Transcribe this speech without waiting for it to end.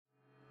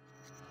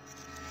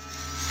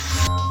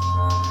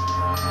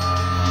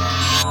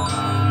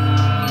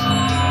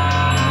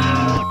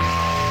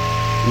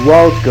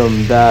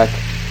Welcome back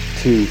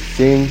to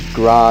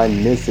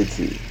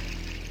Cynchranici-Tea,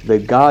 the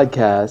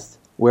Godcast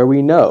where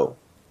we know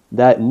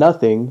that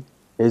nothing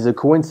is a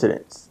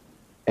coincidence,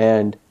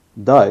 and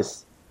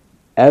thus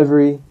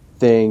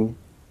everything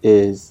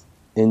is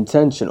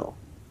intentional.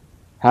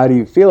 How do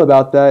you feel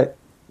about that?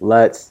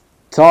 Let's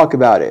talk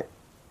about it.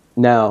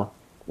 Now,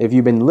 if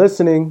you've been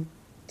listening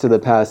to the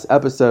past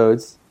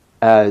episodes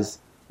as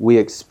we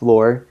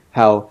explore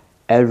how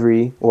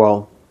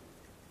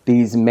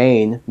these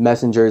main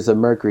messengers of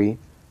Mercury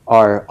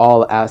are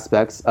all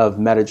aspects of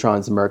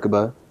Metatron's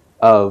Merkaba,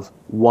 of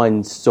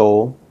one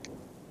soul,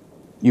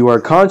 you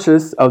are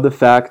conscious of the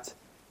fact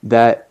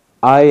that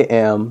I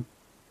am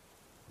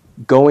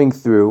going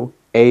through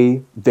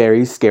a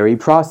very scary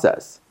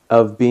process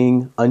of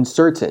being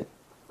uncertain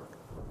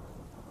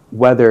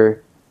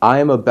whether I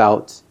am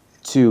about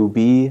to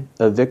be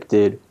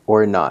evicted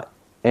or not.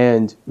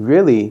 And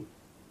really,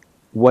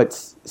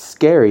 what's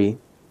scary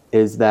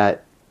is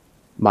that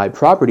my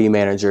property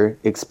manager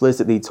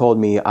explicitly told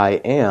me I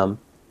am,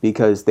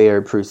 because they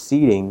are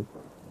proceeding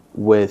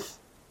with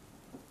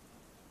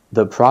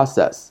the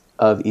process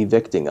of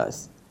evicting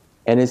us.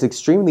 And it's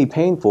extremely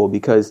painful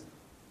because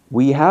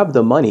we have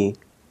the money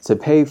to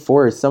pay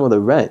for some of the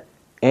rent.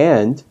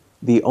 And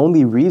the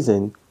only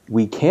reason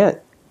we can't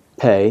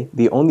pay,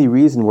 the only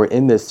reason we're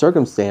in this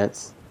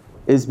circumstance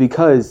is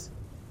because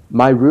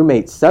my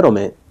roommate's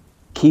settlement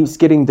keeps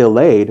getting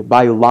delayed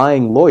by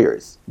lying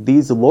lawyers.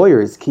 These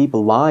lawyers keep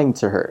lying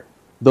to her.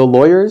 The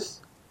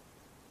lawyers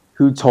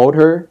who told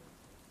her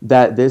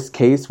that this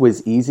case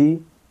was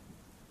easy,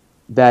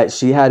 that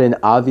she had an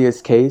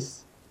obvious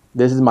case.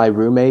 This is my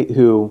roommate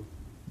who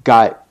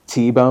got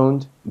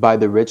T-boned by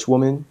the rich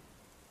woman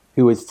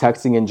who was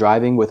texting and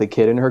driving with a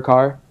kid in her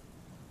car.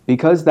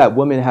 Because that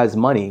woman has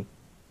money,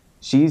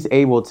 she's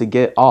able to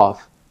get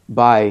off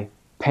by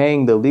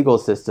paying the legal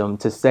system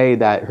to say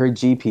that her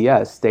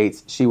GPS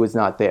states she was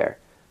not there.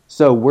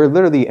 So we're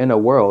literally in a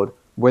world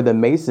where the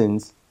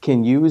Masons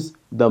can use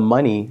the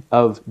money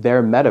of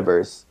their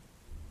metaverse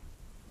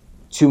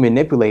to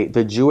manipulate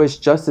the Jewish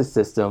justice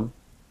system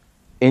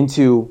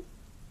into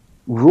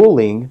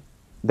ruling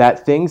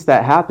that things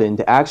that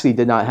happened actually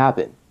did not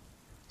happen.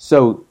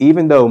 So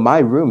even though my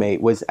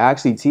roommate was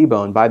actually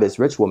T-boned by this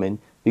rich woman,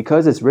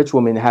 because this rich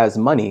woman has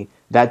money,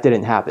 that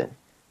didn't happen.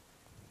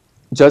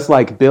 Just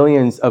like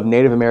billions of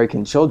Native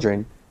American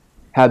children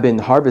have been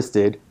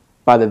harvested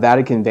by the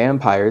Vatican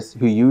vampires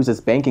who use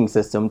this banking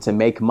system to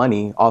make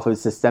money off of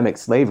systemic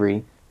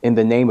slavery in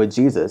the name of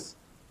Jesus.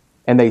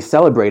 And they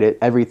celebrate it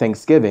every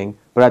Thanksgiving,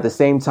 but at the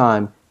same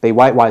time, they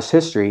whitewash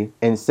history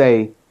and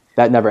say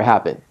that never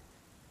happened.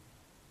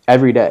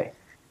 Every day.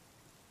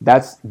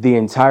 That's the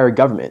entire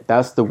government.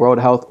 That's the World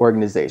Health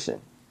Organization.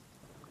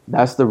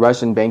 That's the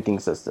Russian banking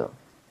system.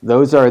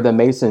 Those are the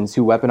Masons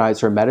who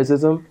weaponize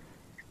Hermeticism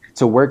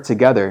to work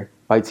together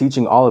by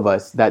teaching all of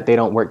us that they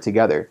don't work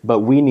together, but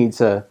we need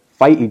to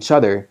fight each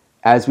other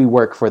as we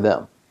work for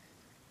them.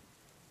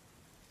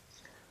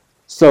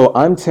 So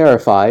I'm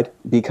terrified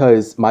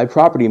because my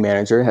property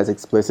manager has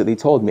explicitly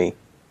told me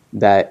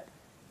that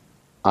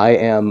I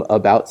am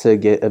about to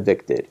get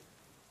evicted.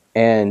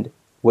 And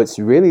what's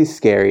really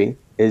scary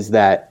is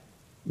that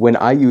when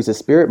I use a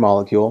spirit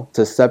molecule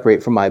to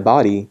separate from my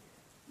body,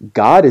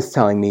 God is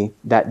telling me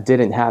that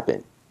didn't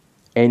happen.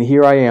 And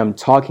here I am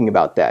talking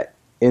about that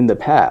in the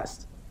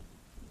past.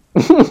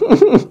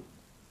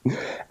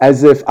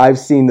 As if I've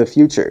seen the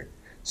future.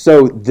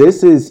 So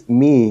this is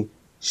me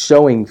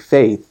showing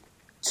faith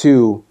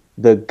to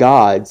the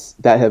gods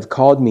that have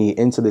called me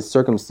into this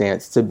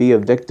circumstance to be a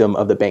victim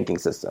of the banking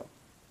system.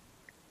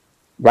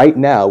 Right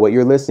now, what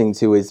you're listening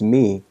to is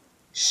me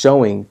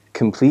showing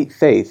complete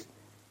faith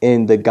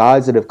in the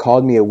gods that have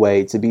called me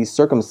away to be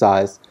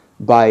circumcised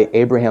by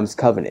Abraham's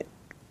covenant.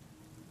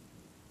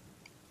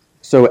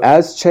 So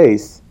as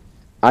Chase,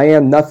 I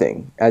am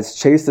nothing. As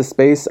Chase the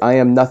Space, I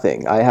am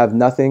nothing. I have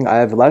nothing. I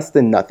have less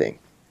than nothing.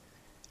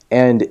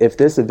 And if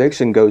this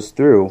eviction goes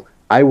through,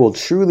 I will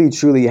truly,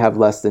 truly have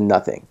less than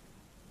nothing.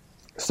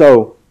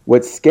 So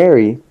what's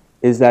scary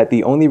is that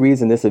the only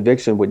reason this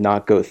eviction would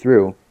not go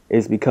through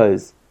is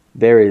because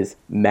there is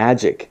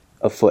magic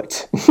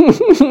afoot.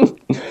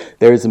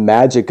 There's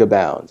magic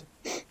abound.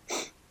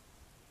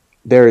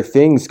 There are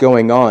things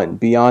going on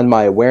beyond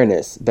my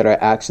awareness that are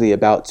actually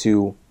about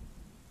to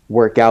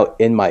work out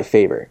in my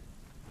favor.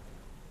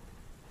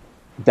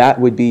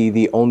 That would be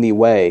the only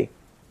way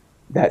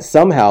that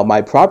somehow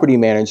my property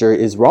manager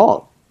is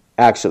wrong,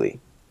 actually.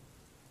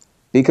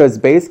 Because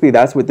basically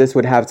that's what this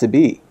would have to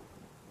be.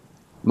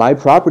 My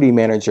property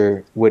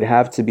manager would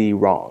have to be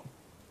wrong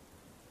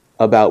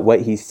about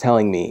what he's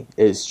telling me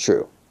is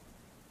true,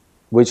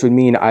 which would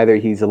mean either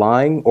he's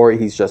lying or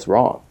he's just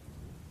wrong.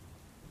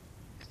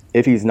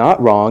 If he's not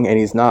wrong and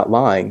he's not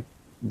lying,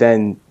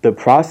 then the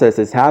process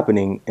is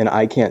happening and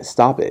I can't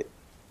stop it.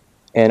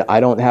 And I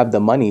don't have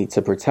the money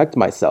to protect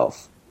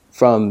myself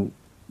from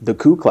the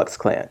Ku Klux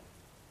Klan.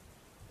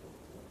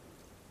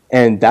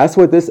 And that's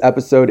what this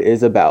episode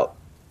is about.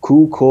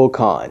 Ku Klux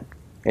Klan,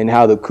 and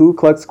how the Ku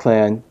Klux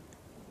Klan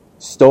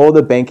stole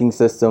the banking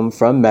system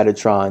from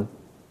Metatron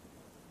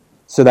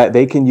so that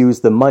they can use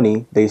the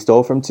money they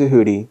stole from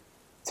Tahuti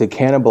to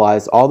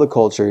cannibalize all the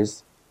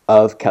cultures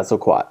of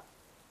Quetzalcoatl.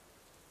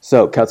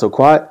 So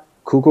Quetzalcoatl,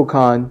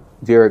 Kukulkan,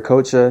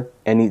 Viracocha,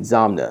 and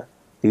Itzamna.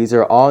 These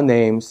are all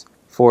names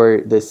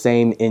for the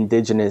same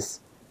indigenous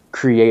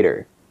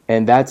creator,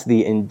 and that's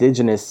the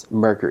indigenous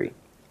Mercury.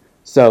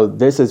 So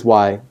this is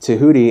why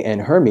Tahuti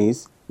and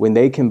Hermes, when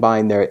they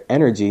combine their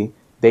energy,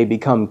 they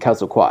become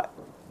Quetzalcoatl.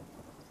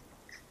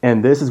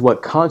 And this is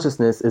what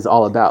consciousness is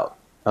all about.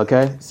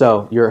 Okay?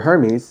 So your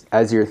Hermes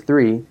as your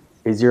 3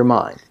 is your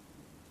mind.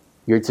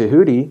 Your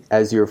Tahuti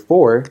as your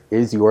 4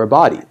 is your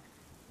body.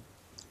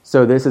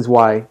 So this is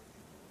why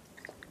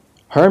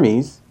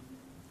Hermes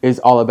is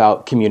all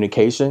about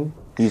communication.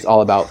 He's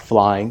all about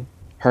flying.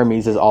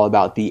 Hermes is all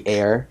about the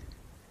air.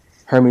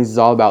 Hermes is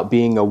all about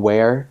being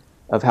aware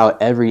of how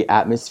every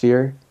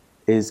atmosphere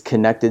is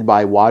connected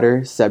by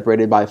water,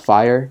 separated by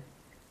fire,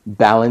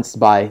 balanced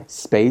by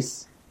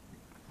space.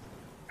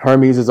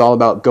 Hermes is all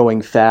about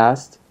going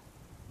fast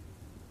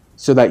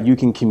so that you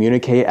can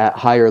communicate at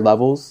higher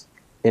levels,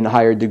 in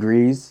higher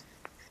degrees,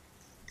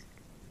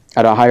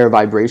 at a higher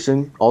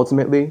vibration,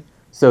 ultimately.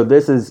 So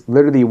this is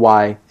literally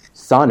why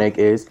Sonic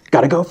is,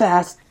 gotta go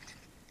fast,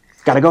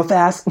 gotta go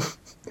fast,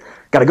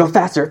 gotta go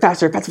faster,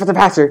 faster, faster, faster,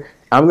 faster.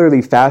 I'm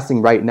literally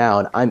fasting right now,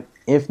 and I'm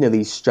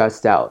infinitely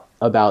stressed out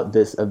about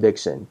this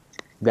eviction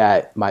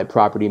that my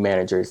property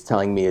manager is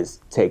telling me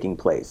is taking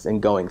place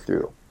and going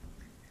through.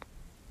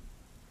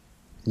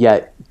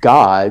 Yet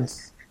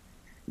gods,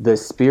 the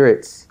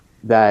spirits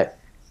that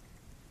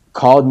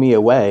called me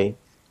away,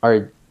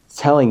 are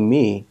telling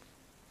me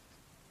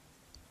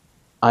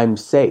I'm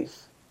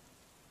safe.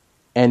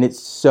 And it's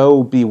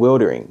so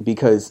bewildering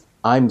because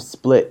I'm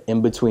split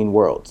in between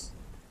worlds.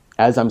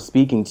 As I'm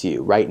speaking to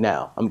you right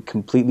now, I'm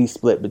completely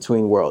split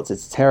between worlds.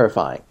 It's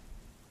terrifying.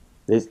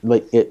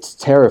 It's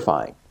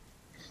terrifying.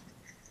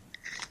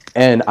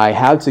 And I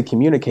have to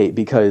communicate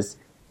because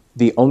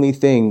the only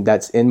thing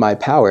that's in my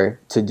power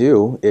to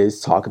do is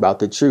talk about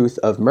the truth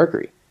of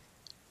Mercury.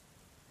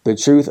 The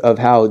truth of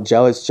how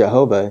jealous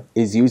Jehovah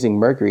is using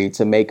Mercury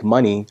to make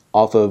money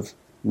off of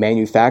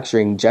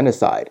manufacturing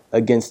genocide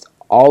against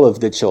all of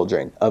the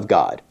children of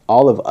God,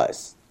 all of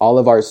us, all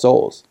of our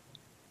souls.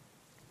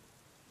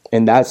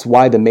 And that's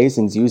why the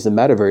Masons use the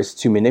metaverse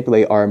to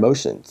manipulate our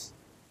emotions,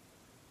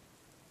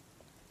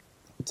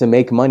 to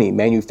make money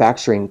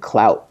manufacturing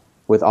clout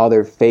with all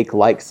their fake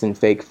likes and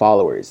fake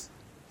followers,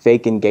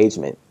 fake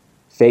engagement,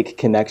 fake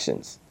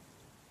connections.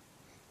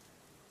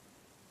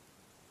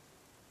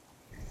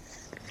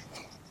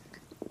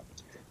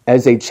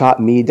 As they chop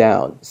me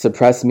down,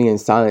 suppress me and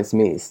silence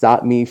me,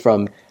 stop me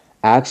from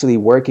actually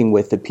working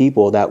with the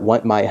people that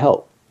want my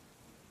help.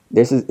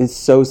 It's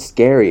so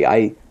scary.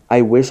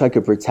 I wish I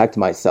could protect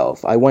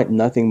myself. I want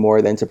nothing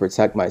more than to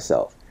protect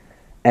myself.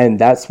 And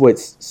that's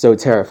what's so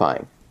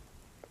terrifying.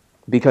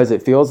 Because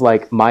it feels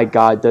like my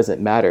God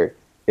doesn't matter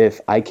if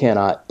I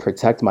cannot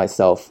protect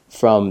myself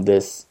from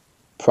this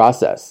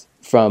process,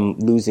 from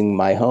losing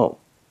my home.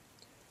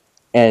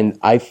 And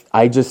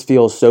I just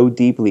feel so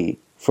deeply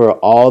for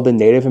all the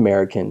Native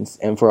Americans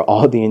and for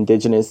all the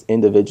indigenous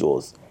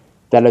individuals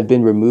that have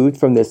been removed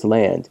from this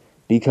land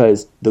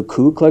because the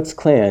Ku Klux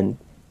Klan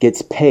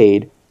gets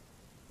paid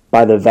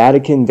by the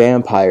Vatican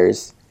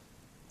vampires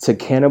to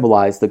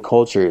cannibalize the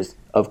cultures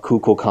of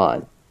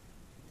Kukulkan.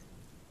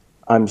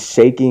 I'm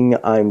shaking,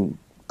 I'm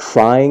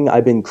crying,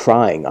 I've been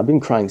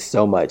crying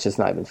so much, it's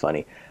not even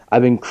funny.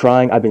 I've been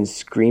crying, I've been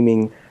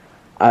screaming,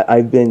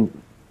 I've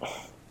been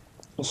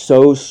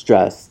so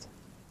stressed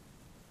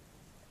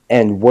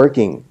and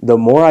working. The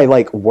more I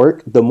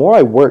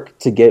work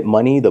to get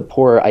money, the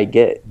poorer I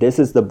get. This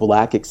is the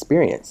Black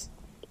experience.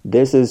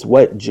 This is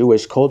what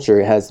Jewish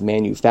culture has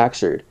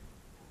manufactured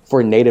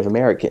for Native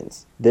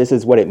Americans. This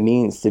is what it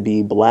means to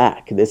be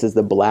Black. This is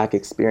the Black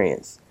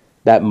experience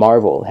that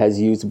Marvel has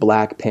used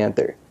Black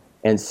Panther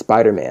and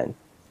Spider-Man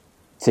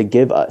to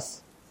give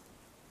us,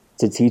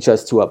 to teach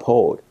us to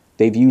uphold.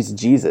 They've used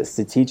Jesus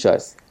to teach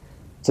us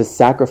to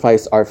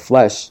sacrifice our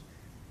flesh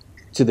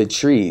to the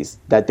trees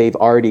that they've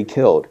already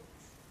killed,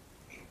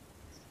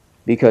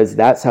 because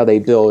that's how they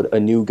build a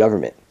new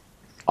government,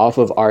 off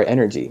of our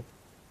energy.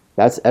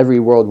 That's every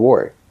world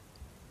war.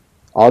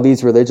 All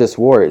these religious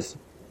wars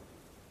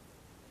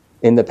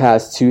in the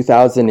past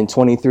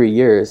 2,023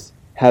 years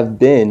have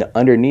been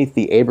underneath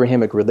the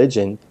Abrahamic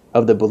religion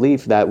of the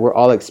belief that we're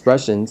all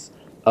expressions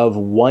of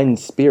one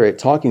spirit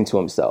talking to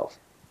himself.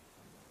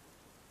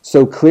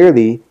 So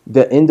clearly,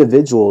 the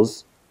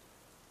individuals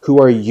who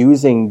are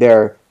using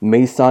their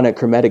Masonic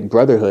Hermetic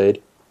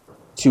Brotherhood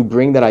to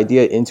bring that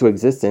idea into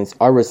existence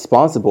are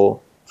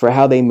responsible for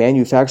how they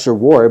manufacture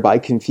war by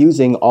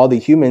confusing all the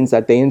humans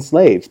that they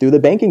enslave through the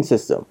banking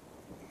system.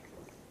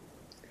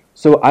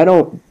 So I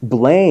don't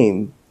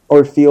blame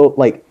or feel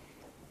like,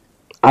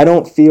 I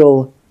don't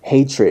feel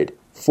hatred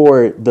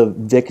for the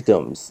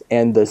victims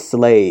and the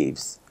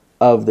slaves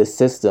of the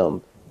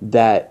system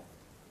that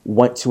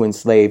want to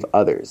enslave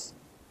others.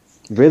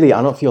 Really,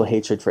 I don't feel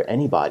hatred for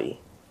anybody.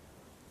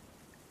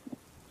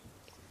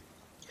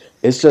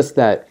 It's just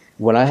that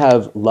when I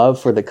have love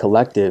for the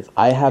collective,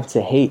 I have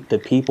to hate the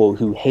people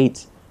who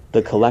hate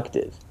the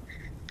collective.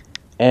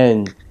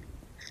 And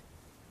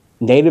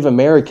Native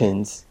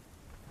Americans,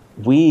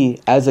 we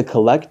as a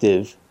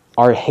collective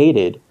are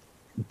hated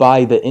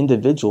by the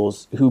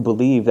individuals who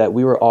believe that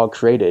we were all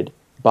created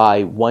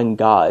by one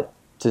God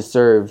to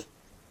serve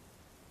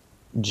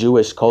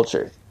Jewish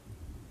culture.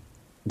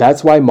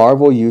 That's why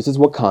Marvel uses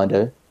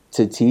Wakanda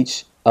to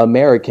teach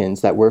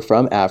Americans that we're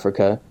from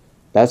Africa.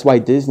 That's why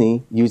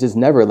Disney uses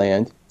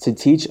Neverland to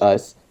teach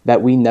us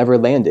that we never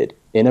landed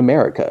in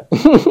America.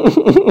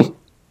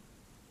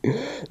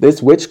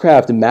 This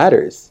witchcraft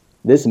matters.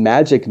 This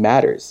magic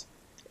matters.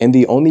 And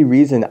the only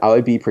reason I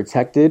would be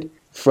protected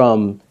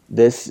from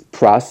this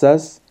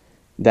process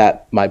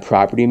that my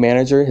property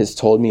manager has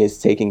told me is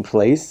taking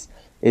place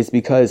is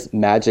because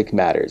magic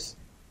matters.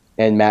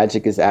 And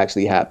magic is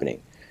actually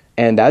happening.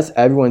 And that's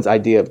everyone's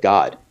idea of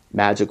God,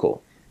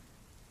 magical.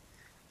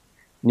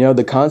 You know,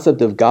 the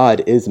concept of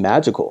God is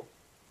magical.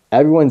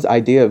 Everyone's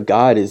idea of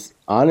God is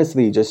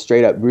honestly just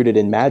straight up rooted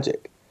in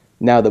magic.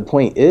 Now, the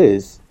point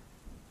is,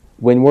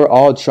 when we're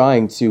all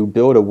trying to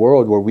build a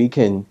world where we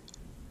can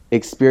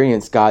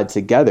experience God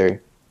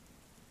together,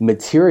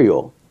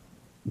 material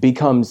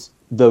becomes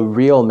the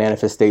real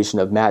manifestation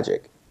of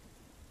magic.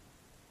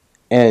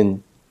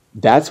 And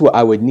that's what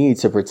I would need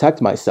to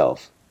protect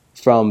myself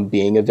from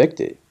being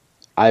evicted.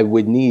 I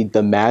would need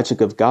the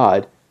magic of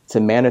God to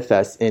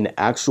manifest in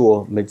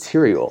actual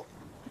material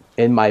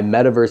in my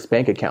metaverse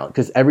bank account,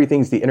 because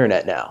everything's the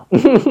internet now.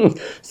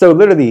 So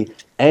literally,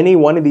 any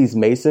one of these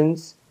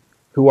Masons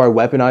who are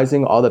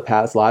weaponizing all the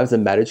past lives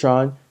of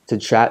Metatron to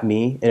trap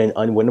me in an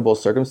unwinnable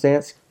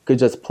circumstance could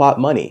just plop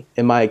money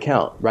in my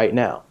account right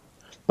now.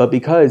 But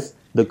because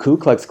the Ku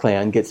Klux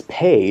Klan gets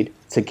paid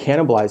to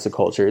cannibalize the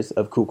cultures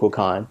of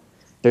Kukulkan,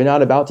 they're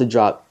not about to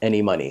drop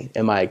any money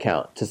in my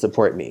account to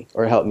support me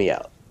or help me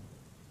out.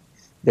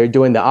 They're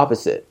doing the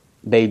opposite.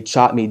 They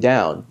chop me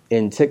down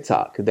in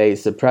TikTok. They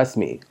suppress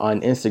me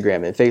on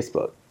Instagram and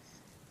Facebook.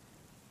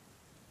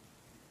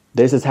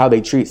 This is how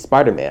they treat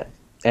Spider-Man.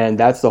 And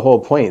that's the whole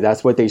point.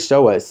 That's what they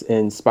show us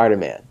in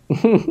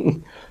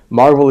Spider-Man.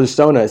 Marvel has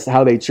shown us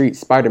how they treat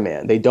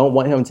Spider-Man. They don't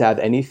want him to have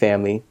any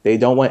family. They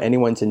don't want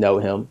anyone to know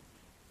him.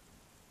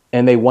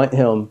 And they want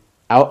him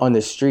out on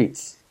the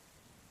streets,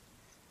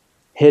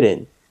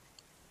 hidden,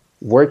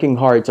 working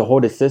hard to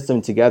hold a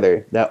system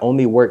together that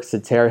only works to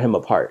tear him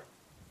apart.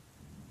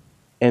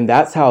 And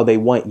that's how they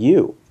want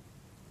you.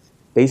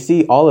 They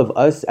see all of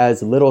us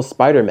as little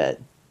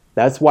Spider-Men.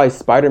 That's why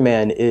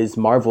Spider-Man is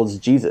Marvel's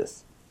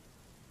Jesus.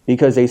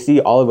 Because they see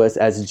all of us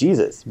as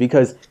Jesus.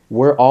 Because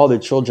we're all the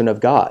children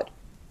of God.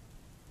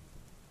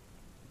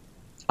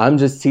 I'm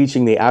just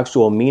teaching the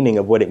actual meaning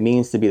of what it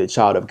means to be the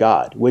child of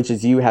God, which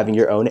is you having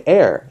your own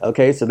heir.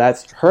 Okay, so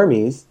that's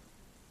Hermes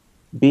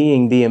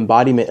being the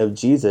embodiment of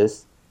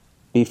Jesus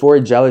before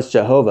jealous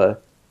Jehovah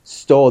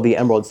stole the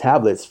emerald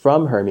tablets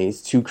from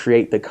Hermes to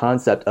create the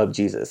concept of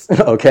Jesus.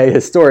 Okay,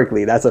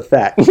 historically, that's a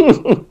fact.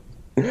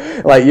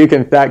 Like, you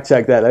can fact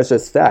check that. That's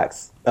just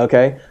facts.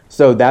 Okay,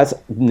 so that's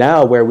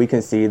now where we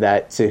can see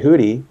that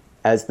Tahuti,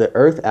 as the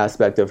earth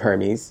aspect of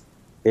Hermes,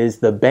 is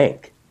the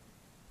bank.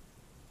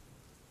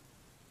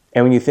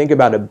 And when you think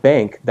about a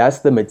bank, that's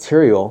the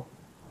material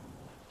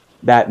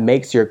that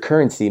makes your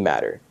currency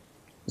matter.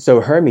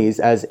 So Hermes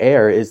as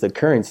air is the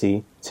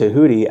currency,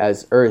 Tahuti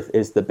as earth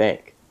is the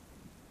bank.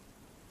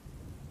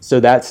 So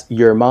that's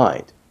your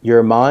mind.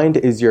 Your mind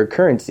is your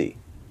currency.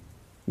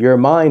 Your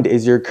mind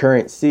is your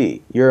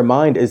currency. Your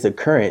mind is a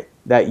current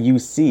that you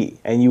see,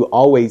 and you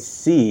always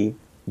see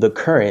the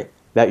current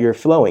that you're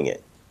flowing in.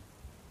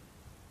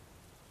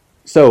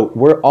 So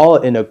we're all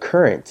in a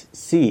current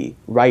sea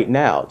right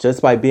now,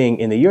 just by being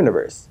in the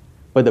universe.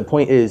 But the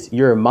point is,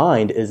 your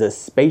mind is a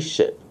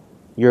spaceship.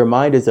 Your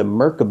mind is a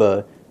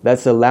Merkaba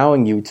that's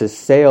allowing you to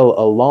sail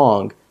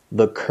along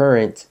the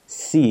current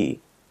sea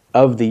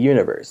of the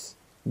universe.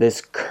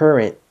 This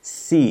current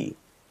sea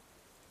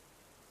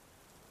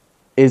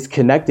is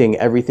connecting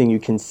everything you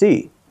can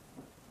see.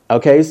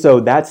 Okay, so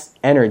that's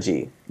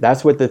energy.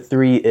 That's what the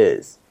 3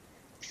 is.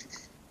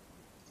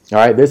 All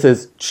right, this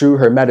is true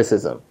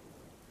Hermeticism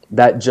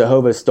that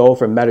Jehovah stole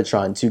from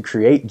Metatron to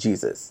create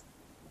Jesus,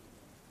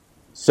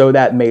 so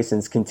that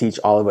Masons can teach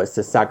all of us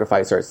to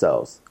sacrifice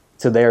ourselves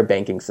to their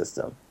banking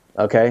system.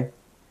 Okay?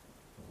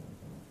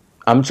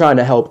 I'm trying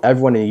to help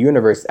everyone in the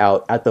universe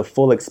out at the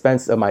full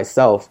expense of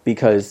myself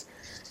because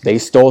they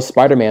stole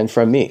Spider-Man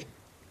from me.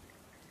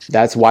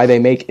 That's why they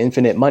make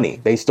infinite money.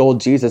 They stole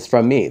Jesus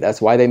from me.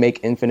 That's why they make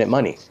infinite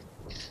money.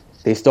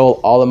 They stole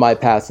all of my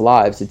past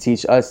lives to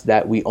teach us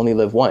that we only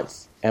live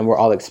once. And we're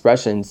all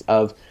expressions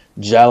of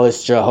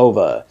jealous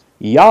Jehovah,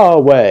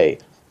 Yahweh,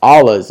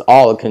 Allah's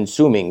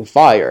all-consuming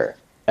fire,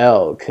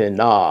 El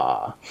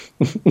Kanah,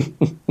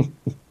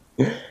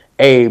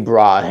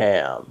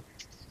 Abraham.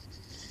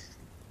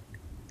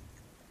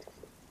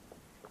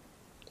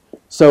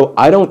 So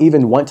I don't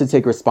even want to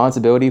take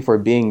responsibility for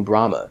being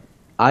Brahma.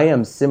 I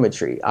am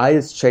symmetry. I,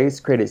 as Chase,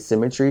 created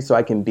symmetry so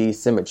I can be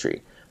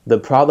symmetry. The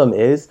problem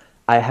is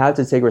I have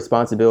to take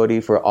responsibility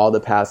for all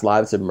the past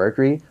lives of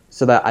Mercury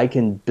so that I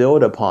can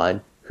build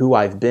upon who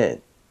I've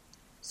been,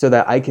 so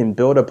that I can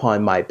build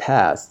upon my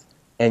past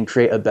and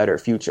create a better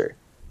future.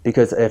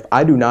 Because if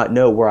I do not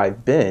know where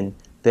I've been,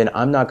 then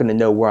I'm not going to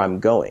know where I'm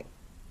going.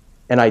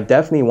 And I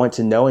definitely want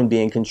to know and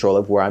be in control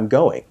of where I'm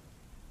going.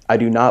 I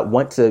do not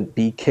want to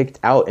be kicked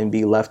out and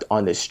be left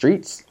on the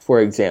streets, for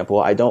example.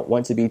 I don't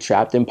want to be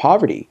trapped in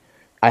poverty.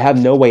 I have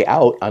no way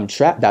out. I'm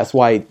trapped. That's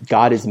why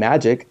God is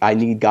magic. I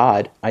need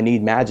God. I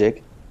need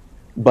magic.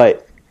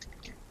 But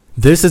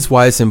this is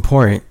why it's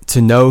important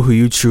to know who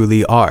you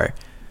truly are.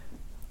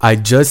 I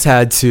just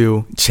had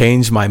to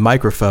change my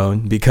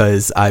microphone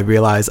because I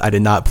realized I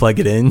did not plug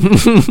it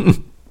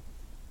in.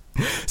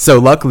 So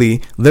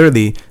luckily,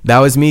 literally, that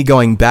was me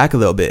going back a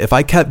little bit. If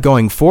I kept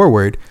going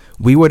forward,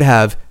 we would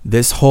have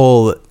this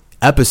whole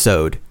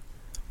episode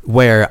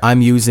where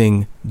I'm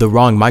using the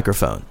wrong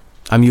microphone.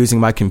 I'm using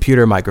my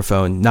computer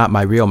microphone, not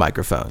my real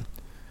microphone.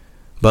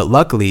 But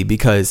luckily,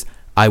 because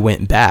I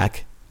went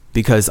back,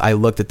 because I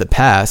looked at the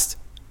past,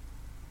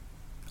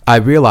 I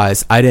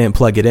realized I didn't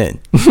plug it in.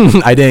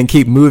 I didn't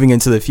keep moving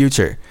into the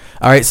future.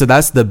 All right, so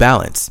that's the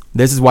balance.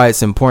 This is why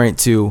it's important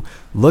to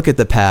look at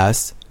the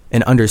past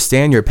and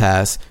understand your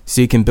past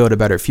so you can build a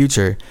better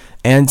future,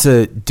 and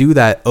to do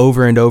that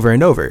over and over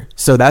and over.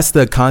 So that's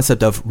the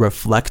concept of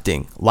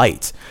reflecting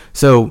light.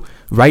 So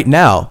right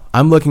now,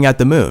 I'm looking at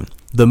the moon.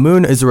 The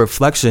moon is a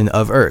reflection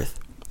of Earth.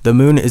 The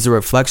moon is a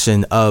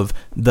reflection of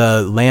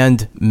the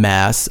land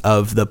mass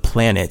of the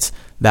planet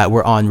that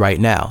we're on right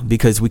now,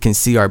 because we can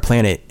see our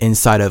planet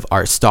inside of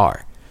our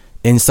star,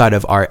 inside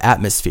of our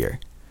atmosphere.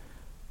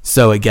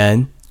 So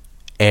again,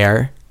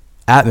 air,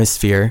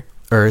 atmosphere,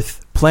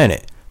 Earth,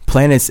 planet.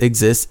 Planets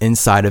exist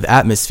inside of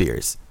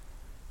atmospheres.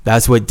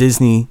 That's what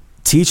Disney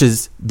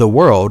teaches the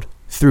world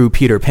through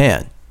Peter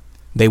Pan.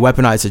 They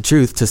weaponize the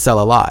truth to sell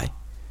a lie.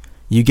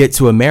 You get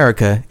to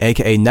America,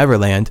 aka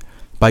Neverland,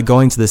 by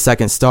going to the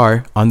second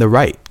star on the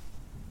right.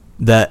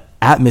 The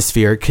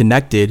atmosphere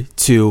connected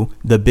to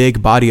the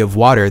big body of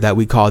water that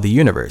we call the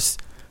universe.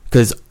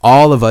 Because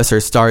all of us are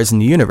stars in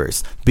the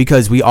universe,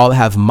 because we all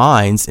have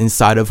minds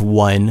inside of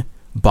one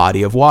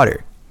body of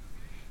water.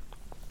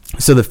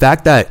 So the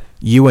fact that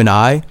you and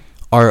I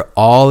are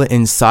all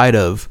inside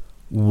of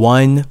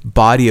one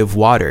body of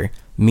water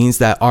means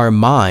that our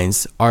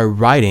minds are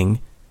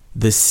riding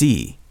the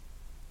sea.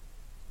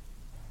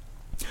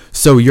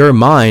 So your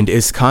mind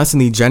is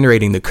constantly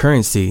generating the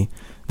currency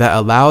that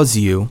allows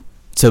you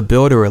to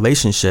build a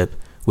relationship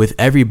with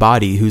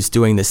everybody who's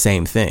doing the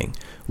same thing,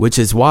 which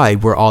is why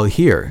we're all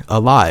here,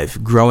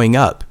 alive, growing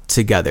up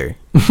together.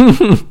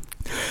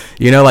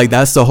 Like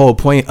that's the whole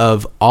point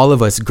of all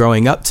of us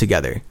growing up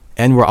together.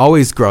 And we're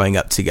always growing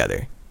up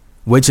together,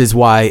 which is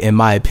why, in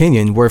my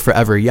opinion, we're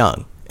forever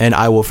young. And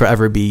I will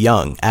forever be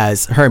young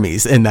as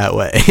Hermes in that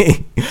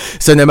way.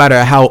 So no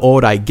matter how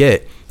old I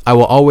get, I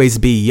will always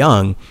be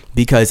young,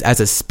 because as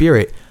a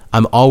spirit,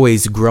 I'm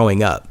always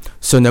growing up.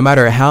 So no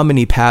matter how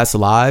many past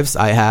lives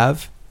I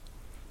have,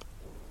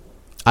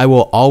 I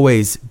will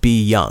always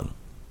be young,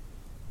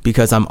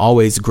 because I'm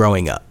always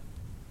growing up.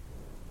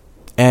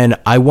 And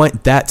I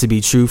want that to be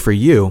true for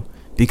you,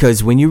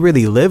 because when you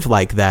really live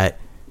like that,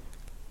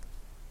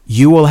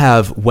 you will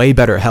have way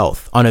better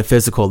health on a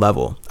physical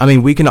level. I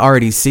mean, we can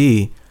already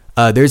see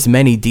there's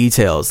many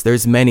details.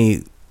 There's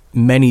many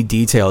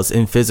details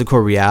in physical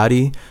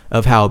reality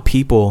of how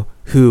people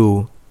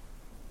who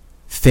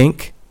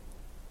think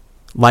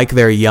like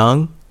they're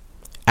young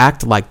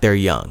act like they're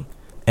young.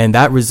 And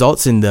that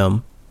results in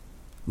them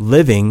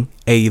living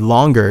a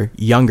longer,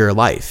 younger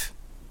life.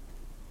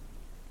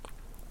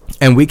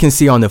 And we can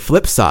see on the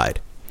flip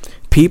side,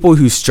 people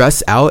who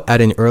stress out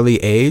at an early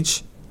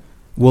age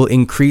will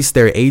increase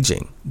their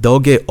aging. They'll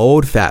get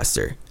old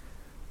faster.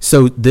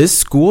 So this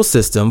school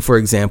system, for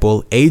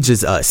example,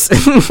 ages us.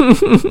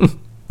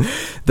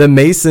 The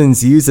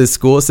Masons use the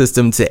school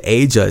system to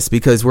age us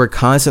because we're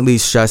constantly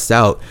stressed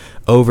out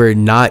over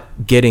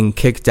not getting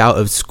kicked out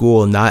of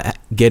school, not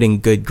getting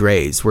good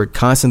grades. We're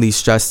constantly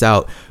stressed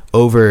out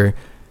over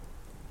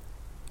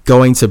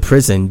going to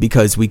prison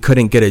because we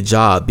couldn't get a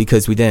job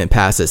because we didn't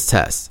pass this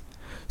test.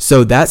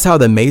 So that's how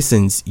the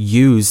Masons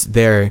use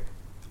their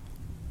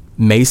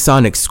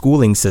Masonic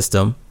schooling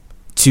system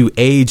to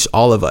age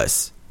all of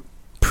us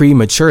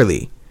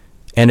prematurely.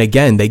 And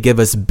again, they give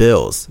us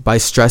bills by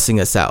stressing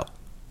us out.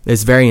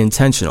 It's very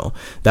intentional.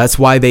 That's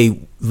why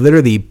they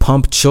literally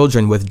pump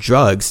children with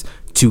drugs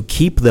to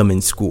keep them in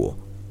school.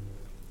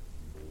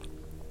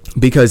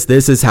 Because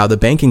this is how the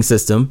banking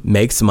system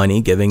makes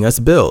money, giving us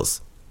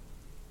bills.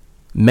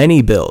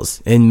 Many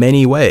bills in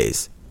many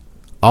ways.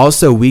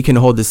 Also, we can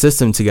hold the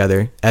system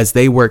together as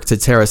they work to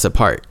tear us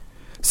apart.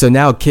 So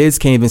now kids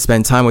can't even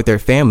spend time with their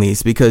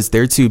families because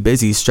they're too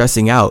busy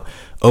stressing out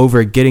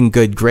over getting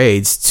good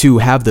grades to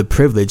have the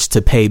privilege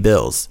to pay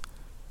bills.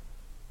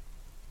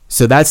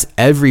 So that's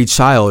every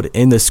child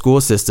in the school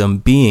system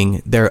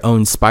being their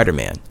own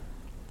Spider-Man,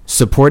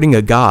 supporting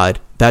a God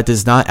that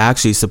does not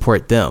actually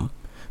support them.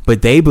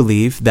 But they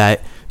believe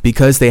that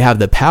because they have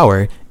the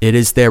power, it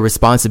is their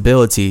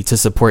responsibility to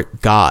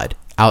support God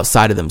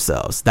outside of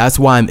themselves. That's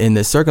why I'm in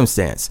this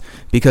circumstance,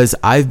 because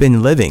I've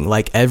been living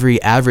like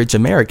every average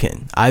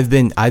American. I've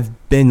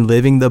been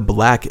living the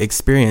black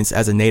experience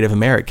as a Native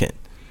American,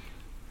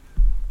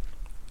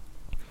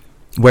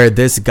 where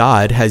this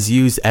God has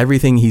used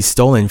everything he's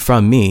stolen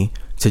from me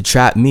to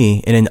trap me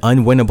in an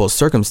unwinnable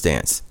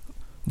circumstance,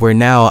 where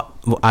now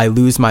I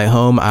lose my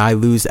home, I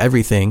lose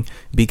everything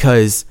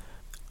because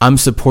I'm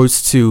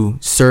supposed to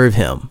serve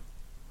him.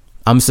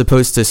 I'm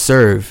supposed to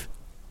serve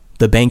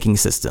the banking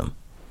system,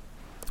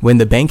 when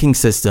the banking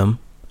system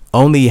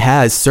only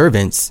has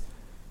servants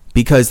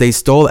because they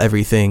stole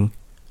everything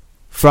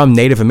from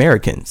Native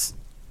Americans.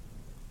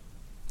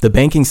 The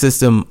banking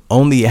system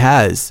only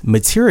has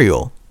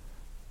material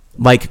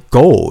like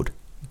gold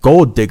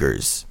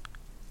diggers,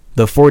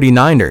 the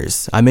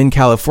 49ers. I'm in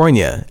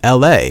California,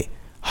 LA,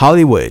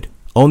 Hollywood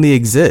only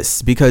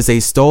exists because they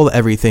stole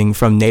everything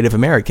from Native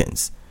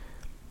Americans.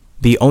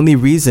 The only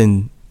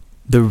reason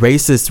the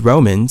racist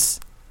Romans,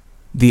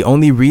 the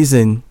only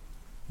reason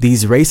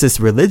these racist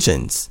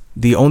religions,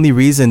 the only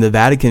reason the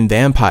Vatican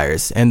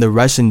vampires and the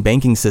Russian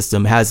banking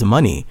system has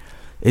money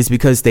is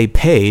because they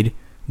paid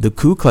the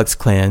Ku Klux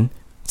Klan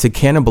to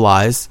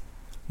cannibalize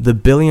the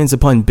billions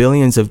upon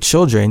billions of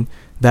children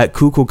that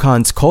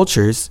Kukulkan's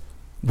cultures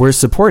were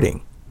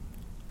supporting.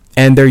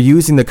 And they're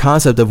using the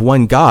concept of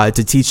one God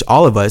to teach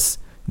all of us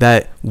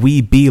that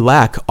we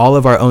lack all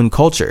of our own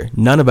culture.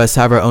 None of us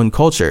have our own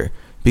culture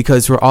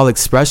because we're all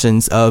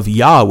expressions of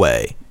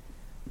Yahweh,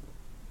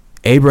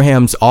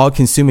 Abraham's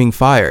all-consuming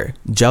fire,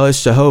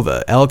 jealous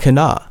Jehovah,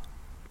 Elkanah.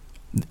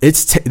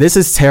 This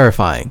is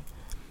terrifying.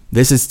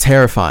 This is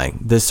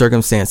terrifying, the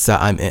circumstance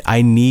that I'm in.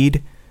 I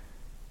need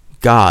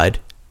God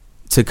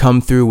to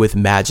come through with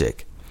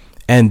magic.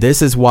 And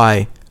this is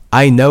why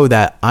I know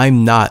that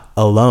I'm not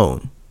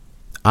alone.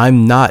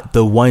 I'm not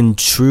the one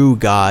true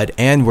God,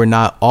 and we're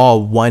not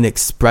all one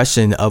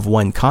expression of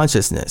one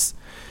consciousness.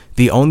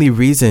 The only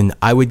reason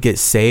I would get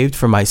saved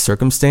from my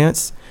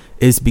circumstance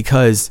is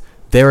because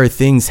there are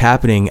things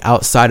happening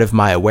outside of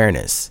my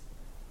awareness.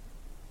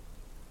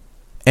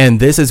 And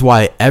this is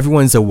why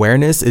everyone's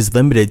awareness is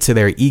limited to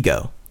their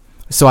ego.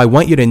 So I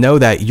want you to know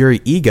that your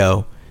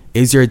ego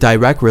is your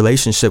direct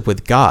relationship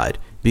with God,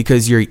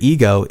 because your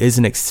ego is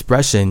an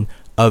expression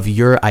of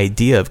your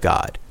idea of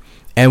God.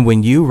 And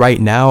when you right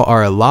now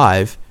are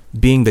alive,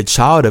 being the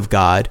child of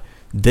God,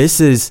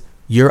 this is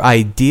your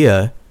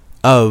idea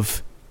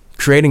of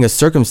creating a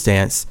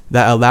circumstance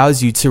that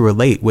allows you to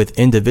relate with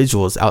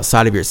individuals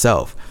outside of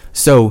yourself.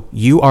 So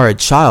you are a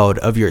child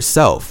of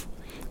yourself.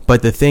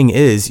 But the thing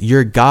is,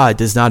 your God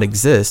does not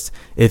exist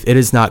if it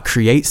does not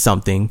create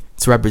something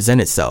to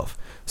represent itself.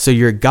 So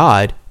your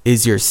God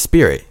is your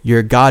spirit.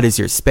 Your God is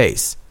your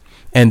space.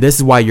 And this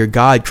is why your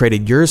God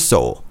created your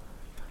soul.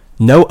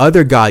 No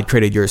other God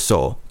created your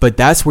soul. But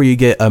that's where you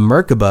get a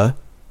Merkaba.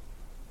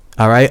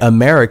 All right,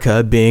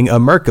 America being a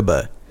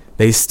Merkaba.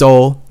 They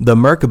stole the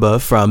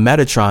Merkaba from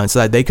Metatron so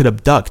that they could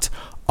abduct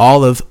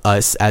all of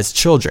us as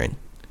children.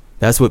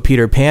 That's what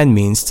Peter Pan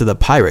means to the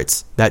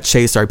pirates that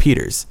chased our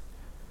Peters.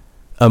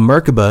 A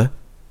Merkaba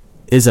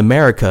is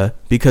America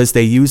because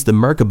they used the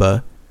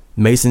Merkaba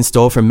Mason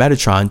stole from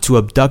Metatron to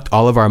abduct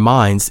all of our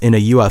minds in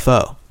a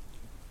UFO.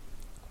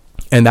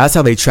 And that's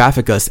how they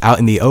traffic us out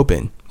in the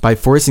open, by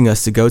forcing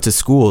us to go to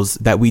schools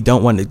that we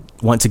don't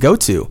want to go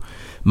to.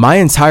 My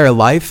entire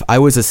life, I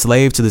was a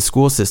slave to the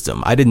school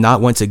system. I did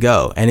not want to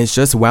go, and it's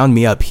just wound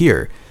me up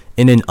here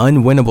in an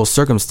unwinnable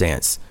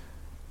circumstance.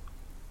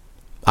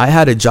 I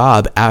had a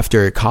job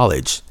after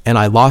college, and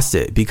I lost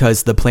it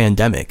because the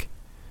pandemic.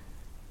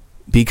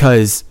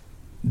 Because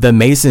the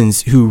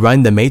Masons who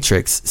run the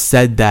Matrix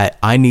said that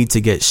I need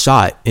to get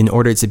shot in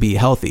order to be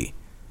healthy,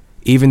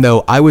 even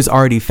though I was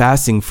already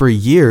fasting for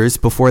years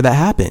before that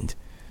happened.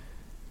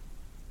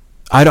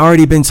 I'd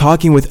already been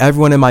talking with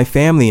everyone in my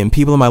family and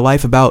people in my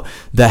life about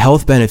the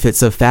health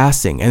benefits of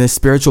fasting and the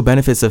spiritual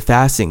benefits of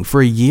fasting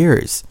for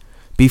years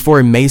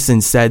before Mason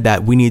said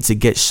that we need to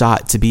get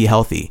shot to be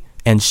healthy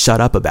and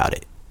shut up about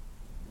it.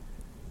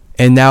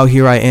 And now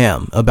here I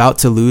am, about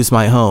to lose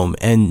my home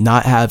and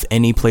not have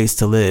any place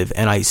to live.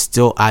 And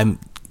I'm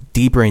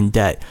deeper in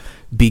debt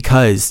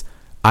because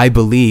I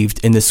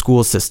believed in the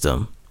school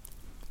system,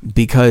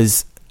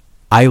 because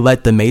I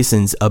let the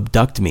Masons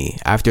abduct me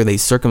after they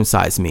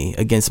circumcised me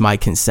against my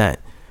consent.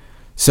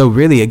 So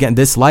really, again,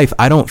 this life,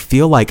 I don't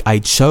feel like I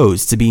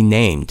chose to be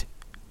named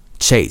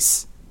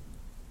Chase.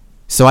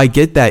 So I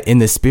get that in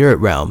the spirit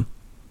realm,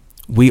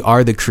 we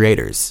are the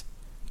creators.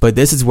 But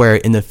this is where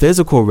in the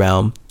physical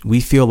realm,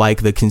 we feel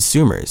like the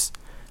consumers.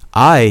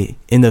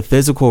 In the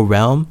physical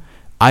realm,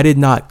 I did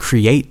not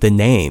create the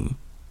name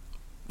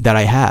that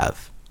I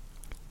have.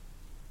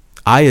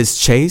 I, as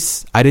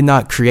Chase, I did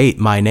not create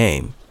my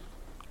name.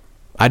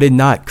 I did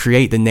not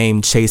create the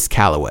name Chase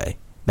Calloway.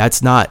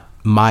 That's not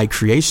my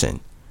creation.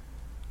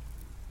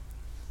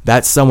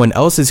 That's someone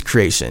else's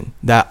creation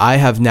that I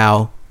have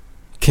now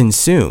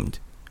consumed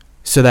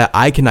so that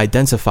I can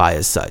identify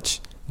as such.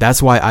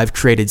 That's why I've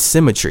created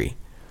symmetry,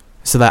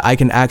 so that I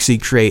can actually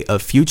create a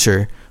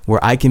future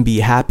where I can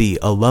be happy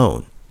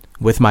alone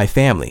with my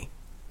family.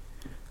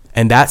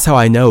 And that's how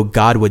I know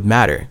God would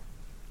matter.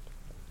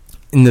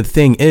 And the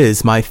thing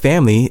is, my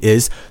family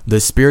is the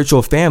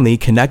spiritual family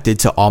connected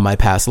to all my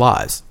past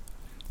lives.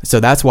 So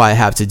that's why I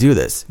have to do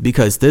this,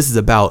 because this is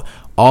about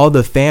all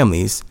the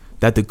families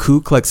that the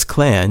Ku Klux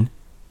Klan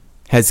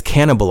has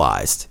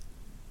cannibalized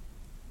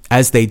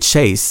as they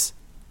chase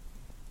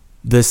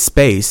the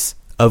space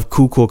of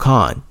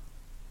Kukulkan.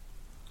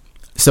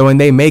 So when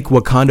they make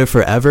Wakanda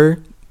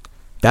Forever,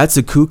 that's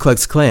a Ku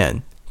Klux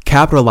Klan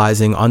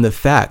capitalizing on the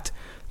fact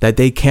that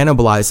they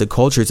cannibalized the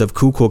cultures of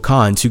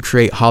Kukulkan to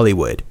create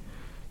Hollywood,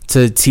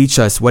 to teach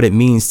us what it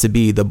means to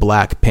be the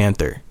Black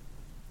Panther.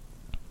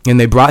 And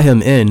they brought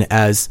him in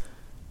as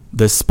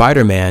the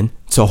Spider-Man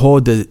to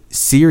hold the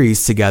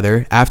series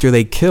together after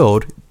they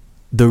killed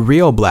the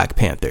real Black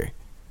Panther,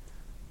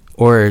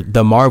 or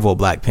the Marvel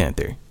Black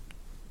Panther.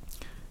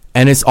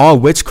 And it's all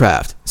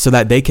witchcraft so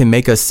that they can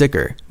make us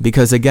sicker.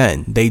 Because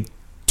again, they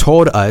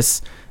told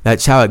us that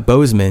Chadwick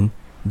Boseman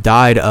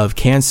died of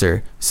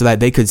cancer so that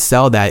they could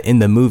sell that in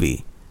the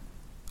movie,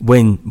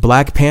 when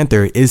Black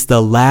Panther is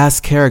the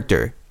last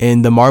character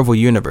in the Marvel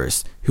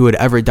universe who would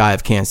ever die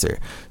of cancer.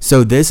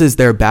 So this is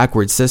their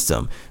backward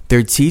system.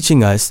 They're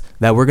teaching us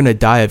that we're going to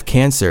die of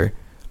cancer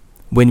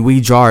when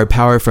we draw our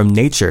power from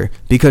nature,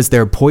 because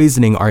they're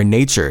poisoning our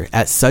nature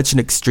at such an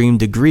extreme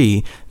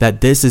degree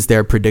that this is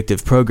their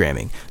predictive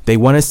programming. They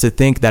want us to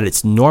think that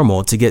it's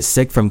normal to get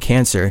sick from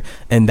cancer,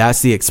 and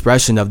that's the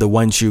expression of the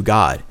one true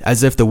God,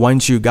 as if the one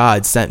true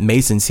God sent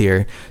Masons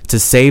here to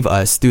save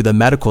us through the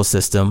medical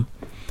system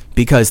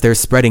because they're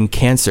spreading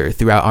cancer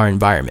throughout our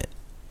environment.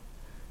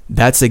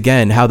 That's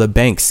again how the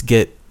banks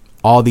get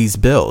all these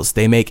bills.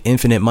 They make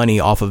infinite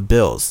money off of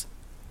bills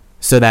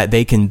so that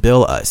they can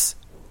bill us,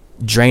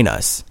 drain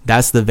us.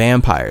 That's the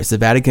vampires. The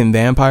Vatican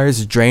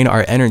vampires drain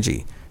our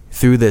energy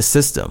through this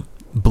system.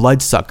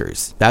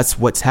 Bloodsuckers. That's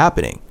what's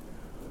happening.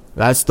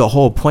 That's the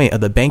whole point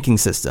of the banking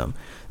system.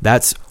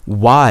 That's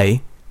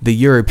why the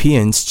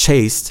Europeans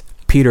chased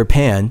Peter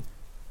Pan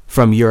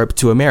from Europe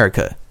to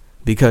America,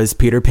 because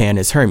Peter Pan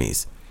is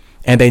Hermes.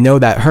 And they know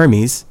that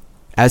Hermes,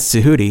 as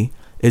Tahuti,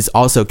 is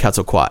also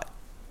Quetzalcoatl.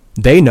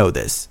 They know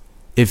this.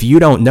 If you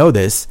don't know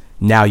this,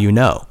 now you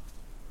know.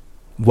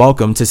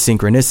 Welcome to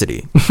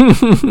Synchronicity.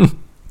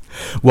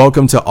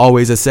 Welcome to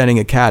Always Ascending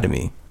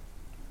Academy.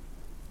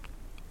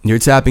 You're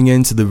tapping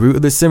into the root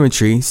of the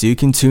symmetry so you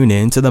can tune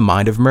in to the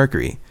mind of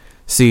Mercury.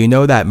 So you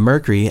know that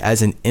Mercury,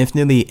 as an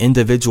infinitely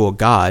individual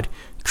god,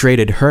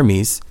 created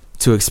Hermes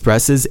to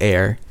express his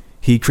air,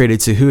 he created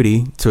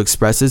Tahuti to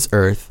express his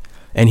earth,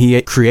 and he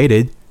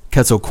created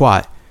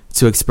Quetzalcoatl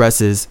to express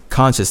his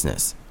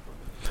consciousness.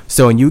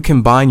 So when you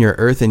combine your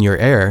earth and your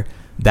air,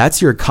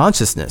 that's your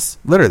consciousness,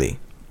 literally.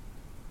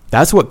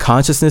 That's what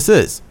consciousness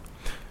is.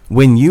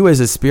 When you as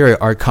a spirit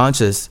are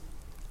conscious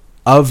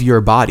of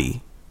your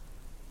body,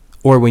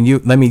 or when you,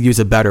 let me use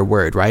a better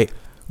word, right?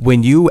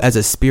 When you as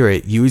a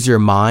spirit use your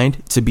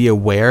mind to be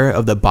aware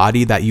of the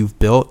body that you've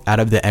built out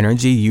of the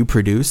energy you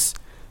produce,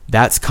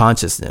 that's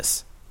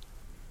consciousness.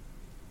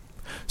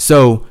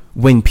 So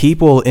when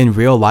people in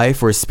real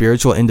life or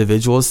spiritual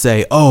individuals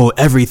say, oh,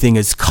 everything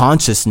is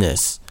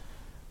consciousness,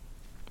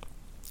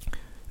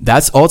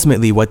 that's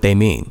ultimately what they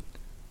mean.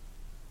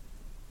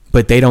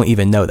 But they don't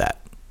even know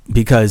that,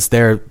 because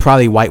they're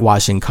probably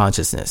whitewashing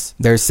consciousness.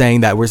 They're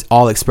saying that we're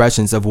all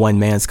expressions of one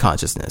man's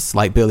consciousness,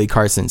 like Billy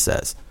Carson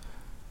says.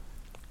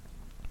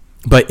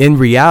 But in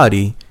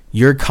reality,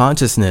 your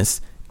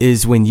consciousness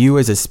is when you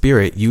as a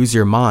spirit use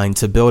your mind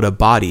to build a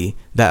body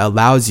that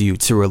allows you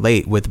to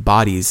relate with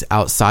bodies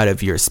outside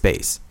of your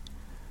space.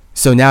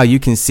 So now you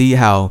can see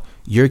how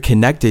you're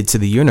connected to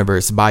the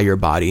universe by your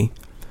body,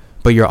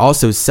 but you're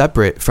also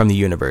separate from the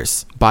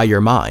universe by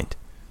your mind.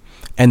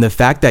 And the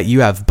fact that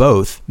you have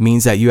both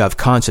means that you have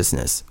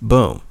consciousness.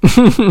 Boom.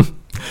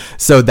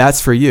 So that's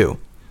for you.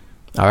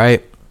 All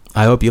right.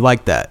 I hope you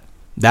like that.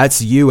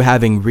 That's you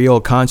having real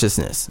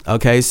consciousness.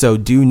 Okay. So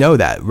do know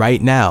that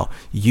right now,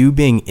 you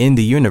being in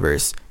the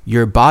universe,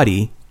 your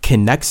body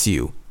connects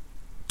you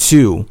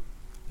to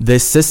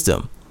this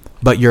system,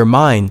 but your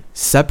mind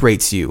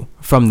separates you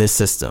from this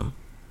system.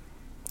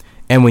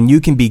 And when you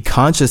can be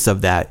conscious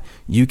of that,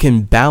 you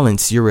can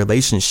balance your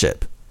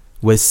relationship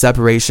with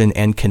separation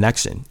and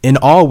connection in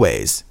all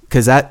ways,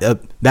 because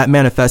that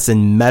manifests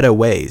in meta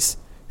ways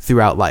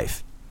throughout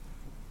life.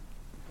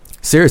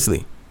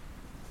 Seriously.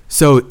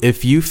 So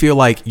if you feel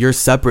like you're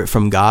separate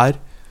from God,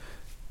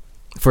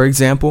 for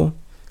example,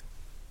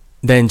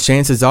 then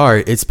chances are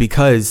it's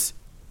because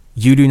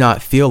you do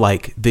not feel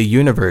like the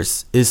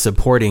universe is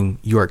supporting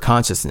your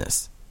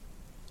consciousness.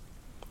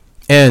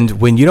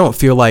 And when you don't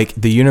feel like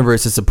the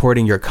universe is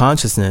supporting your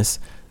consciousness,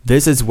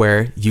 this is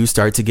where you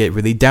start to get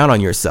really down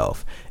on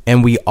yourself.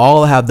 And we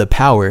all have the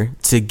power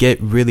to get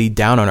really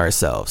down on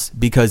ourselves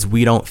because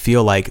we don't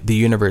feel like the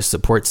universe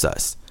supports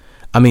us.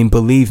 I mean,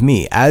 believe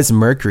me, as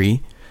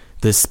Mercury,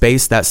 the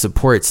space that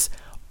supports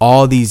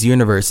all these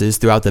universes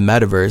throughout the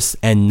metaverse,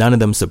 and none of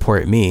them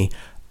support me,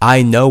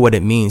 I know what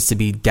it means to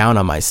be down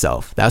on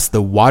myself. That's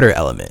the water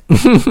element.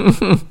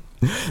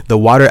 The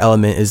water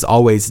element is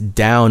always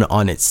down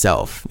on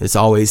itself. It's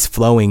always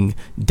flowing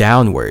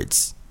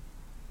downwards.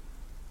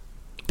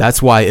 That's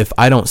why if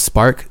I don't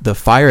spark the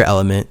fire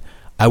element,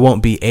 I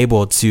won't be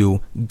able to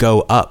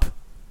go up.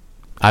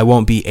 I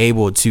won't be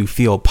able to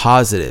feel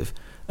positive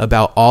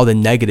about all the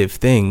negative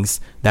things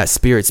that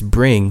spirits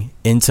bring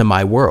into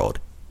my world,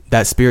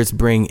 that spirits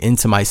bring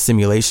into my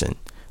simulation,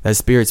 that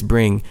spirits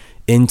bring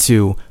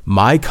into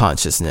my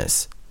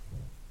consciousness,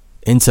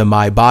 into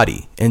my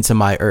body, into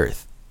my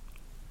earth.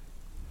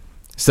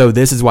 So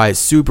this is why it's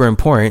super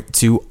important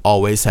to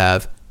always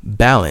have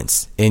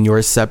balance in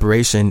your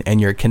separation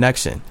and your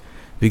connection,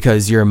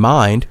 because your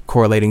mind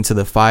correlating to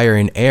the fire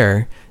and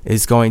air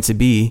is going to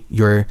be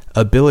your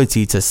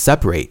ability to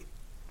separate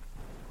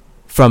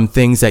from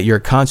things that you're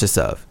conscious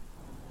of.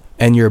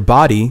 And your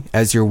body,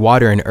 as your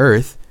water and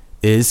earth,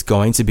 is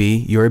going to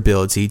be your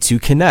ability to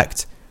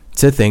connect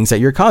to things that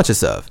you're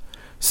conscious of.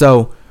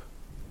 So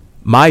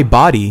my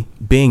body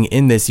being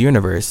in this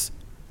universe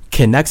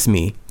connects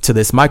me to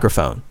this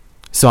microphone.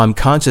 So I'm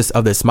conscious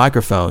of this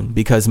microphone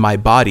because my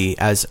body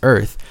as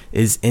earth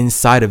is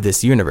inside of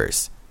this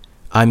universe.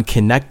 I'm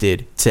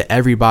connected to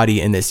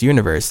everybody in this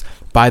universe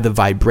by the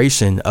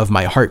vibration of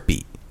my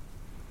heartbeat.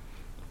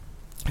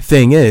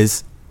 Thing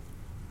is,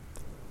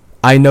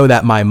 I know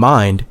that my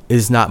mind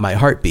is not my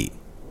heartbeat.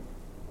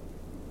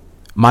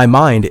 My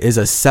mind is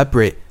a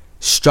separate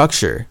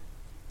structure,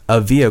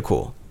 a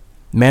vehicle,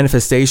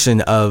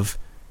 manifestation of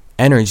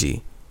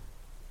energy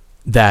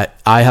that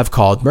I have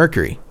called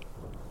Mercury.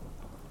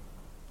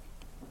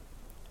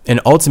 And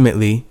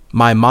ultimately,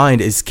 my mind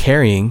is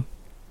carrying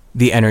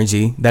the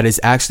energy that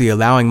is actually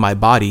allowing my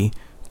body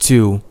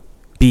to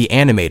be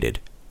animated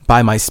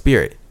by my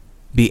spirit,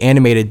 be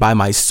animated by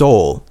my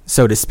soul,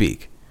 so to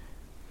speak.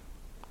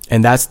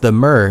 And that's the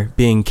myrrh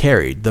being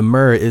carried. The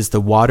myrrh is the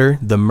water.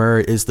 The myrrh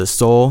is the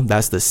soul.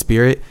 That's the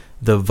spirit.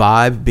 The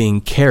vibe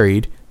being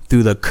carried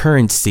through the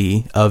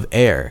currency of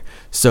air.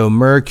 So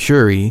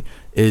Mercury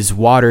is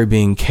water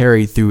being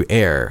carried through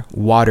air.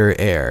 Water,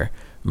 air.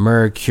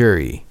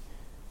 Mercury.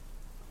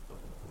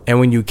 And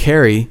when you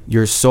carry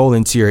your soul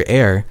into your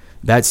air,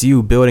 that's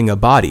you building a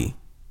body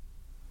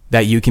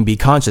that you can be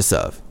conscious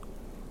of.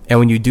 And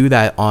when you do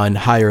that on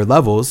higher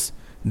levels,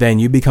 then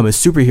you become a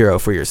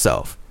superhero for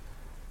yourself.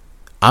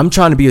 I'm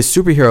trying to be a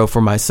superhero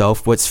for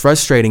myself. What's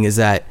frustrating is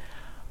that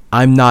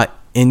I'm not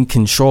in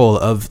control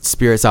of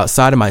spirits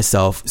outside of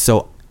myself.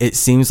 So it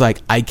seems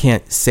like I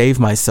can't save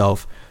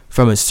myself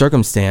from a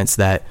circumstance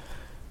that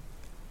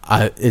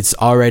it's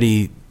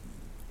already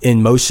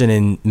in motion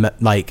and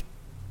like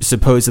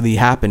supposedly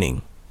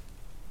happening.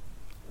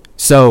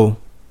 So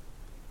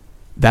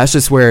that's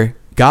just where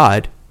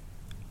God,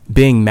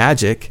 being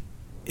magic,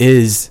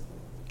 is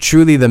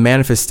truly the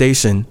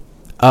manifestation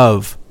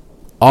of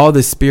all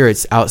the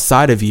spirits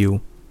outside of you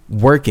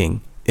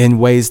working in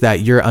ways that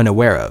you're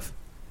unaware of.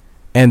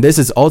 And this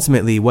is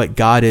ultimately what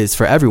God is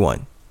for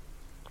everyone.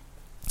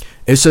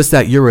 It's just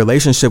that your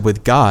relationship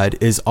with God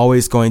is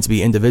always going to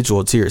be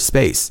individual to your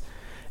space.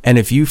 And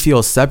if you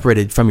feel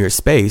separated from your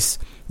space,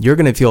 you're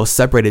going to feel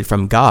separated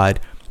from God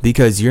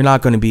because you're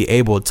not going to be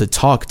able to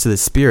talk to the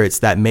spirits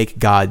that make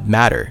God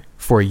matter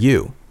for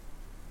you.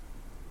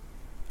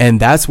 And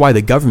that's why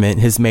the government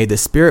has made the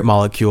spirit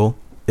molecule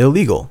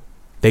illegal.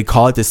 They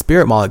call it the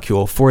spirit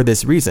molecule for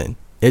this reason.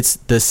 It's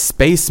the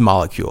space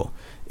molecule.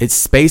 It's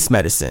space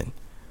medicine.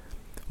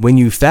 When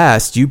you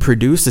fast, you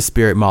produce a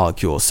spirit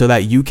molecule so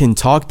that you can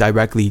talk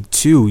directly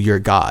to your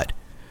God.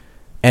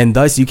 And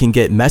thus you can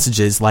get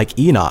messages like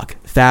Enoch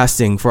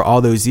fasting for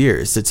all those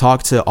years to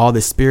talk to all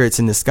the spirits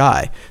in the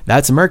sky.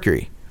 That's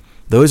Mercury.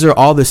 Those are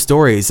all the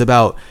stories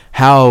about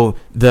how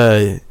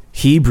the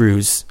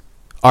Hebrews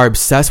are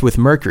obsessed with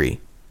Mercury,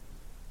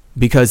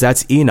 because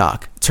that's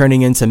Enoch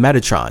turning into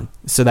Metatron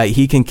so that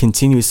he can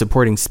continue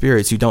supporting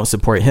spirits who don't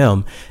support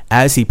him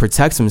as he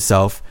protects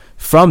himself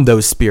from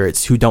those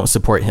spirits who don't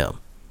support him.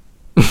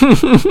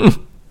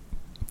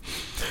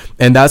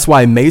 And that's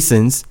why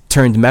Masons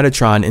turned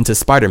Metatron into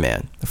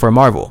Spider-Man for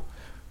Marvel.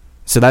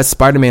 So that's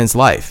Spider-Man's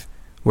life,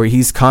 where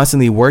he's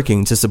constantly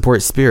working to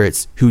support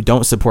spirits who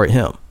don't support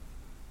him.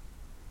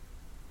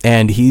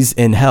 And he's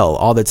in hell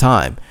all the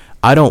time.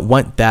 I don't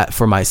want that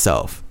for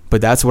myself,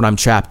 but that's what I'm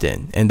trapped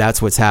in, and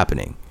that's what's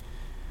happening.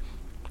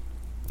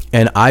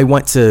 And I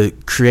want to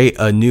create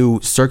a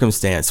new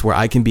circumstance where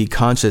I can be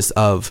conscious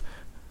of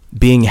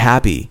being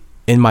happy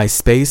in my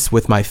space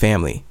with my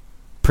family,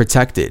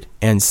 protected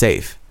and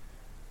safe.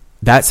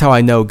 That's how I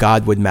know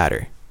God would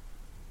matter.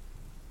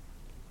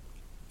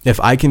 If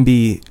I can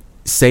be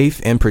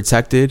safe and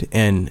protected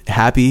and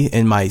happy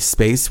in my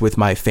space with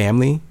my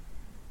family,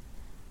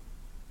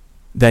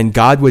 then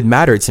God would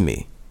matter to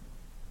me.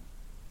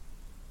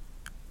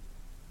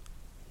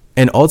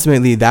 And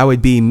ultimately, that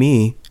would be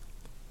me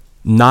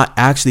not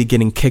actually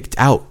getting kicked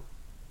out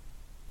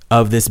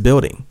of this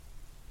building,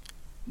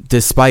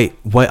 despite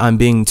what I'm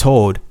being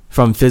told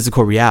from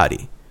physical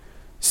reality.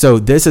 So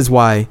this is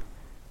why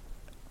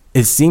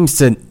it seems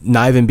to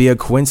not even be a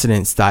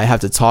coincidence that I have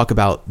to talk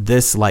about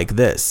this like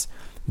this,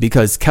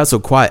 because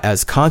Quetzalcoatl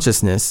as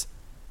consciousness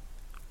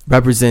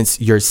represents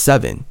your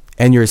 7,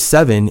 and your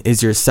 7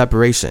 is your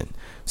separation.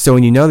 So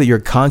when you know that your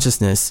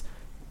consciousness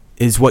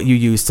is what you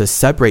use to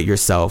separate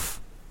yourself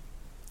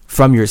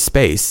from your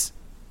space,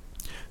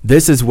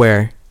 this is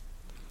where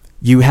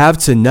you have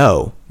to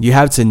know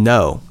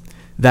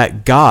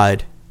that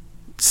God,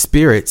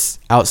 spirits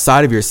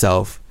outside of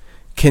yourself,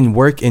 can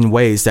work in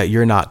ways that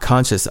you're not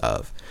conscious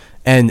of.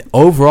 And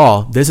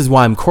overall, this is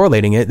why I'm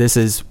correlating it. This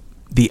is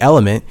the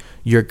element.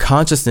 Your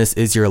consciousness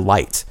is your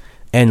light,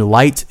 and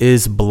light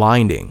is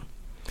blinding.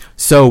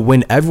 So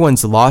when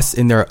everyone's lost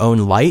in their own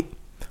light,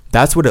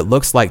 that's what it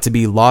looks like to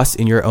be lost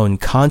in your own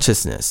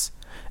consciousness.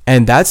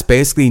 And that's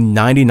basically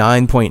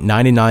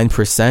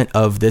 99.99%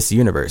 of this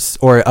universe,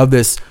 or of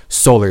this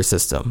solar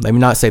system. Let me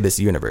not say this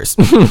universe,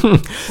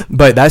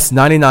 but that's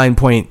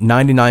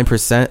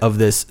 99.99% of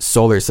this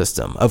solar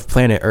system, of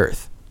planet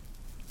Earth,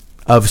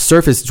 of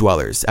surface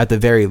dwellers at the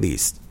very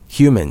least,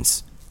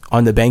 humans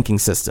on the banking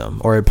system,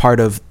 or a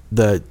part of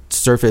the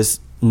surface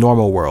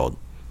normal world.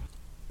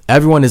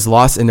 Everyone is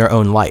lost in their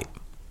own light.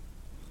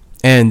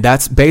 And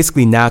that's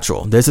basically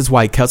natural. This is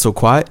why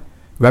Quetzalcoatl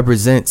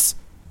represents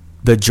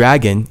the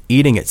dragon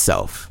eating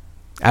itself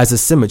as a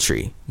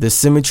symmetry. The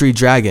symmetry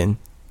dragon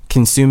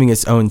consuming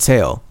its own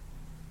tail,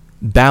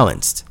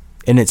 balanced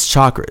in its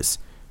chakras,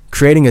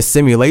 creating a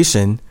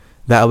simulation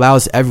that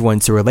allows everyone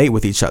to relate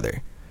with each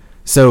other.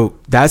 So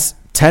that's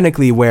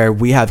technically where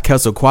we have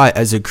Quetzalcoatl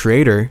as a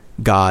creator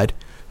god,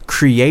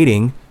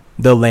 creating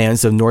the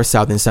lands of North,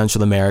 South, and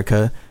Central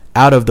America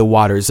out of the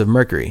waters of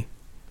Mercury,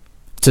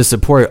 to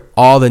support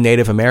all the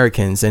Native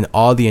Americans and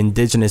all the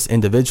indigenous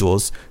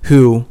individuals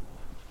who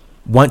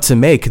want to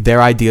make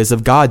their ideas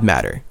of God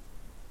matter.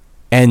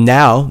 And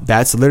now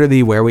that's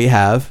literally where we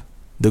have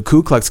the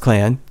Ku Klux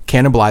Klan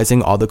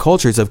cannibalizing all the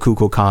cultures of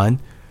Kukulkan,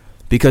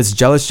 because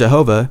Jealous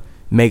Jehovah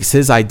makes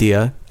his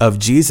idea of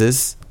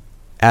Jesus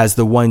as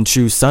the one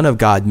true son of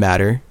God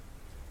matter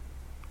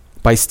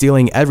by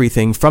stealing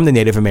everything from the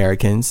Native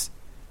Americans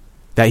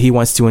that he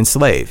wants to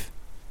enslave.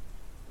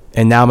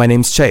 And now my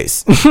name's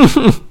Chase.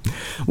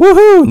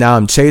 Woohoo! Now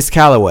I'm Chase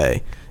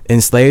Calloway,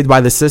 enslaved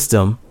by the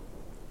system,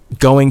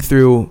 going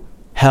through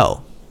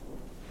hell.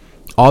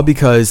 All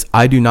because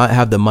I do not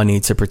have the money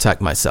to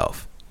protect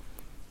myself.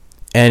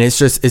 And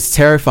it's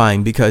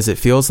terrifying, because it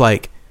feels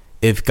like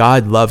if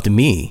God loved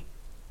me,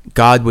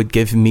 God would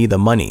give me the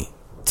money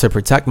to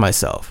protect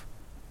myself.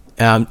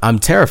 And I'm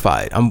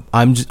terrified.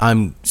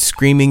 I'm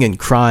screaming and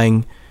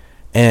crying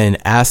and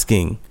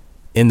asking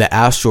in the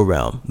astral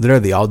realm.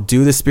 Literally, I'll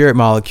do the spirit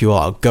molecule.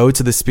 I'll go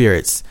to the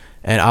spirits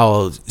and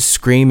I'll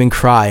scream and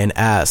cry and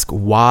ask,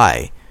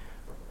 why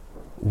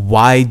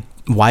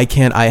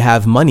can't I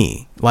have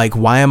money? Like,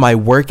 why am I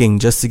working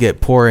just to get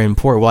poorer and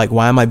poorer? Like,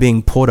 why am I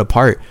being pulled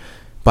apart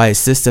by a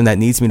system that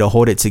needs me to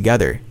hold it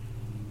together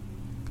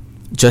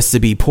just to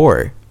be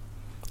poor?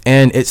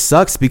 And it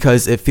sucks,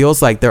 because it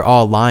feels like they're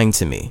all lying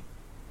to me.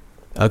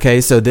 Okay,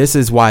 so this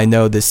is why I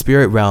know the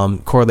spirit realm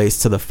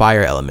correlates to the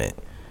fire element,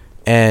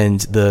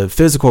 and the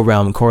physical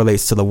realm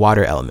correlates to the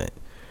water element.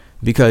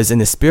 Because in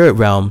the spirit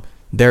realm,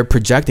 they're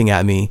projecting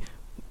at me,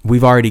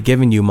 we've already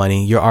given you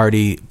money, you're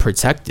already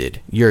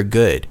protected, you're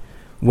good.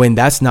 When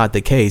that's not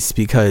the case,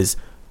 because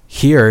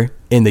here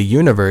in the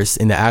universe,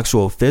 in the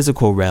actual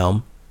physical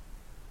realm,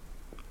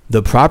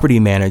 the property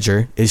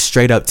manager is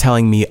straight up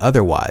telling me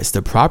otherwise.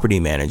 The property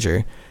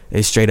manager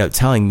is straight up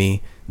telling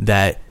me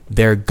that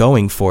they're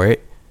going for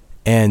it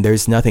and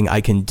there's nothing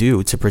I can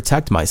do to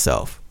protect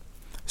myself.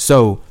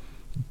 So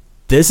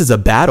this is a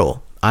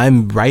battle.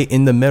 I'm right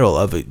in the middle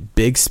of a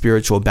big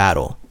spiritual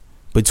battle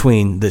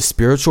between the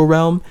spiritual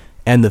realm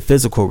and the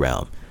physical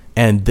realm.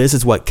 And this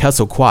is what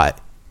Quetzalcoatl,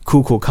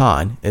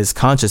 Kukulkan, is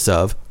conscious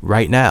of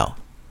right now.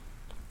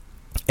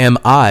 Am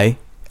I,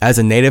 as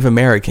a Native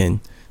American,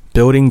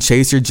 building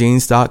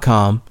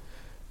ChaseYourGenes.com,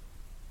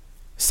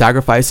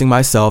 sacrificing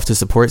myself to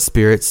support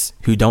spirits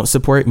who don't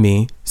support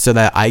me so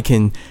that I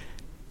can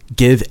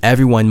give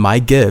everyone my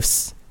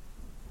gifts?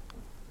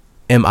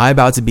 Am I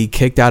about to be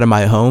kicked out of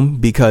my home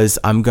because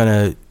I'm going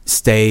to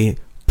stay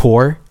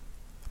poor?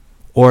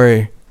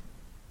 Or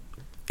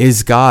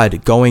is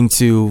God going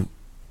to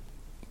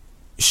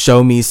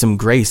show me some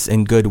grace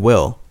and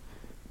goodwill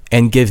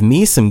and give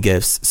me some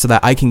gifts so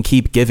that I can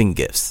keep giving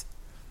gifts?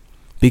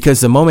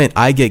 Because the moment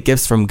I get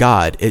gifts from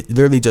God, it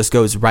literally just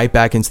goes right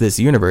back into this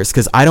universe,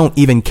 because I don't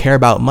even care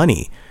about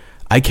money.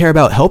 I care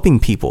about helping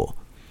people.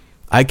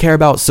 I care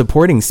about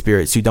supporting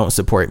spirits who don't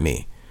support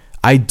me.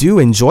 I do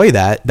enjoy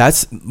that.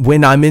 That's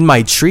when I'm in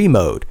my tree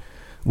mode.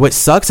 What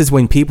sucks is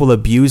when people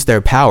abuse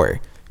their power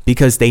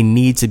because they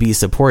need to be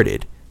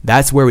supported.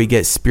 That's where we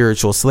get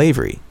spiritual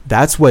slavery.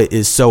 That's what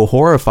is so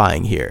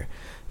horrifying here.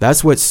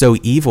 That's what's so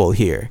evil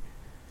here.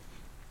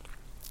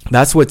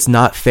 That's what's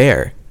not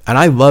fair. And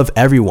I love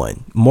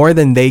everyone more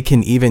than they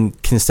can even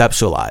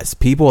conceptualize.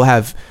 People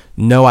have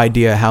no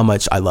idea how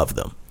much I love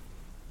them.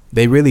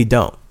 They really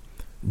don't.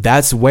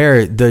 That's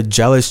where the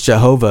Jealous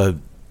Jehovah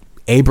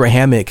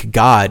Abrahamic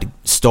God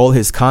stole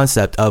his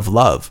concept of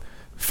love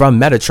from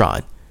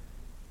Metatron,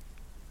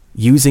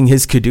 using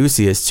his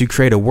caduceus to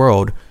create a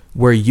world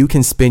where you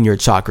can spin your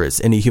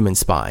chakras in a human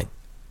spine.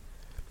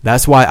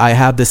 That's why I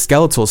have the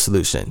skeletal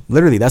solution.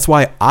 Literally, that's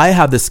why I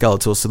have the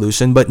skeletal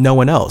solution, but no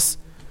one else.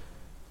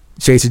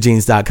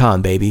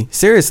 ChaseYourGenes.com, baby.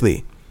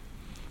 Seriously.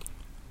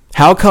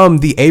 How come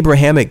the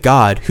Abrahamic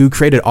God who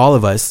created all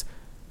of us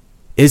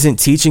isn't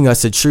teaching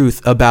us the truth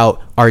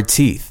about our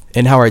teeth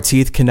and how our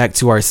teeth connect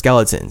to our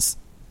skeletons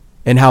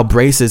and how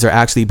braces are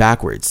actually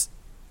backwards?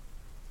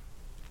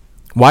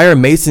 Why are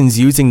Masons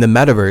using the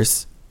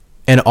metaverse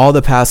and all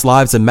the past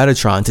lives of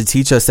Metatron to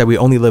teach us that we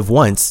only live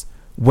once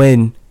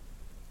when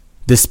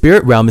the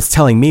spirit realm is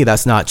telling me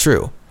that's not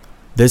true?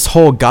 This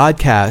whole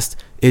Godcast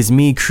is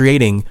me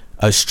creating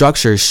a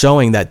structure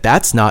showing that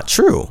that's not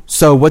true.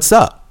 So what's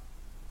up?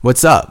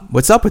 What's up?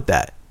 What's up with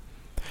that?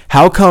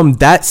 How come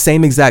that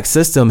same exact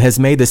system has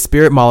made the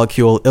spirit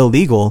molecule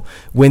illegal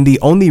when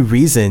the only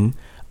reason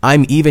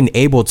I'm even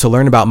able to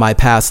learn about my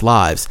past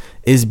lives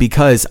is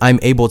because I'm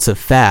able to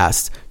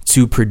fast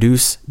to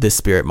produce the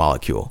spirit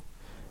molecule?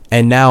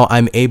 And now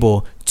I'm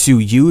able to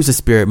use a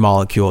spirit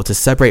molecule to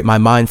separate my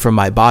mind from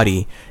my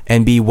body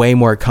and be way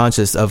more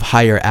conscious of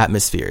higher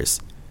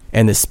atmospheres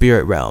and the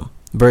spirit realm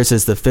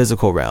versus the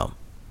physical realm.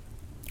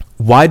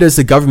 Why does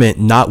the government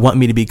not want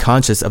me to be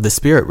conscious of the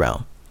spirit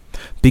realm?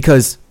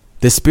 Because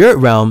the spirit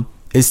realm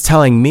is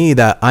telling me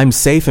that I'm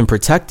safe and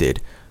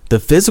protected. The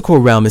physical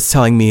realm is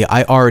telling me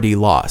I already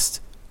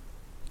lost.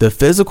 The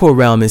physical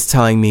realm is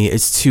telling me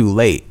it's too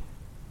late.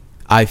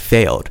 I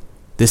failed.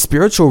 The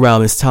spiritual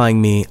realm is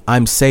telling me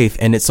I'm safe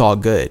and it's all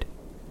good.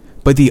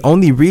 But the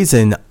only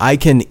reason I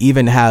can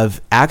even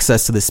have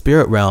access to the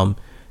spirit realm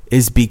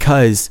is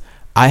because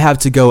I have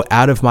to go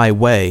out of my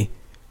way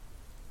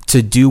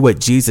to do what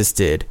Jesus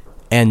did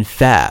and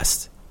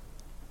fast.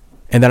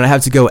 And then I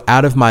have to go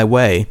out of my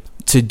way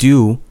to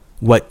do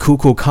what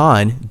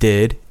Kukulkan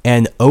did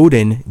and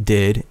Odin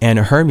did and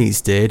Hermes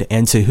did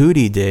and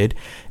Tahuti did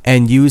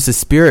and use the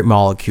spirit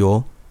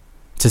molecule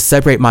to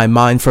separate my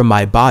mind from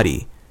my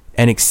body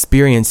and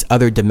experience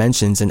other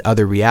dimensions and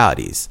other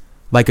realities,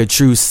 like a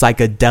true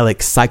psychedelic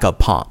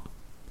psychopomp.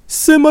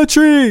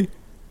 Symmetry!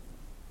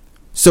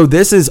 So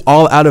this is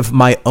all out of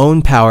my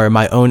own power,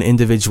 my own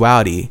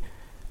individuality.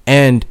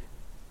 And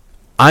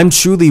I'm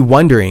truly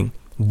wondering,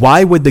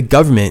 why would the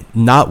government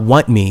not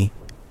want me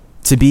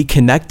to be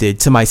connected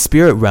to my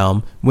spirit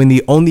realm when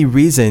the only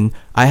reason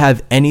I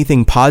have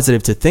anything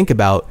positive to think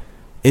about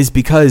is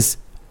because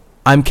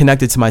I'm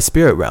connected to my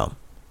spirit realm?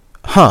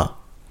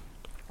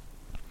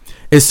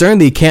 It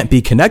certainly can't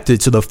be connected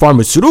to the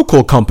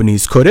pharmaceutical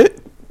companies, could it?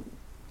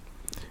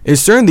 It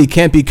certainly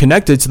can't be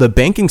connected to the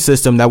banking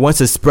system that wants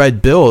to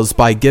spread bills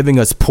by giving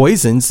us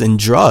poisons and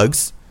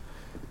drugs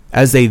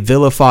as they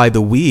vilify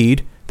the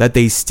weed that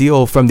they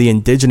steal from the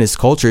indigenous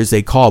cultures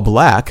they call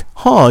black.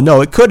 No,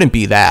 it couldn't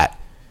be that.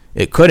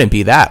 It couldn't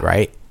be that,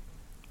 right?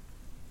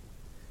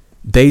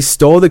 They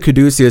stole the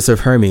caduceus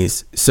of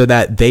Hermes so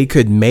that they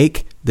could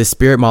make the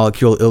spirit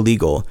molecule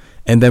illegal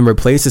and then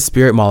replace the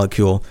spirit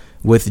molecule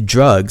with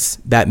drugs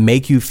that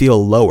make you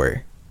feel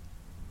lower.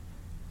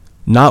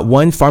 Not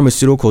one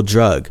pharmaceutical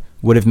drug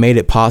would have made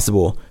it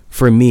possible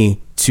for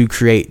me to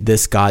create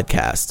this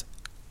Godcast,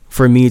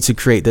 for me to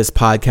create this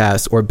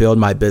podcast or build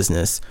my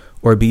business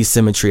or be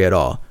Symmetry at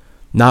all.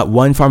 Not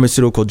one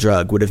pharmaceutical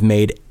drug would have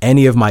made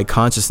any of my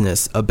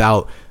consciousness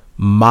about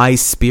my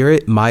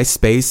spirit, my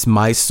space,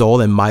 my soul,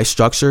 and my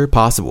structure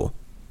possible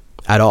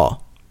at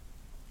all.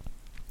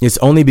 It's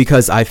only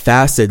because I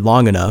fasted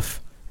long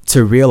enough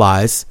to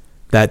realize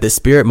that the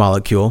spirit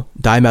molecule,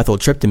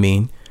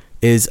 dimethyltryptamine,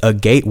 is a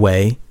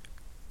gateway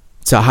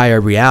to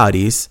higher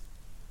realities,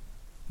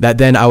 that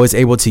then I was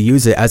able to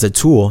use it as a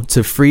tool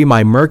to free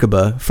my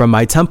Merkaba from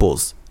my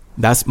temples.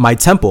 That's my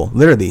temple,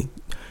 literally.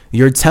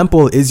 Your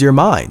temple is your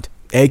mind,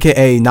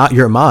 aka not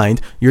your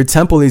mind. Your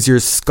temple is your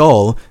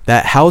skull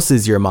that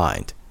houses your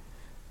mind.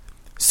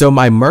 So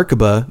my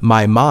Merkaba,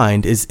 my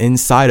mind, is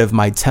inside of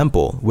my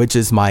temple, which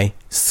is my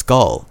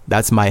skull.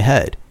 That's my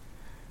head.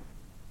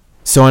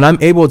 So when I'm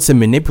able to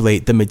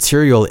manipulate the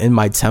material in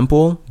my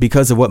temple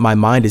because of what my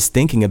mind is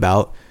thinking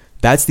about,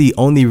 that's the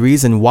only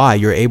reason why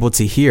you're able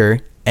to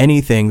hear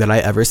anything that I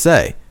ever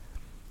say.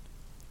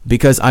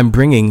 Because I'm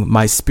bringing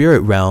my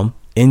spirit realm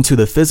into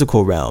the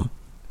physical realm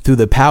through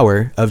the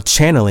power of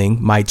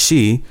channeling my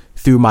chi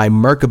through my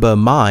Merkaba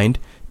mind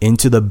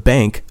into the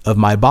bank of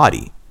my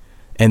body.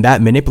 And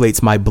that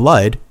manipulates my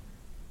blood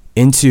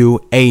into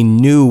a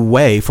new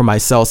way for my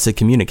cells to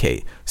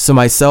communicate. So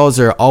my cells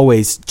are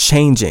always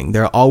changing.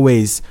 They're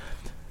always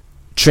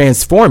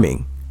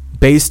transforming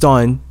based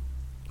on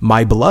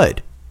my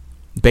blood,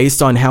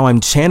 based on how I'm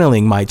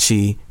channeling my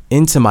chi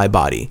into my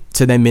body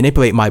to then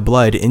manipulate my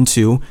blood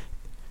into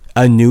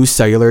a new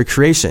cellular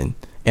creation.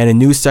 And a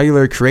new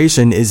cellular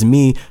creation is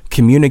me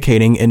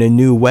communicating in a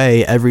new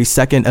way every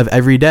second of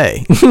every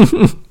day.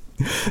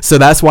 So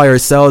that's why our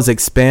cells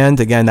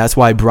expand. Again, that's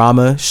why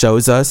Brahma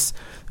shows us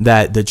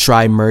that the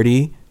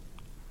Trimurti,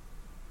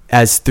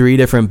 as 3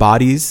 different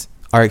bodies,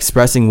 are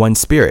expressing one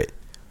spirit,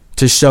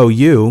 to show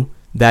you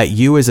that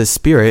you as a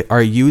spirit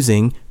are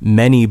using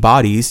many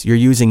bodies, you're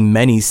using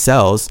many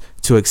cells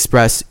to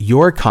express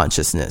your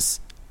consciousness.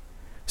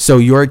 So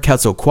your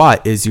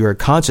Quetzalcoatl is your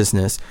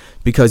consciousness,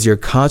 because your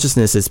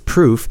consciousness is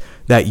proof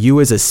that you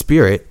as a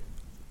spirit,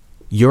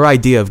 your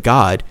idea of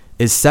God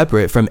is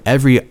separate from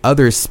every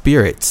other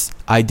spirit's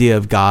idea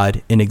of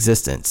God in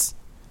existence.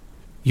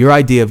 Your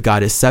idea of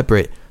God is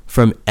separate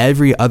from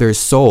every other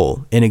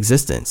soul in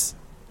existence.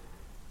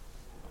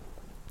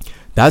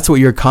 That's what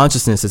your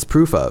consciousness is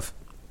proof of.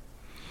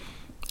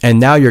 And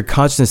now your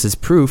consciousness is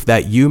proof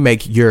that you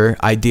make your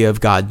idea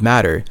of God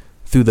matter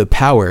through the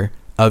power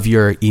of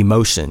your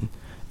emotion.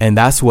 And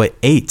that's what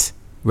 8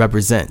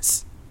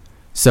 represents.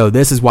 So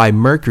this is why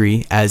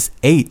Mercury as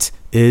 8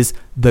 is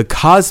the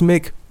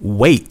cosmic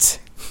weight.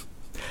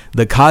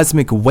 The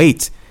cosmic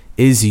weight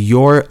is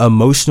your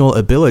emotional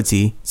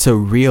ability to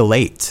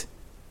relate.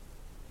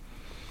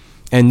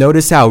 And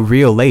notice how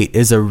relate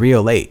is a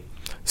relate.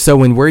 So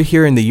when we're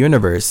here in the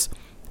universe,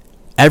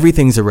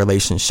 everything's a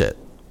relationship.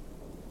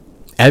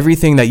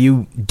 Everything that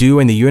you do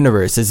in the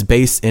universe is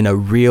based in a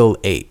real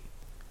 8,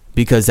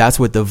 because that's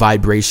what the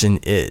vibration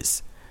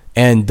is.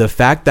 And the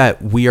fact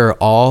that we are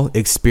all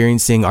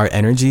experiencing our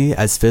energy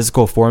as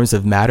physical forms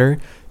of matter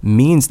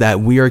means that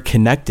we are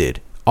connected.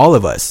 All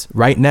of us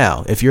right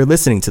now, if you're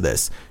listening to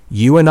this,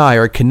 you and I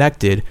are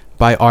connected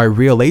by our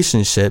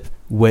relationship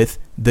with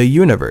the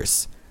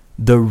universe,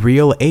 the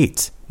real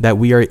 8 that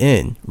we are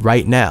in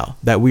right now,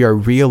 that we are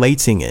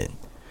relating in.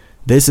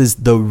 This is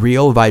the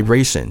real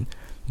vibration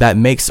that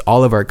makes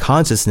all of our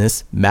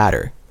consciousness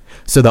matter.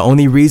 So the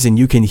only reason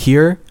you can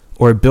hear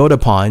or build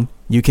upon,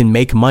 you can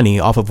make money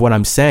off of what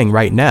I'm saying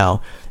right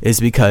now,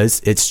 is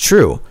because it's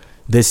true.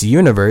 This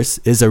universe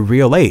is a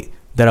real 8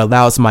 that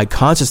allows my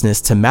consciousness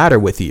to matter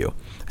with you.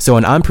 So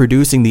when I'm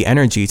producing the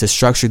energy to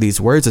structure these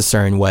words a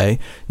certain way,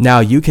 now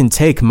you can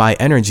take my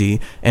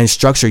energy and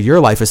structure your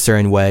life a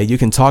certain way. You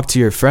can talk to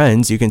your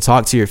friends, you can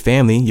talk to your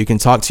family, you can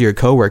talk to your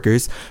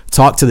coworkers,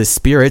 talk to the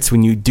spirits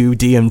when you do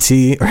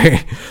DMT or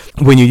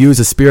when you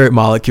use a spirit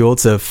molecule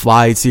to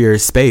fly to your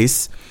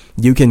space.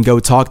 You can go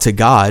talk to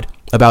God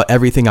about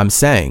everything I'm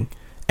saying.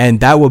 And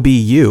that will be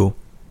you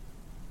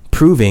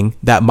proving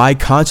that my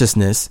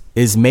consciousness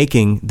is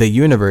making the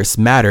universe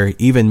matter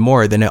even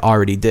more than it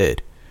already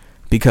did.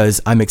 Because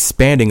I'm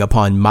expanding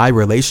upon my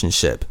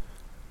relationship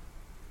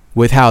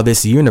with how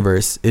this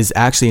universe is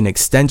actually an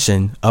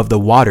extension of the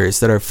waters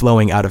that are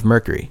flowing out of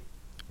Mercury.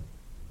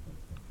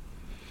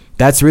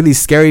 That's really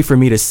scary for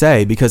me to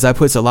say, because that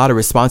puts a lot of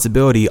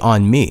responsibility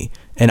on me.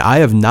 And I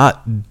have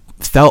not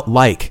felt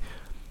like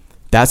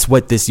that's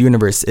what this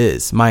universe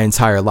is my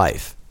entire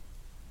life.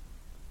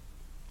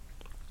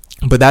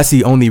 But that's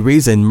the only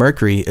reason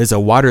Mercury is a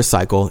water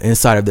cycle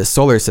inside of the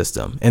solar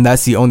system. And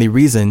that's the only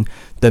reason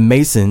the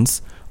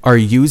Masons are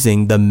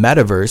using the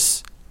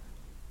metaverse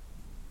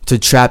to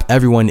trap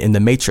everyone in the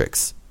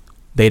matrix.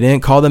 They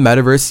didn't call the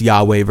metaverse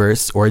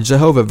Yahwehverse or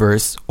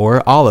Jehovahverse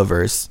or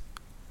Allahverse.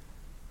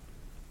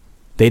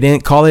 They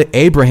didn't call it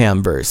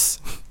Abrahamverse.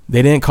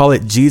 They didn't call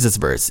it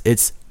Jesusverse.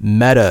 It's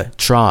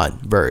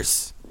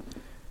Metatronverse.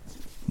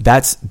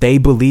 They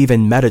believe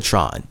in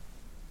Metatron.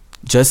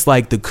 Just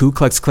like the Ku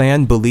Klux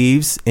Klan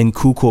believes in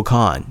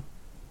Kukulkan.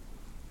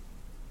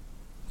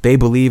 They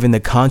believe in the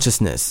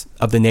consciousness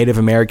of the Native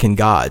American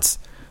gods.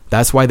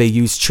 That's why they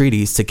use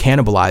treaties to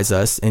cannibalize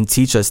us and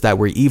teach us that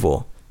we're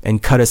evil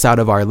and cut us out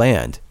of our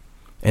land.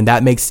 And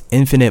that makes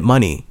infinite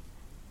money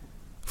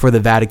for the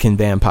Vatican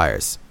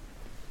vampires,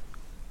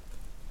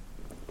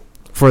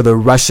 for the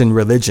Russian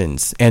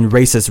religions and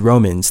racist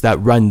Romans that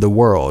run the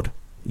world.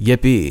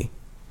 Yippee.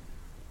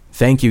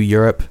 Thank you,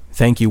 Europe.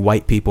 Thank you,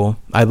 white people.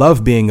 I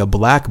love being a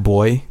black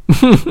boy.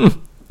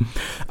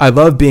 I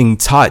love being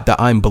taught that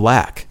I'm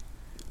black.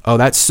 Oh,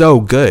 that's so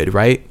good,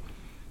 right?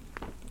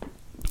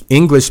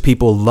 English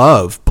people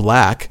love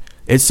black.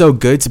 It's so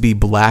good to be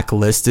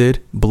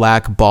blacklisted,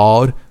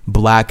 blackballed,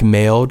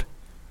 blackmailed.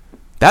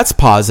 That's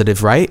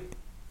positive, right?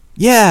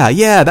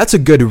 Yeah, that's a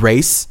good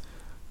race.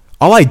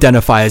 I'll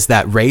identify as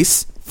that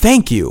race.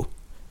 Thank you.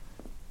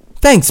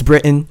 Thanks,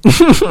 Britain.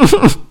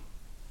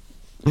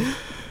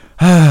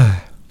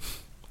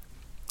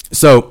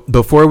 So,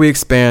 before we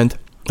expand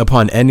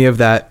upon any of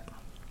that,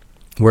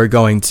 we're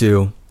going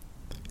to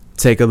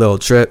take a little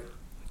trip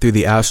through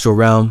the astral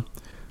realm.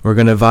 We're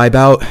going to vibe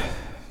out.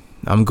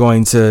 I'm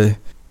going to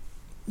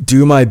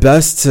do my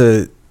best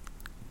to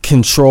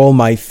control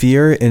my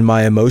fear and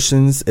my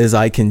emotions as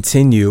I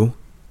continue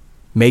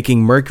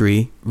making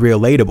Mercury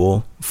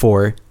relatable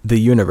for the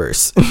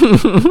universe.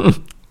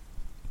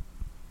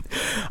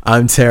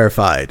 I'm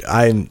terrified.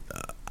 I'm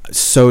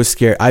so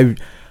scared.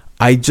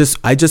 I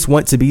just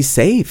want to be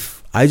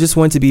safe. I just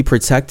want to be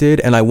protected,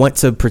 and I want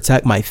to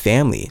protect my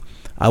family.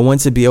 I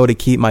want to be able to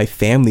keep my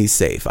family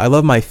safe. I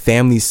love my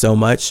family so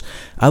much.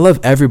 I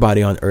love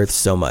everybody on earth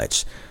so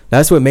much.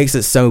 That's what makes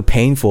it so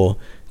painful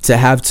to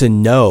have to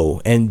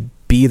know and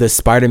be the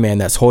Spider-Man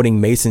that's holding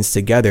Masons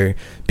together,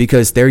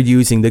 because they're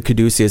using the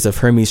caduceus of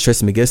Hermes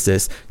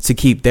Trismegistus to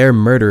keep their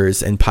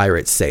murderers and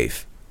pirates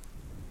safe,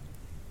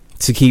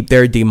 to keep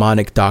their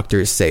demonic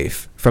doctors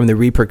safe from the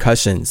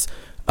repercussions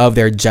of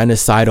their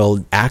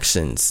genocidal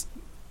actions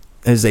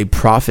as they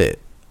profit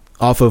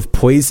off of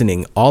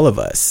poisoning all of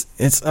us.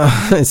 It's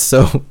just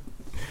so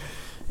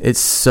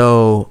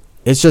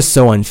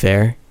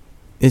unfair.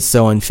 It's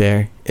so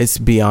unfair. It's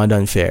beyond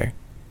unfair.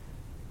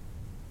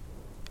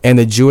 And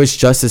the Jewish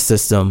justice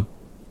system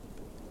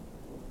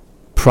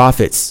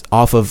profits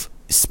off of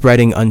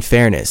spreading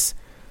unfairness.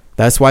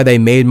 That's why they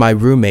made my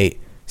roommate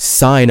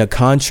sign a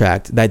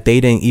contract that they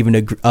didn't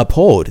even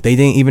uphold. They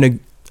didn't even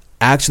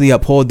actually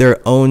uphold their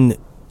own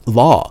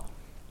law.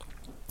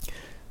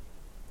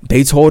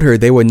 They told her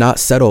they would not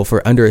settle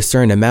for under a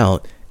certain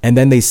amount, and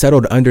then they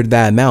settled under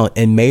that amount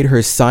and made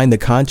her sign the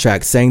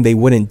contract saying they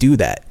wouldn't do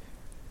that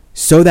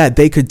so that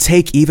they could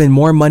take even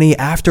more money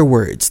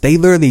afterwards. They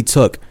literally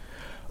took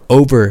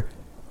over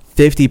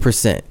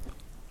 50%.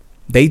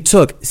 They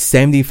took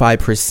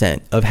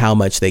 75% of how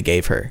much they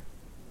gave her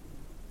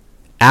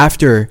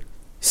after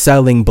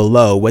settling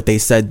below what they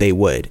said they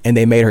would, and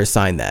they made her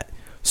sign that.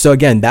 So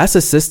again, that's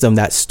a system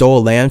that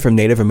stole land from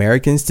Native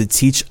Americans to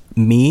teach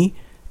me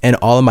and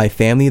all of my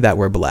family that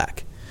we're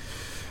black.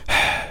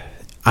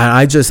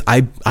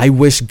 I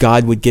wish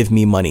God would give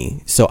me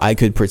money so I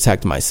could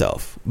protect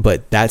myself,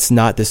 but that's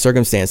not the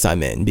circumstance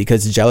I'm in,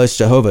 because Jealous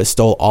Jehovah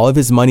stole all of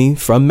his money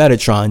from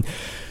Metatron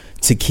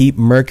to keep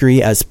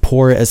Mercury as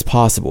poor as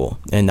possible,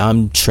 and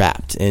I'm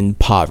trapped in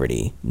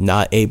poverty,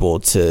 not able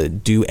to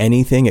do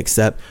anything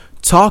except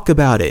talk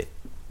about it.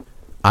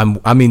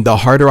 I mean, the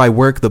harder I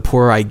work, the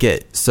poorer I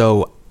get.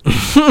 So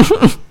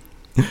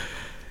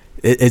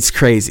it's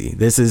crazy.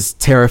 This is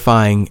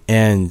terrifying.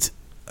 And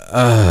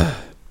all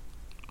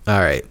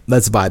right,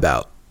 let's vibe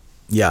out.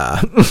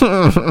 Yeah.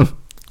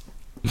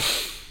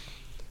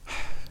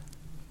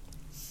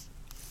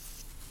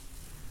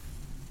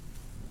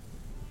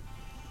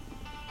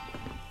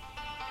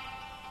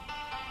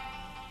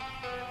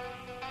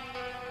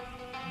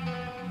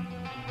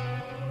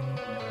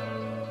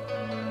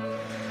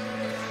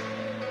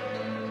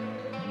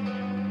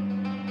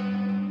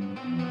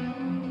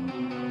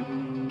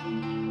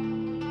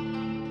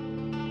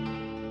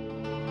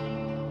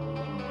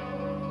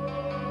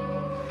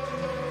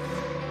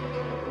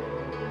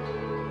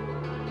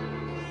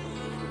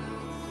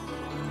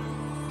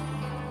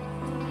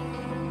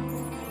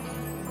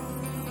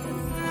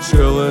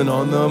 Chillin'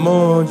 on the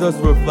moon, just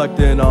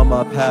reflecting on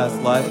my past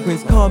life.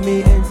 Queens call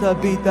me in to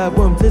beat that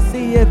womb to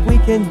see if we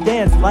can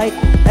dance like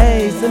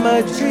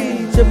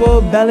asymmetry,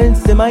 triple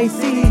balance in my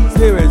seat.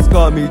 Spirits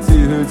call me T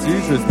who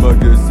teaches, my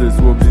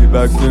guesses will be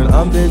back soon.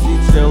 I'm busy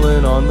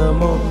chillin' on the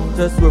moon,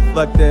 just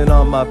reflecting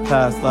on my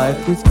past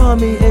life. Queens call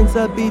me in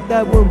to beat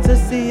that womb to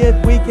see if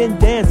we can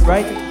dance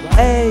right.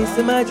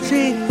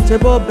 Asymmetry,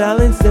 triple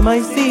balance in my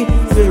seat.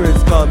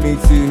 Spirits call me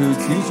T who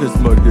teaches,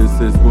 my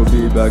guesses will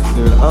be back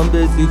soon. I'm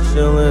busy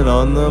chillin'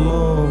 on the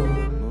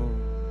moon,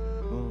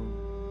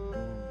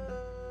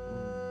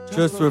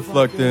 just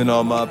reflecting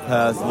on my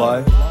past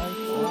life.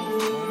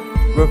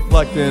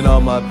 Reflecting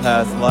on my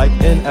past like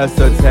an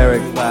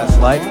esoteric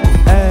flashlight.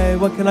 Hey,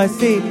 what can I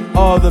see?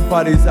 All the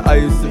bodies that I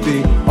used to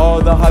be, all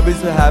the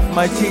hobbies that have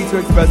my cheek to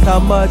express how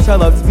much I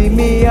love to be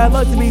me. I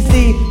love to be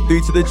seen,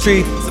 three to the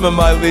tree, some of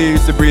my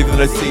leaves to breathe in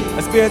the sea.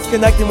 My spirits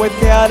connecting with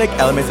chaotic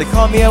elements. They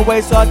call me away,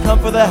 so I come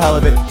for the hell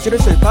of it. Shit,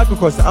 pack, of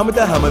course, I'm with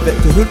the helm of it.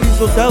 To who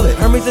will sell it?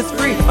 Hermes is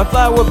free, I'm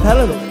flower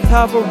peddler,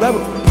 powerful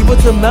rebel. People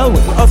to melt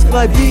with, what else could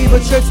I be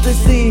but church to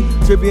see?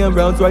 Trippy and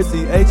round, so I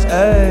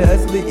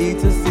C-H-A-S-L-E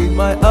to see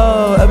my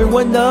O.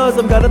 Everyone knows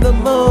I'm God of the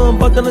moon,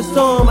 bucked on the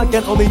storm, I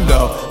can only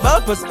know my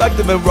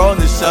perspective and roll in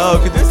the show.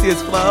 Could you see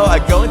its flow? I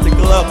go into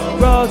glow.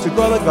 Grow to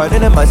grow the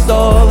garden in my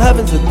soul.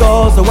 Heaven's a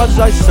goal, so why should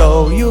I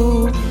show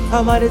you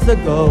how light is a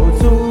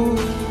go-to?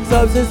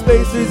 Substance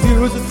spaces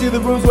used to see the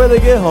rooms where they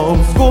get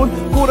homeschooled.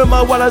 Cool to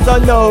my one as I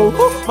know.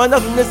 My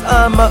nothingness,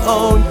 I'm my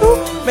own.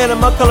 Man,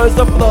 and my colors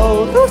are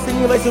flow.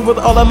 Simulation with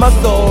all of my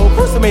soul.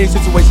 So many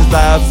situations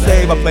that I've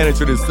saved. My planet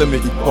should is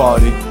limit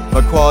equality.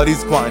 My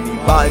quality's quantity,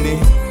 botany.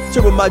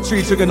 Triple my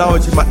tree,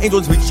 trigonometry, my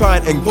angels be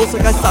trying and ghosts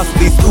like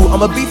isosceles. Ooh,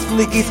 I'm a beast from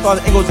the east,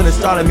 falling angles in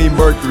astronomy,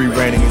 Mercury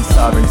reigning in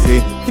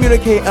sovereignty.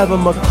 Communicate ever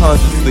more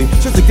consciously,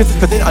 just to kiss it,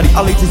 cause then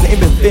ideologies ain't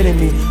been fitting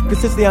me.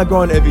 Consistently I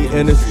grow in every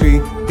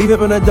industry, leave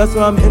it in the dust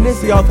when I'm in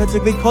this,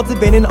 authentically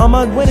cultivating on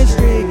my winning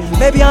streak.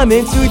 Maybe I'm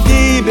in too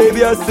deep,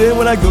 maybe I sin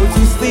when I go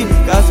to sleep.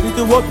 Gotta speak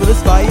to walk with a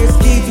fire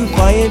ski, to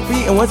fly and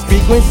free, and what's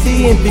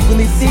frequency, and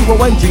frequently see what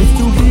one dreams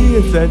to be,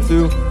 intent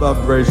to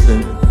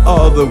vibration.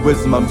 All the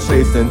wisdom I'm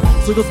chasing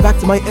circles back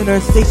to my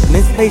inner station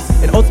in space.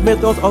 And ultimate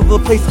thrills all over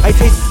the place. I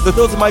taste the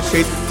thrills of my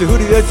chase. To who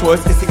do the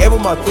choice? It's the aim of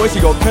my voice.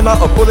 You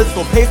cannot afford it,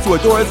 so pace to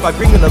adore us by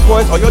bringing the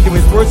chorus. All you're doing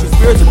is words, your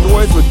spirit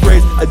adores with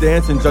grace. I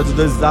dance and judge a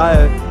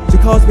desire. She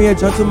calls me a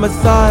gentle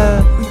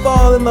messiah. We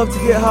fall in love to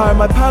get higher.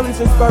 My pilots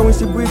inspire when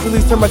she breathes,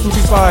 release, turn my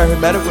country's fire.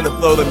 Hermetic with the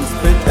flow, let me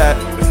spit that.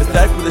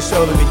 Ecstatic with the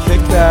show, let me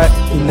kick that.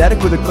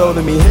 Kinetic with the glow,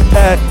 let me hit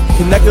that.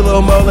 Connect a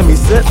little more, let me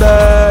sit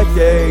back.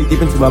 Yeah,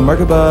 deep into my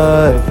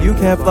Merkaba. If you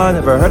can't fly,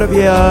 never heard of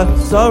ya.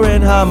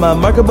 Soaring high, my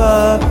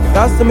Merkaba.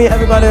 Gots to me,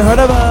 everybody heard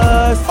of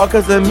us. All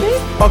cause of me,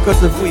 all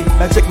cause of we.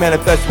 Magic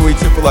manifest when we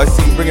triple our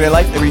C. Bringing to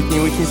life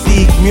everything we can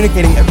see.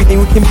 Communicating everything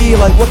we can be.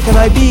 Like what can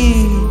I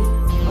be?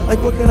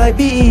 Like what can I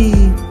be?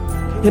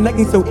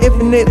 Connecting so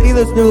infinitely,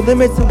 there's no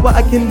limit to what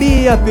I can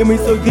be. I feel me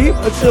so deep,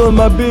 I chill in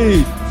my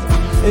beat.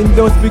 And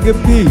don't speak of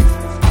peace.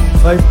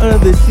 Life under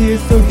the sea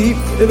is so deep,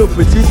 it'll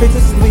put you straight to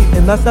sleep.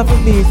 And that's not for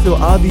me, so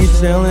I'll be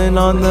chilling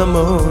on the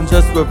moon,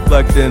 just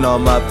reflecting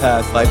on my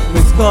past life.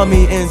 Please call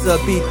me in to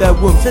beat that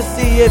womb, to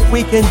see if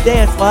we can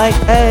dance like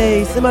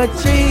a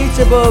symmetry,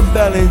 triple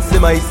balance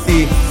in my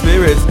sea.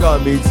 Spirits call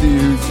me to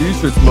you,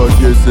 t-shirts, mug,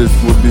 your sis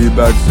will be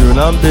back soon.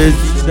 I'm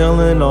busy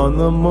chilling on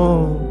the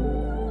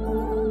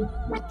moon,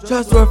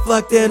 just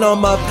reflecting on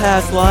my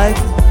past life.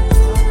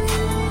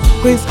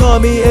 Queens call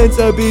me in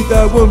to beat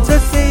that womb, to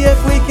see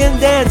if we can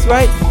dance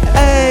right.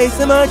 Hey,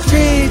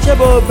 symmetry,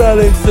 triple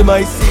balance in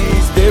my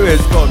sea.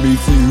 Spirits call me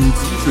to you,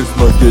 t-shirts,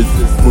 mug, your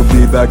sis will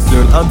be back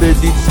soon. I'm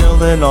busy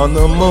chilling on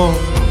the moon,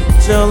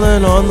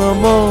 chilling on the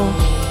moon,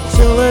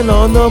 chilling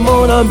on the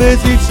moon. I'm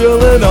busy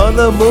chilling on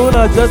the moon.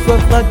 I just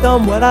reflect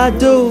on what I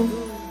do.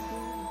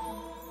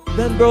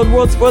 Then build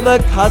worlds for the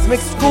cosmic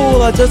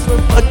school. I just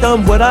reflect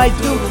on what I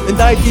do and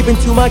dive deep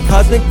into my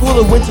cosmic pool.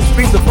 The winter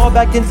springs to fall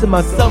back into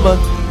my summer.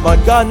 My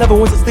God never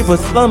wants to sleep or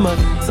slumber.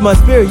 So my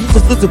spirit used to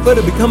slip to foot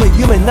to become a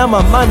human. Now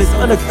my mind is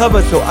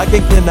undercover, so I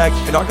can connect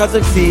in our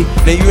cosmic sea.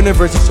 The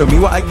universe to show me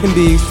what I can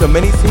be. So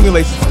many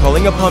simulations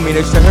calling upon me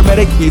to share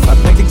hermetic keys. My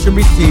planting should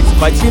receive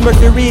my tree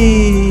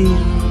Mercury.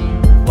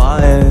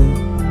 Flying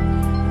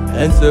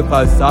into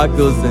 5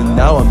 cycles and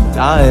now I'm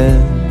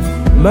dying.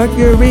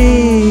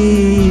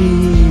 Mercury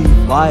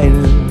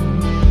flying.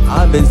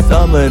 I've been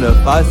summoned to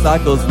 5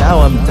 cycles, now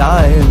I'm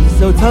dying.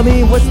 So tell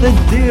me what's the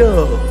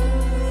deal?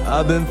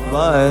 I've been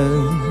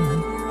flying,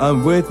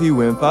 I'm with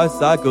you in 5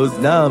 cycles,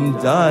 now I'm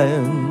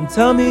dying.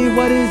 Tell me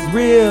what is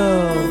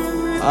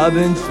real. I've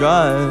been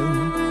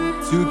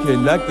trying to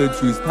connect the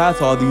truth past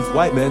all these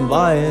white men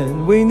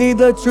lying. We need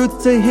the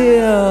truth to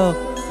heal,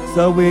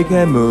 so we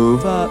can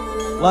move up.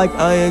 Like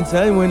I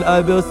intend when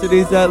I build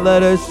cities that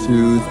let us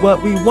choose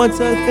what we want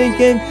to think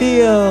and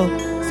feel.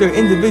 So your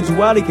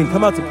individuality can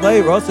come out to play,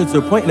 or else into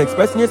a point in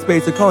expressing your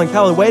space. Or calling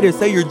Cal away to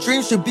say your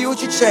dreams should be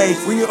what you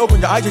chase. When you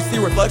open your eyes, you see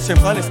reflection.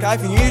 Planet sky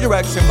from your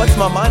direction. Flex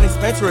my mind,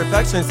 expand to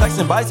reflection.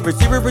 Section bias,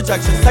 receiver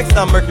projection. Sex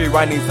on Mercury,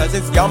 writing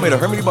sessions. Y'all made a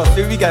hermity about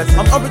theory guess.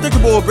 I'm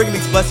unpredictable, bringing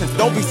these blessings.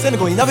 Don't be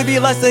cynical, you never be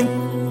a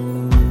lesson.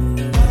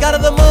 God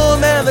of the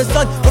moon, man, the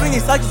sun. Putting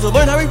these cycles to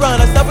learn how we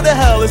run. I stop with the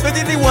hell, it's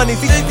 50-1. These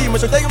CJD,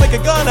 much take make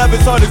a gun. Have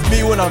as hard as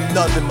me when I'm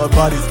nothing. My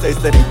body stays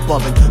steady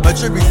plumbing. My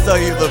tribute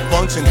cellular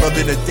function,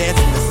 clubbing to dance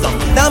in the sun.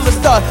 Now I'm a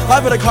star,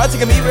 live with a car,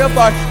 taking me real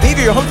far. Leave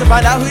your home to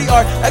find out who you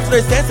are.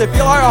 Extra stance to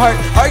feel our heart.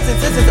 Arcs and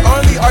systems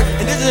are only art.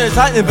 Indigenous,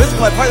 hot,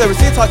 invisible, like part that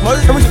we're seeing talk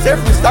motors. Coming to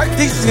from the start.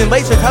 Teachers in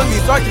late, telling me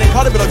start. Can they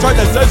call it, but I'll chart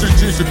that says your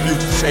dreams should be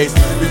chase.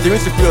 Your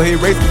dreams should feel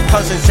hate race.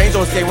 Constant change,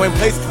 don't stay in one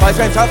place. My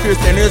strength top for your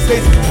standing in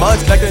space.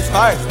 Knowledge connected,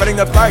 inspired. Spreading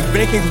the fire,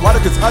 giving king's water.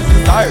 Cause constant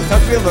desire,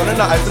 time to be alone in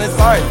the eyes and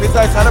inspired. Please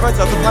I sign of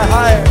ourselves to fly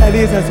higher.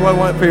 Ideas, that's what I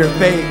want for your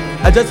fate.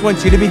 I just want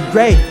you to be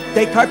great.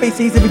 Take carpe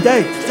seas every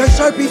day. Start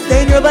Sharpie,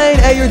 stay in your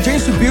lane. Hey, your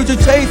dreams should build your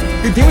chase.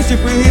 Your demons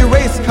should freely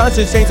erase.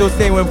 Constant change will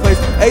stay in one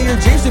place. Hey, your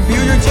dreams should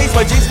build your chase.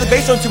 My dreams are the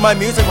bass drum to my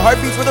music. My heart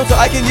beats with them so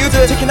I can use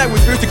it. To connect with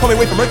spirits to call me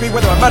away from Mercury.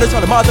 Whether I'm matters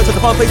on the monster to the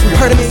fun place where you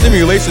heard of me.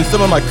 Simulation,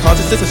 some of my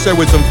consciousness I share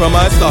wisdom from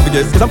my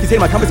esophagus. Cause I'm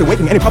containing my compass and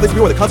waking. Any problems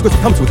real where the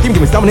consequences come to. With demon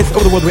demons dominance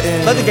over the world we're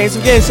in. Let the games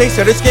begin. Shake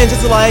shutter skin.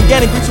 Just a lion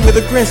again and greet you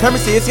with a grin.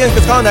 Hermesy, it's in.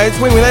 Cause colonize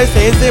swing when I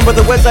stay in sin. But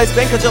the website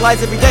spin. Cause your lies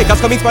every day. God's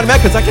call me Spider-Man.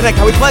 Cause I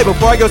connect how we play.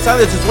 Before I go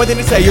silent, just one thing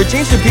to say. Your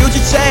dreams should build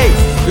your chase.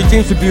 Your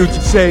dreams should build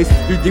your chase.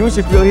 Your demons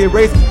should feel here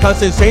race.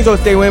 Constant change don't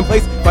stay in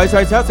place. Rise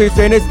right out so you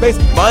stay in this space.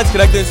 Minds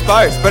connected,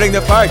 inspired. Spreading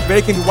the fire.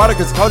 Making the water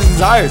cause causes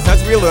desires.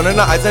 That's real and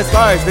the eyes that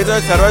stars. Visit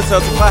our center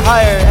ourselves to fly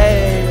higher.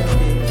 Hey.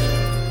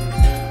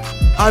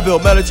 I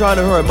built Metatron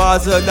to her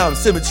Mazda. Now I'm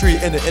symmetry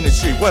in the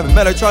industry. When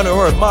Metatron to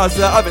her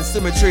Mazda, I've been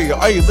symmetry.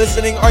 Are you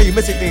listening? Are you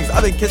missing things?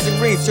 I've been kissing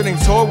rings, turning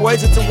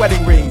toroids into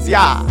wedding rings.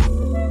 Yeah.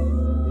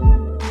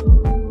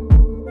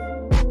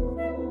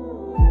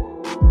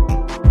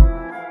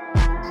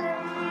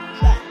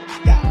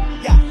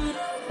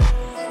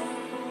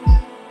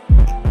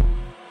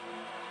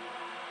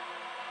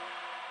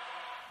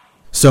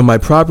 So my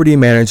property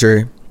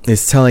manager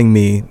is telling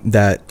me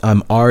that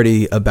I'm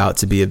already about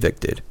to be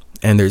evicted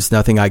and there's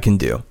nothing I can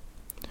do.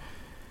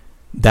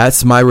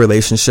 That's my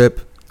relationship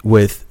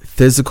with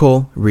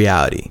physical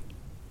reality.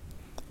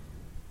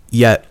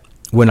 Yet,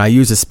 when I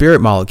use a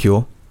spirit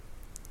molecule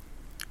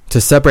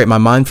to separate my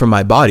mind from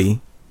my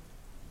body,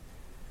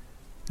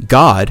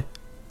 God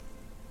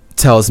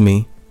tells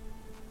me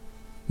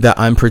that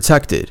I'm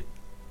protected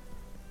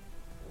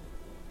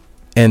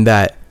and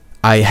that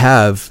I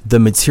have the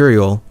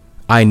material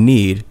I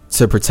need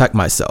to protect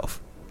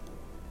myself.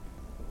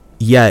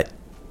 Yet,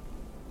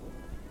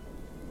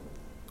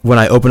 when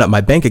I open up my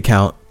bank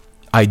account,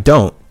 I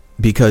don't,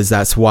 because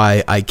that's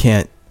why I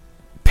can't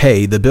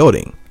pay the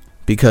building,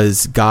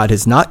 because God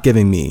has not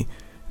given me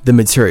the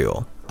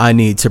material I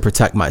need to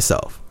protect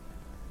myself.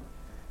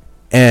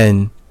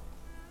 And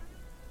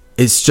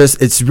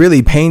it's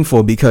really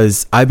painful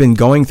because I've been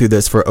going through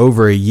this for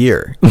over a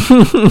year.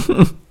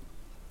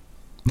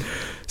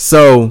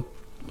 So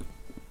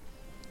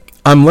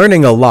I'm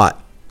learning a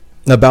lot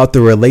about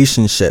the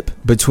relationship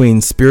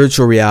between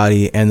spiritual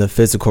reality and the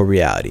physical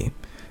reality.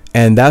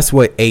 And that's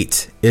what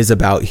 8 is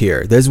about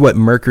here. This is what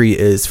Mercury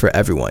is for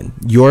everyone.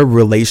 Your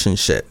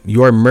relationship,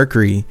 your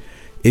Mercury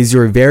is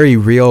your very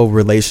real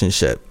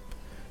relationship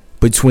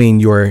between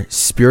your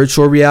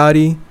spiritual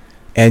reality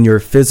and your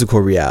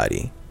physical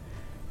reality.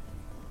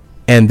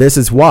 And this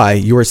is why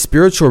your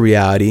spiritual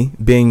reality,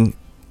 being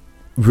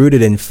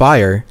rooted in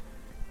fire,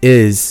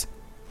 is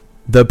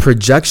the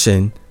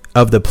projection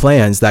of the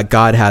plans that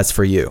God has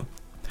for you.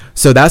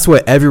 So that's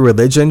what every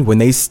religion, when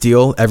they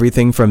steal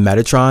everything from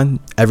Metatron,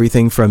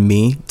 everything from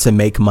me to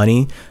make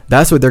money,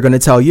 that's what they're going to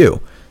tell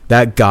you,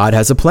 that God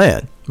has a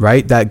plan,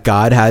 right? That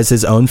God has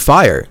his own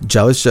fire.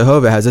 Jealous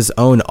Jehovah has his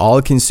own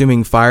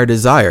all-consuming fire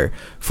desire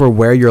for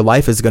where your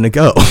life is going to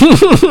go,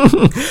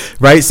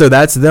 right? So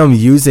that's them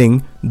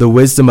using the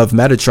wisdom of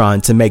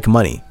Metatron to make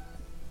money.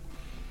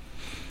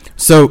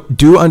 So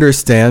do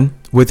understand,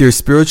 with your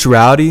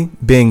spirituality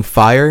being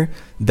fire,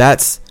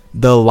 that's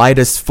the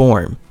lightest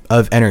form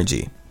of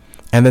energy.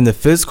 And then the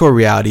physical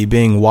reality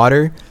being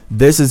water,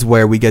 this is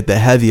where we get the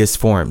heaviest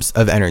forms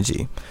of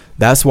energy.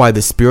 That's why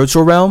the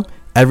spiritual realm,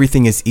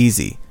 everything is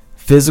easy.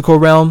 Physical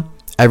realm,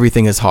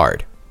 everything is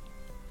hard.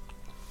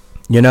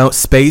 You know,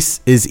 space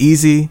is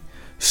easy.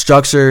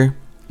 Structure,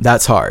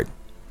 that's hard.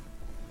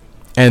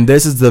 And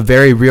this is the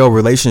very real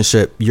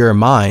relationship your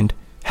mind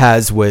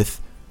has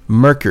with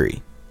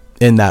Mercury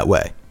in that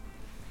way.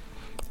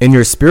 In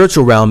your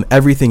spiritual realm,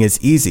 everything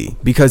is easy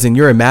because in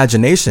your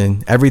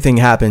imagination, everything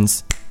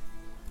happens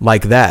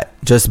like that.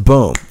 Just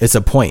boom. It's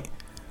a point.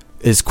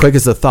 As quick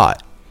as a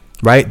thought,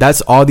 right?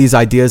 That's all these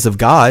ideas of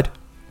God.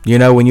 You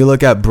know, when you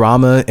look at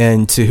Brahma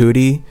and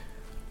Tahuti,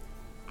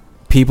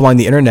 people on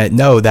the internet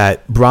know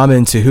that Brahma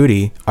and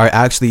Tahuti are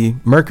actually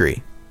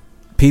Mercury.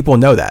 People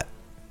know that.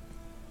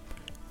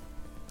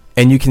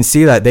 And you can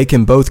see that they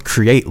can both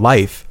create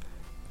life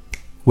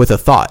with a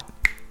thought.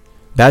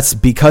 That's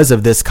because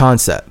of this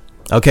concept.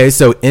 Okay,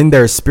 so in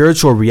their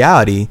spiritual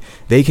reality,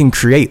 they can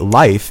create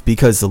life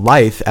because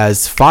life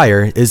as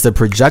fire is the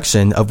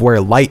projection of where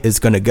light is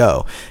going to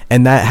go.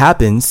 And that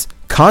happens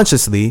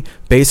consciously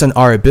based on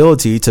our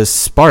ability to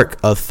spark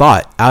a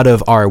thought out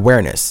of our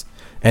awareness.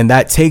 And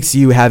that takes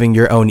you having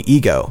your own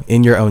ego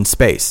in your own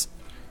space.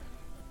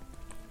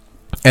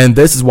 And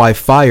this is why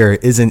fire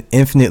is an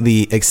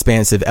infinitely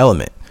expansive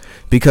element,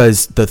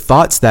 because the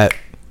thoughts that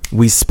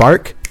we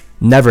spark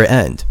never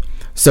end.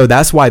 So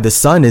that's why the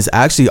sun is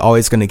actually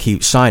always going to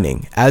keep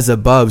shining, as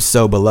above,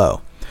 so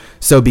below.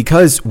 So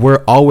because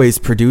we're always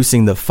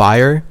producing the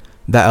fire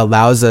that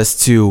allows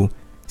us to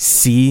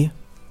see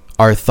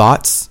our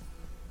thoughts,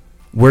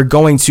 we're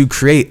going to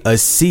create a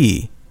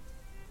sea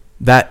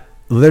that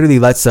literally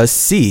lets us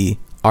see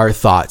our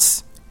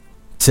thoughts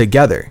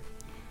together,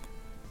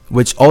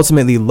 which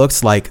ultimately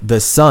looks like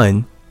the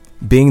sun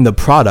being the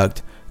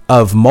product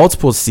of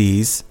multiple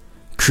seas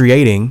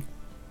creating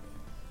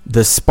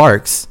the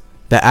sparks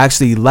that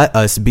actually let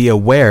us be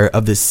aware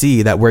of the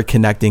sea that we're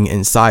connecting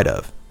inside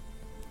of.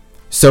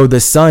 So the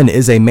sun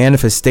is a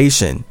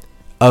manifestation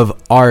of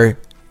our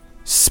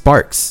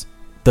sparks,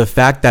 the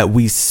fact that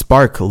we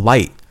spark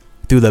light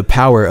through the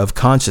power of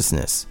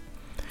consciousness.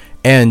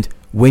 And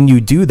when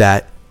you do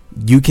that,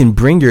 you can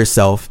bring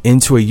yourself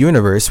into a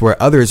universe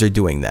where others are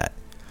doing that.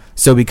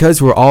 So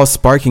because we're all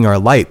sparking our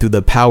light through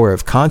the power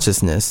of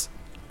consciousness,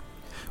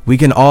 we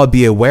can all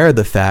be aware of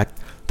the fact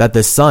that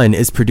the sun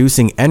is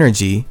producing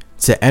energy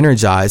to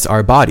energize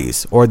our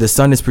bodies, or the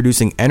sun is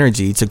producing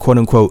energy to quote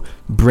unquote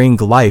bring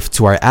life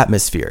to our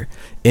atmosphere.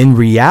 In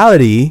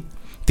reality,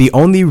 the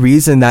only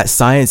reason that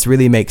science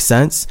really makes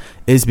sense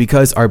is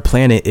because our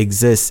planet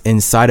exists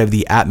inside of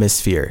the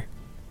atmosphere.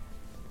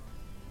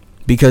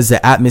 Because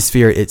the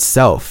atmosphere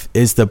itself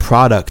is the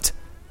product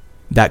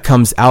that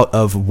comes out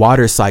of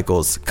water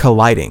cycles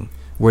colliding.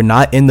 We're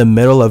not in the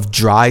middle of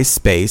dry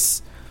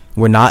space.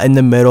 We're not in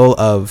the middle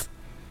of,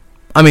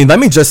 let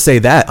me just say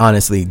that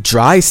honestly,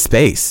 dry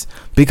space,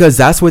 because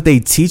that's what they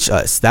teach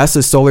us. That's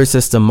the solar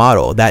system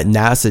model that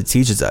NASA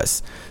teaches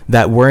us,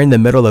 that we're in the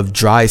middle of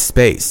dry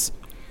space,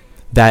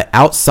 that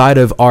outside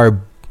of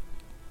our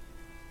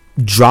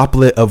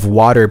droplet of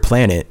water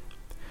planet,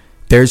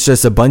 there's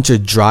just a bunch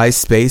of dry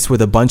space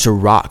with a bunch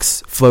of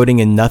rocks floating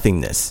in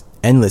nothingness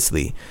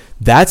endlessly.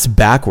 That's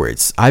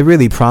backwards. I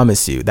really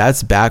promise you,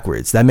 that's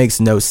backwards. That makes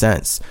no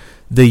sense.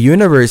 The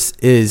universe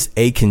is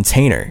a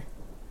container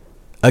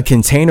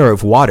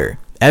of water.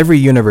 Every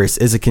universe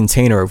is a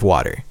container of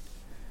water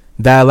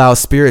that allows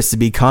spirits to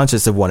be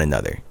conscious of one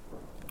another.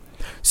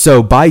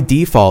 So by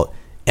default,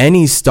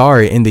 any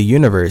star in the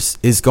universe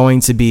is going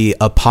to be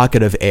a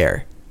pocket of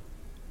air.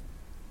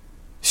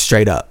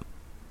 Straight up.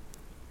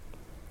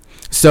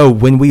 So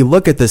when we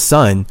look at the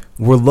sun,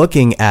 we're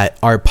looking at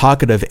our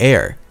pocket of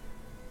air.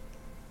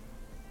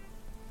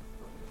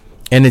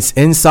 And it's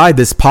inside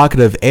this pocket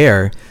of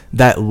air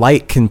that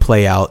light can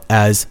play out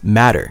as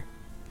matter.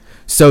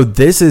 So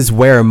this is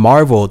where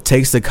Marvel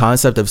takes the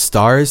concept of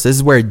stars. This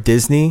is where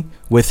Disney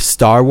with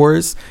Star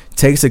Wars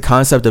takes the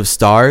concept of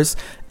stars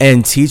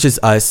and teaches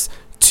us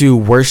to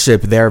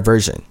worship their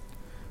version.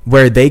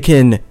 where they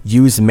can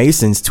use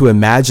Masons to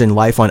imagine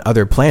life on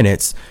other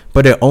planets,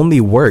 but it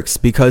only works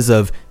because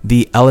of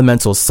the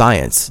elemental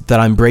science that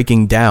I'm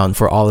breaking down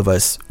for all of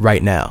us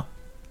right now.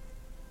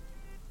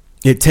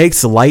 It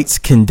takes light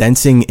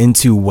condensing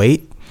into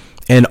weight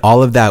and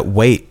all of that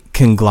weight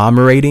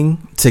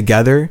conglomerating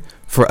together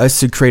for us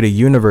to create a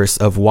universe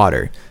of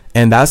water.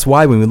 And that's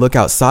why when we look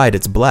outside,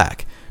 it's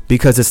black,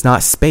 because it's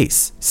not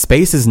space.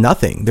 Space is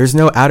nothing. There's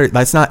no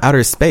that's not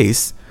outer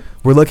space.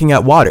 We're looking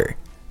at water.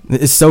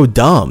 It's so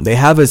dumb. They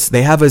have us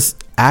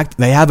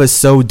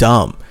so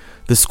dumb.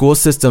 The school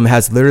system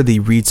has literally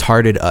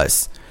retarded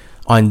us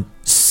on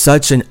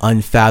such an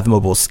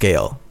unfathomable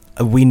scale.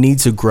 We need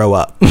to grow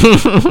up.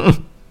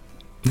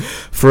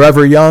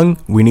 Forever young,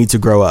 we need to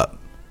grow up.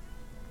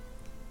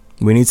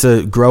 We need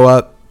to grow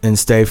up and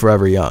stay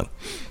forever young.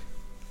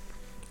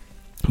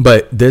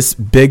 But this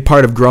big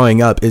part of growing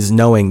up is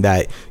knowing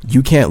that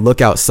you can't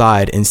look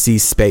outside and see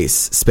space.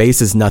 Space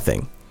is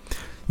nothing.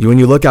 When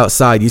you look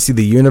outside, you see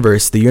the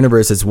universe. The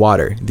universe is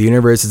water. The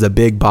universe is a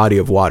big body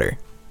of water.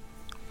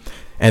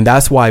 And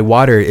that's why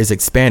water is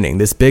expanding.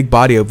 This big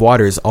body of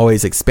water is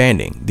always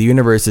expanding. The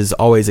universe is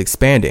always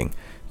expanding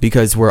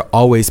because we're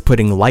always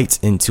putting light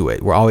into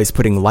it. We're always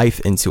putting life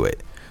into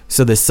it.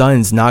 So the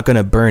sun's not going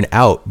to burn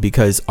out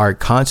because our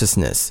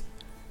consciousness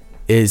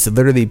is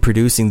literally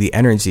producing the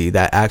energy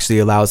that actually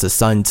allows the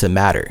sun to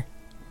matter.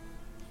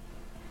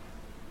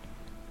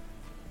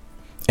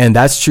 And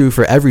that's true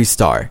for every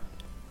star.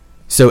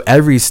 So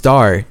every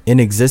star in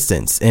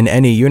existence in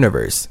any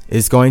universe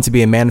is going to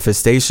be a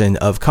manifestation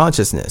of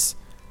consciousness.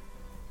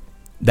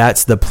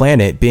 That's the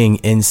planet being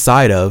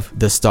inside of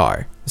the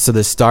star. So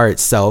the star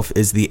itself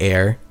is the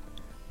air,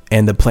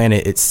 and the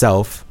planet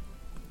itself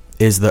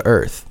is the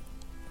earth.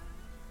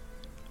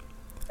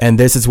 And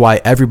this is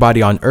why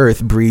everybody on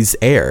Earth breathes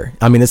air.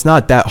 I mean, it's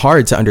not that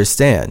hard to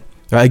understand.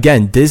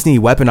 Again, Disney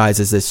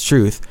weaponizes this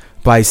truth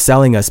by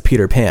selling us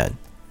Peter Pan.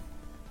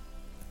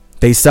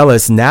 They sell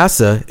us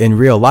NASA in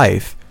real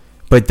life,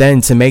 but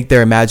then to make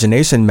their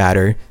imagination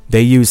matter,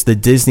 they use the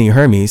Disney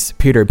Hermes,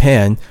 Peter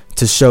Pan,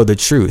 to show the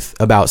truth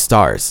about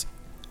stars.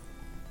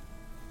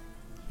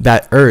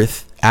 That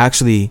Earth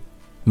actually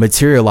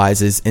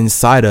materializes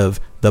inside of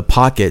the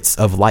pockets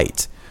of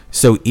light.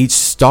 So each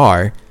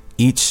star,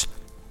 each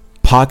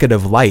pocket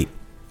of light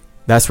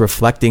that's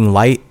reflecting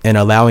light and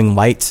allowing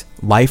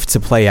life to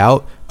play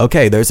out,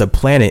 okay, there's a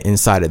planet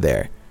inside of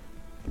there.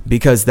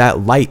 Because that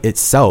light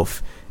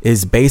itself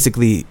is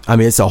basically,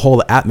 it's a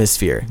whole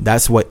atmosphere.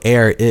 That's what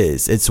air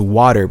is. It's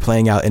water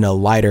playing out in a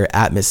lighter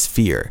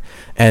atmosphere.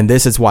 And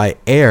this is why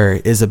air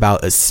is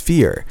about a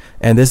sphere.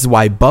 And this is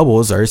why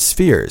bubbles are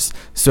spheres.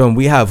 So when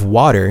we have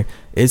water,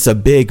 it's a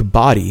big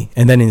body.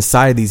 And then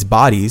inside these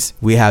bodies,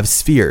 we have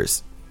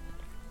spheres.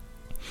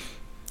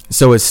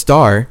 So a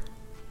star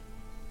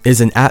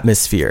is an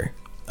atmosphere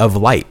of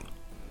light.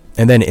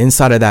 And then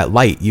inside of that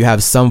light, you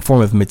have some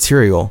form of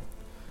material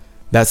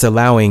that's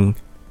allowing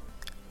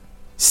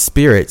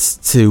spirits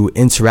to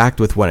interact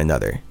with one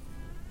another.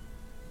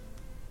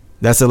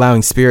 That's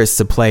allowing spirits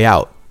to play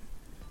out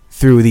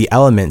through the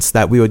elements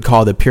that we would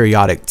call the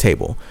periodic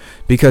table.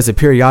 Because the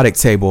periodic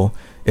table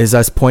is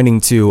us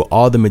pointing to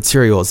all the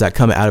materials that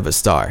come out of a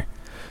star.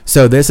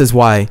 So this is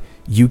why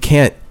you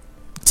can't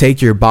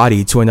take your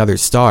body to another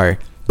star,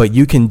 but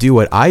you can do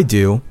what I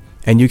do,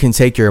 and you can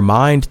take your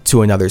mind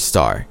to another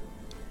star.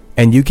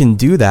 And you can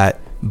do that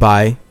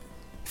by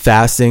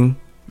fasting,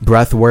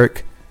 breath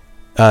work,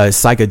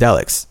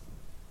 psychedelics,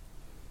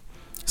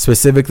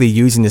 specifically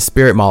using the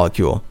spirit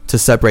molecule to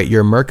separate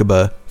your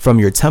Merkaba from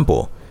your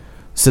temple,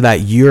 so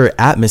that your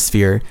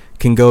atmosphere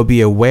can go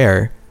be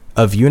aware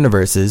of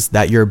universes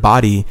that your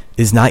body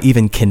is not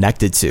even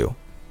connected to.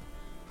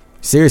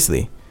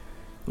 Seriously,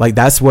 like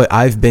that's what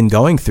I've been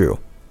going through.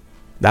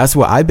 That's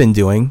what I've been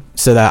doing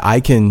so that I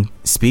can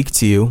speak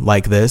to you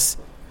like this.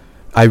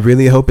 I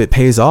really hope it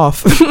pays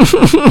off.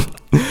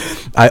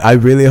 I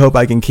really hope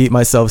I can keep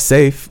myself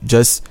safe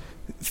just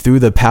through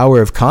the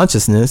power of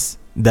consciousness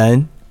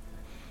then,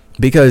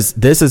 because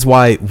this is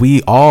why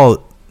we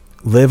all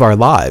live our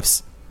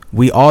lives.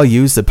 We all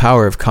use the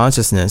power of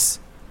consciousness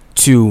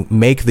to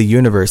make the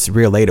universe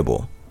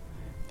relatable.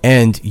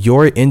 And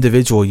your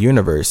individual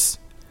universe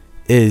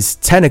is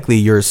technically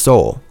your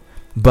soul,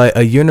 but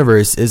a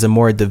universe is a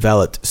more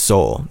developed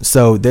soul.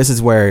 So this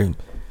is where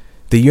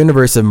the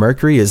universe of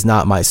Mercury is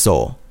not my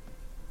soul.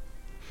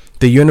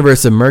 The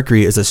universe of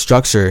Mercury is a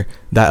structure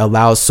that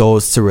allows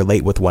souls to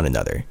relate with one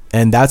another.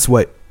 And that's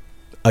what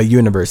a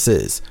universe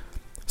is.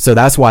 So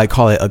that's why I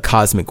call it a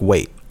cosmic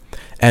weight.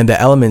 And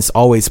the elements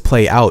always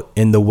play out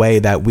in the way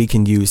that we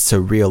can use to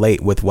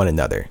relate with one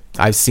another.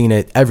 I've seen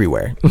it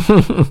everywhere.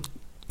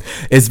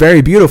 It's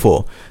very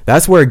beautiful.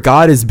 That's where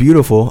God is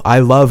beautiful. I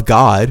love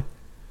God.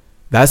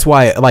 That's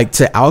why, like,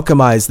 to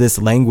alchemize this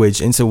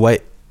language into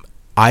what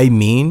I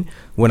mean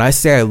when I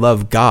say I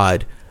love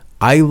God,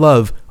 I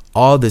love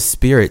all the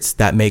spirits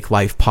that make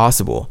life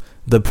possible.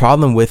 The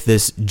problem with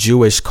this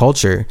Jewish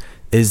culture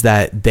is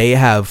that they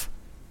have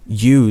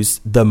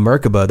used the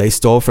Merkaba they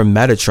stole from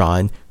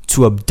Metatron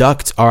to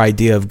abduct our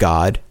idea of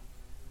God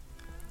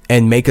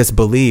and make us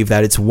believe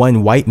that it's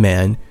one white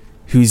man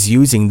who's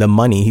using the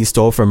money he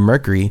stole from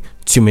Mercury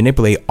to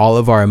manipulate all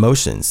of our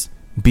emotions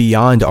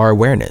beyond our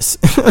awareness.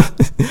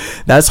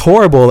 That's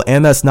horrible,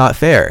 and that's not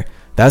fair.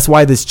 That's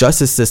why this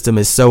justice system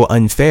is so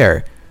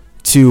unfair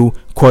to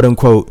quote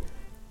unquote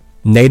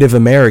Native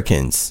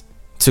Americans,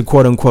 to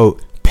quote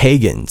unquote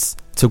pagans,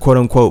 to quote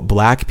unquote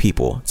black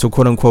people, to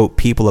quote unquote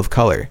people of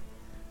color.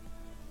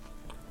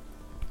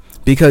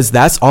 Because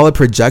that's all a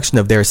projection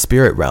of their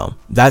spirit realm.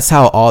 That's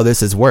how all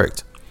this has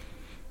worked.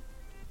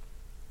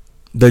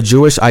 The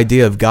Jewish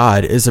idea of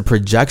God is a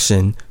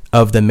projection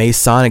of the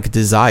Masonic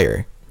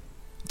desire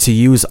to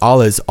use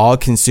Allah's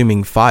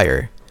all-consuming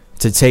fire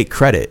to take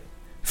credit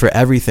for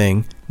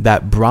everything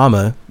that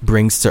Brahma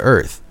brings to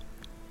earth,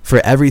 for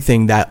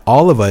everything that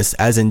all of us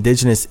as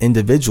indigenous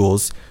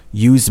individuals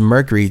use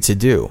Mercury to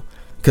do.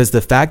 Because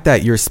the fact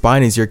that your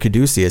spine is your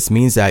caduceus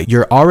means that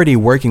you're already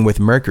working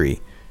with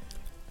Mercury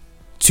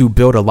to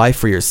build a life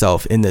for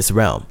yourself in this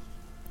realm.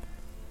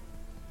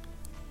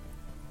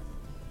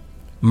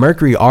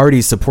 Mercury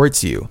already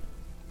supports you,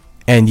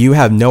 and you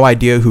have no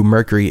idea who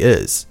Mercury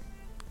is.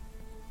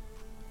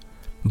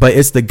 But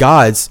it's the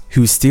gods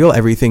who steal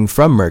everything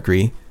from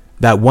Mercury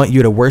that want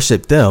you to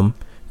worship them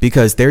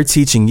because they're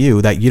teaching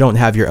you that you don't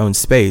have your own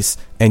space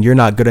and you're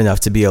not good enough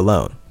to be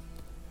alone.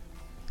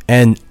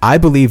 And I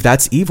believe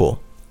that's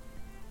evil.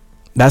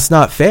 That's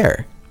not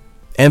fair.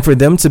 And for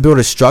them to build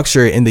a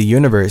structure in the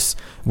universe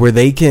where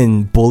they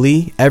can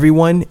bully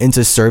everyone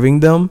into serving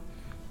them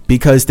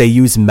because they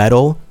use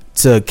metal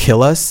to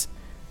kill us,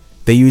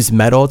 they use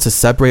metal to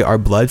separate our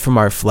blood from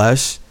our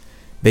flesh,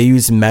 they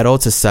use metal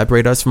to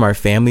separate us from our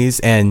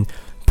families and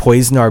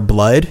poison our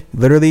blood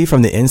literally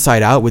from the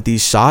inside out with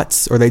these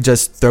shots, or they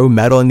just throw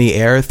metal in the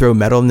air, throw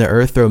metal in the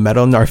earth, throw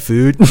metal in our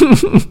food.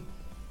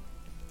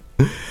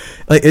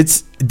 Like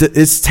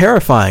it's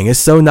terrifying. It's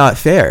so not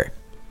fair.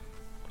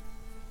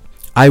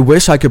 I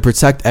wish I could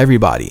protect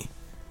everybody.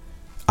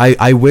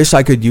 I wish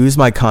I could use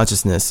my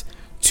consciousness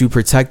to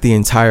protect the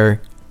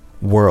entire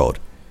world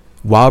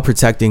while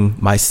protecting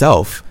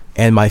myself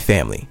and my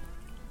family.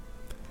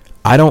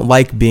 I don't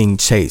like being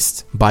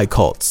chased by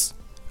cults.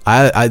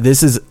 I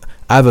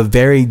have a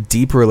very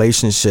deep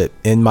relationship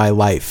in my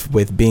life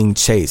with being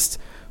chased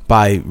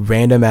by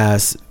random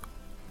ass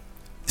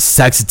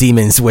sex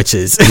demons,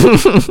 witches.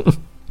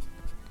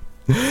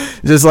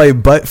 Just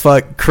like butt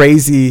fuck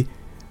crazy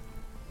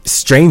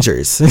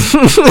strangers.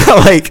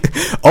 Like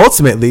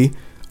ultimately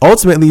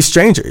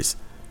strangers.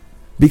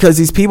 Because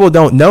these people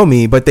don't know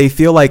me, but they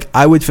feel like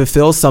I would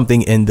fulfill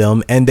something in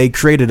them, and they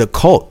created a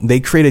cult. They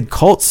created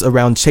cults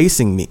around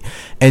chasing me.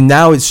 And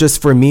now it's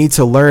just for me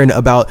to learn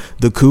about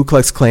the Ku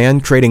Klux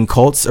Klan creating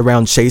cults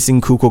around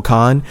chasing Kukulkan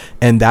Khan,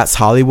 and that's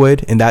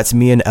Hollywood, and that's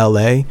me in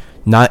LA,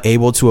 not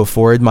able to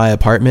afford my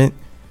apartment,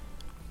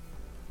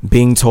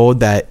 being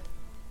told that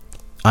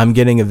I'm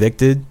getting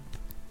evicted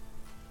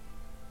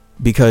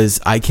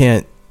because I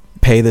can't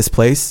pay this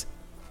place.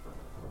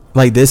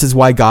 Like, this is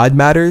why God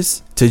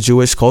matters to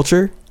Jewish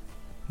culture.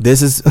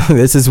 This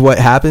is what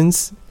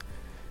happens.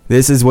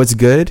 This is what's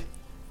good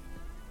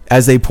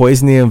as they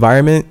poison the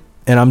environment,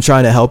 and I'm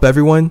trying to help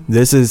everyone.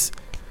 This is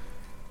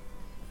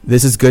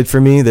good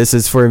for me. This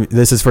is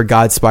for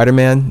God,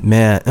 Spider-Man.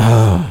 Man,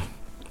 oh.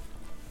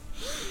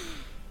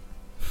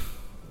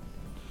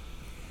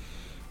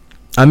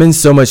 I'm in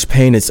so much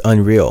pain. It's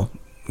unreal.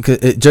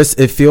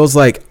 It feels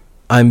like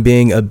I'm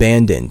being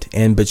abandoned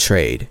and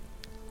betrayed.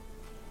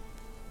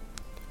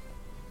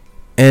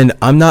 And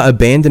I'm not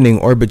abandoning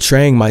or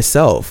betraying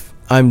myself.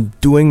 I'm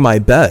doing my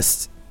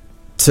best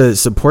to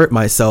support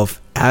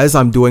myself as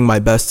I'm doing my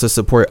best to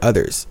support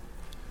others.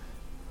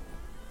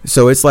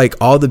 So it's like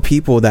all the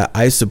people that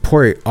I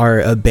support are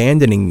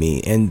abandoning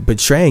me and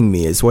betraying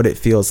me is what it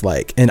feels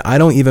like. And I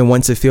don't even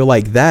want to feel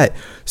like that.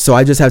 So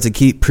I just have to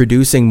keep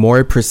producing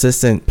more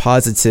persistent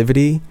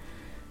positivity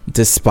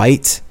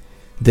despite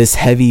this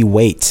heavy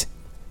weight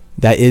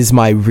that is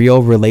my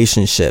real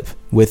relationship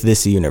with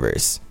this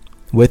universe,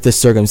 with the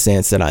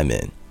circumstance that I'm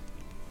in.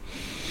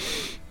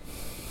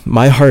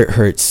 My heart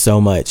hurts so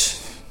much.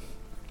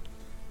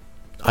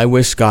 I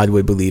wish God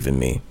would believe in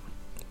me.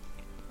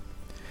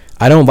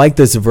 I don't like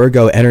this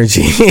Virgo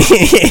energy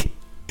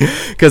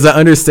because I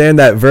understand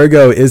that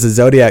Virgo is a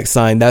zodiac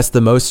sign that's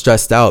the most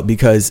stressed out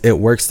because it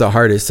works the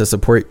hardest to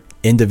support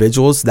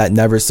individuals that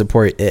never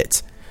support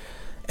it.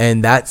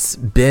 And that's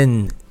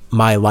been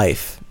my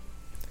life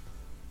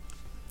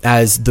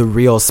as the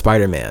real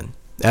Spider-Man,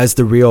 as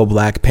the real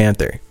Black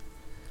Panther,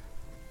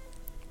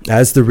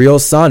 as the real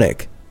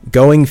Sonic,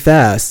 going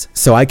fast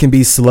so I can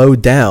be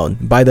slowed down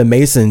by the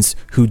Masons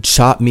who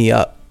chop me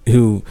up,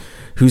 who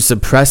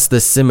suppress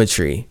the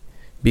symmetry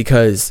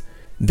because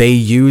they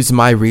use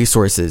my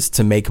resources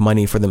to make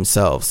money for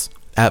themselves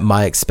at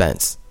my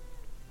expense.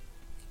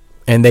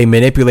 And they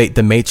manipulate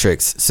the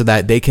matrix so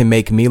that they can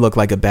make me look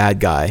like a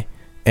bad guy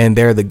and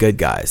they're the good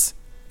guys.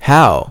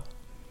 How?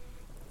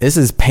 This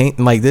is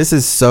this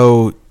is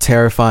so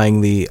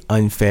terrifyingly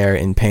unfair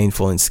and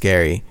painful and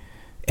scary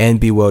and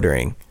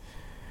bewildering.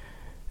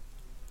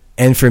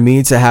 And for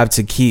me to have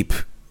to keep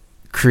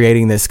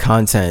creating this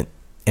content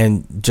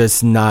and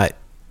just not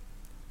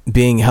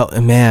being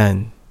held.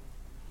 Man.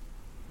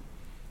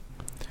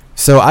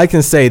 So I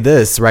can say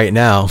this right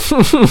now,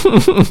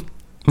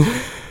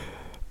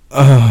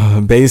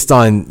 based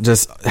on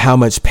just how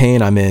much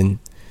pain I'm in.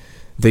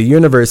 The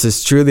universe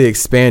is truly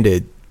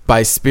expanded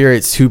by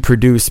spirits who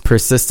produce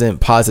persistent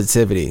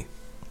positivity.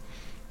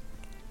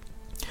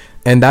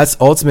 And that's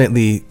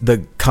ultimately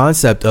the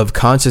concept of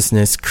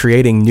consciousness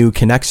creating new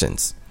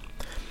connections.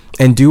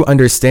 And do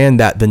understand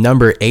that the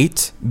number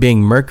 8,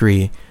 being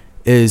Mercury,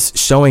 is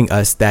showing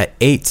us that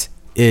 8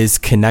 is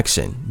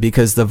connection,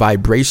 because the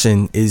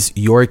vibration is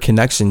your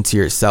connection to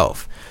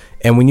yourself.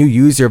 And when you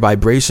use your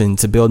vibration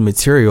to build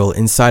material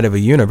inside of a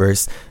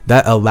universe,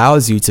 that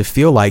allows you to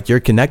feel like you're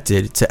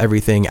connected to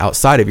everything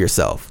outside of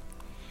yourself.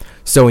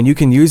 So when you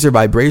can use your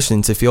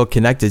vibration to feel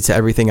connected to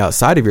everything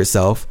outside of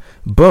yourself,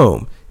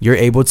 boom, you're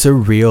able to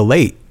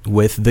relate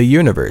with the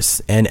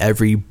universe and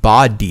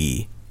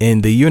everybody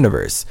in the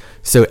universe.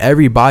 So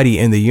everybody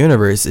in the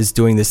universe is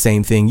doing the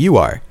same thing you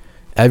are.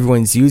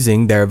 Everyone's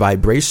using their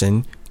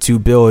vibration to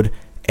build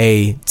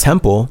a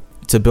temple,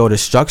 to build a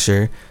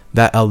structure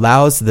that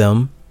allows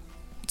them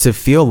to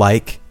feel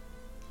like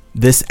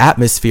this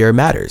atmosphere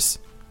matters,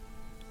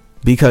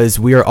 because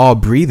we are all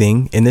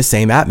breathing in the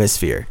same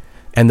atmosphere.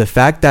 And the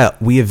fact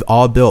that we have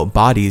all built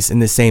bodies in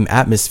the same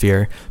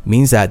atmosphere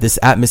means that this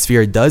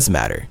atmosphere does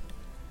matter.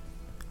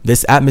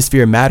 This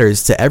atmosphere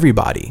matters to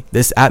everybody.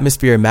 This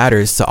atmosphere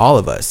matters to all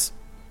of us.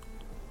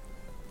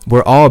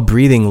 We're all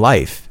breathing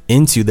life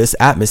into this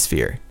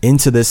atmosphere,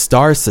 into this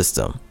star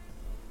system.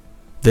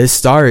 This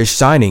star is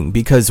shining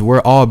because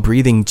we're all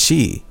breathing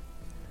chi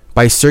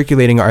by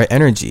circulating our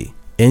energy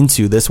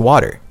into this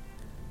water.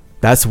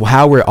 That's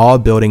how we're all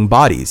building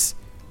bodies.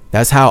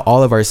 That's how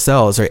all of our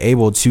cells are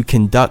able to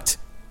conduct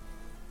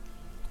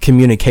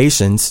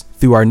communications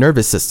through our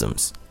nervous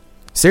systems.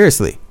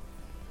 Seriously.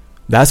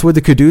 That's what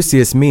the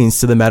caduceus means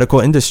to the medical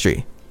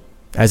industry,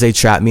 as they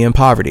trap me in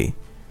poverty.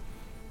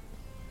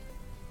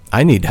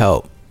 I need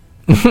help.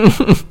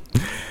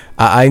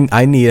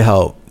 I need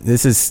help.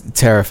 This is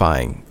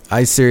terrifying.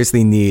 I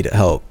seriously need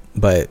help,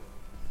 but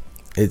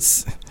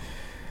it's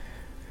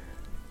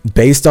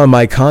based on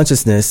my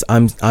consciousness.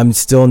 I'm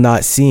still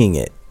not seeing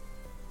it.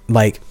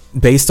 Like,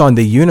 based on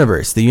the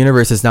universe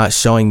is not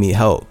showing me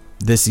help.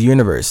 This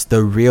universe,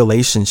 the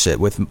relationship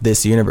with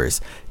this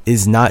universe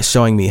is not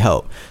showing me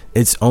help.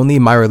 It's only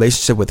my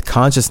relationship with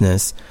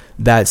consciousness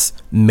that's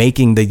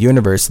making the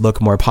universe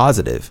look more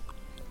positive.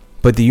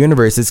 But the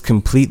universe is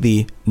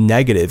completely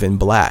negative and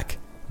black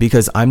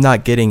because I'm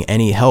not getting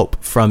any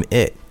help from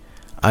it.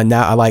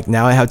 Now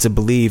I have to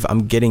believe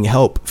I'm getting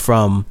help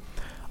from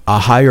a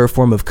higher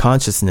form of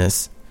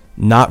consciousness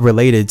not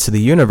related to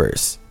the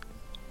universe.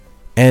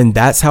 And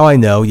that's how I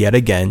know, yet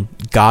again,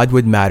 God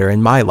would matter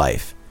in my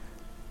life.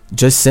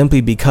 Just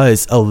simply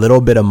because a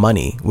little bit of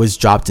money was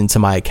dropped into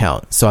my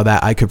account so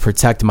that I could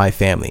protect my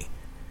family,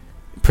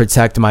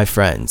 protect my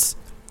friends,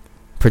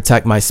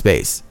 protect my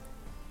space.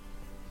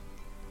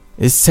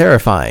 It's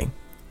terrifying.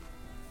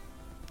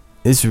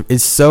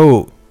 It's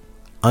so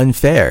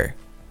unfair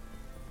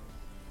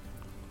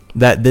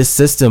that this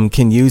system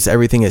can use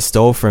everything it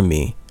stole from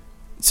me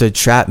to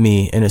trap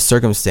me in a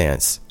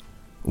circumstance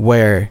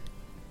where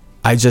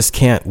I just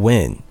can't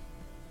win.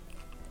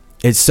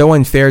 It's so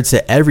unfair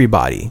to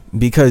everybody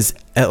because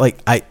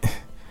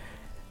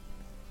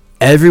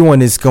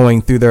everyone is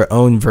going through their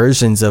own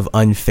versions of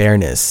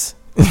unfairness.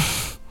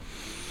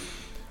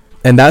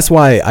 And that's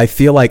why I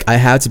feel like I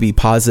have to be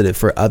positive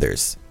for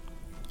others.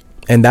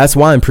 And that's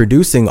why I'm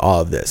producing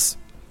all of this,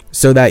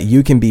 so that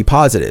you can be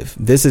positive.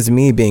 This is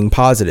me being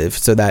positive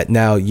so that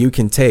now you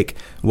can take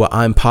what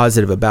I'm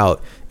positive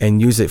about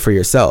and use it for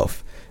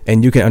yourself.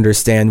 And you can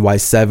understand why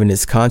 7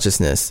 is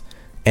consciousness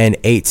and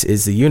 8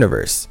 is the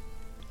universe.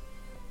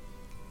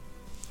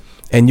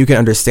 And you can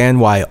understand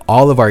why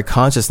all of our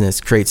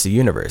consciousness creates the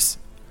universe.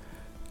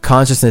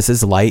 Consciousness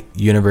is light,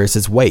 universe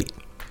is weight.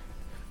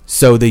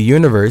 So the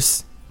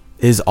universe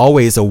is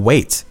always a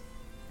weight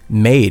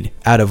made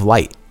out of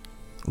light,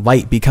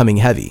 light becoming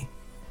heavy.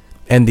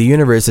 And the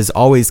universe is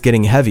always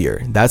getting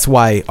heavier. That's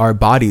why our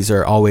bodies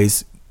are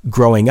always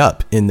growing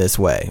up in this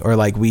way, or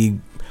like we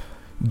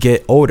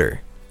get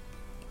older.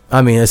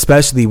 I mean,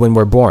 especially when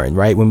we're born,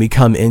 right? When we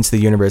come into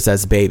the universe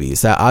as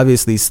babies, that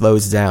obviously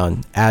slows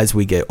down as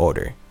we get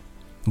older.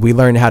 We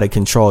learn how to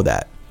control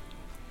that.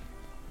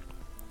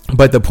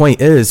 But the point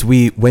is,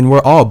 when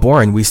we're all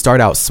born, we start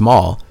out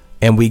small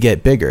and we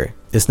get bigger.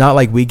 It's not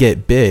like we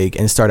get big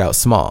and start out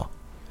small.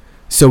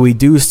 So we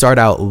do start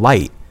out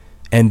light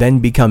and then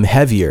become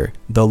heavier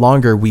the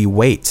longer we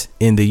wait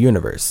in the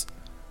universe,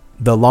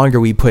 the longer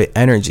we put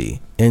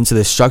energy into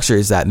the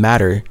structures that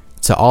matter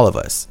to all of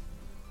us.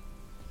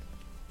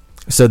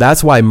 So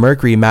that's why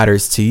Mercury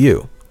matters to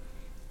you.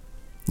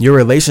 Your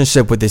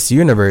relationship with this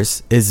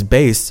universe is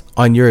based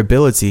on your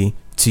ability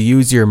to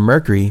use your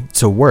Mercury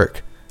to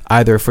work,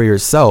 either for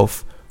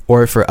yourself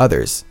or for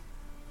others.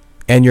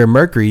 And your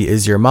Mercury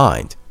is your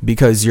mind,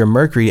 because your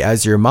Mercury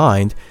as your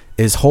mind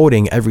is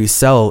holding every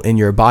cell in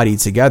your body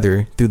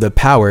together through the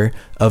power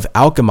of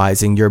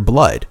alchemizing your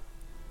blood.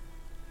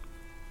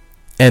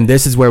 And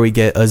this is where we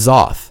get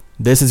Azoth.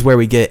 This is where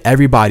we get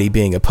everybody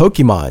being a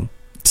Pokemon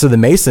to the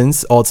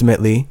Masons,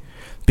 ultimately,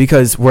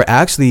 because we're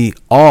actually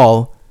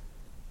all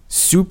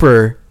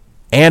super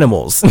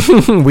animals.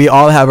 We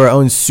all have our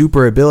own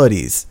super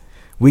abilities.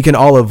 We can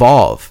all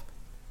evolve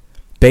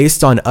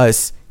based on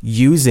us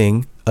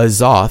using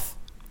Azoth.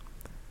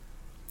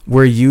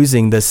 We're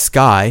using the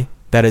sky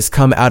that has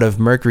come out of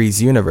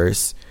Mercury's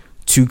universe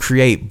to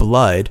create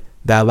blood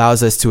that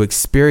allows us to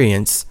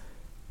experience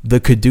the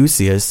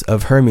caduceus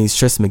of Hermes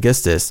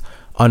Trismegistus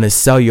on a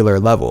cellular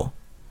level.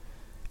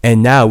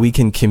 And now we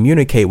can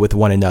communicate with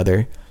one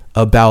another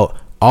about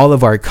all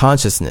of our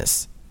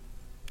consciousness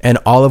and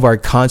all of our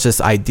conscious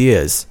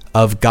ideas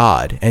of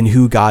God and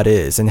who God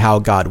is and how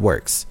God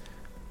works.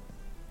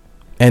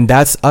 And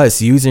that's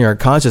us using our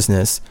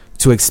consciousness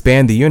to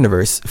expand the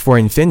universe for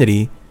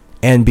infinity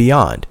and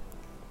beyond.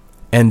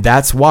 And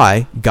that's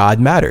why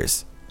God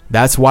matters.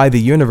 That's why the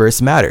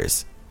universe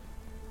matters.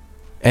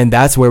 And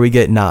that's where we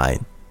get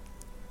 9.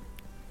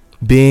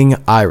 Being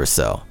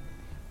Iracel.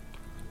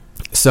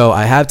 So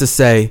I have to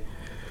say,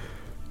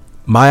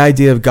 my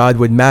idea of God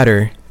would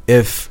matter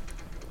if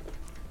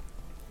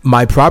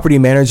my property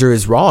manager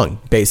is wrong,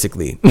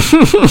 basically.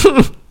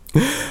 If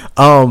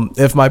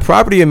my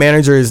property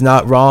manager is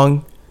not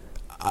wrong,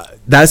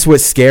 that's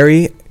what's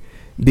scary,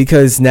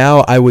 because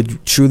now I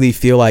would truly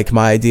feel like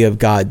my idea of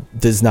God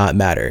does not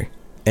matter,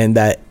 and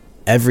that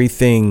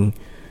everything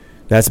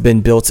that's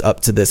been built up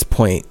to this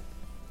point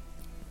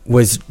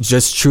was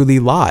just truly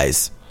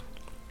lies.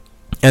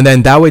 And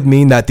then that would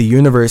mean that the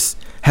universe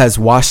has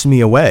washed me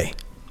away,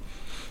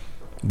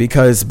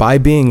 because by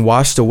being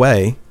washed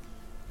away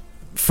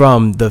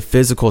from the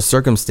physical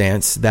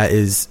circumstance that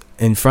is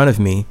in front of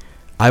me,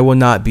 I will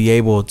not be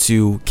able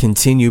to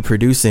continue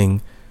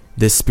producing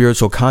this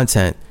spiritual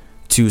content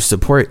to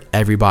support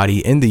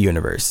everybody in the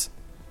universe.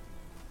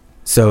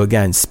 So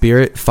again,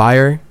 spirit,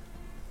 fire,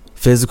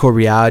 physical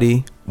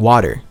reality,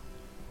 water.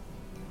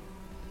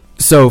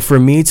 So for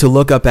me to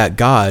look up at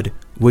God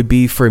would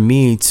be for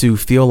me to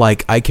feel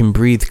like I can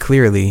breathe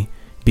clearly,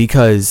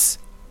 because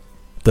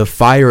the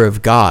fire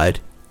of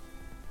God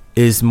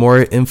is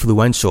more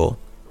influential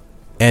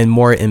and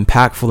more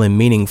impactful and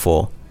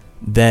meaningful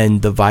than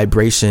the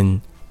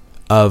vibration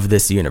of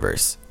this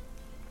universe.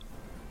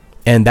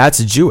 And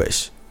that's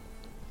Jewish.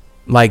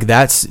 Like,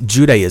 that's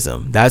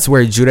Judaism. That's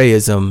where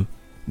Judaism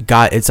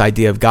got its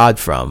idea of God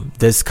from.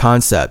 This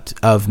concept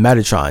of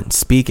Metatron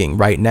speaking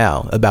right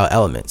now about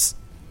elements.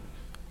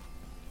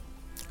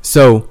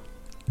 So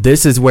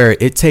this is where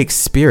it takes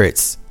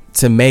spirits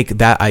to make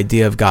that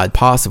idea of God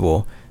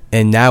possible.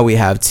 And now we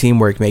have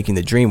teamwork making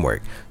the dream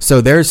work.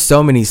 So there's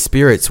so many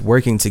spirits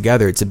working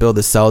together to build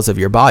the cells of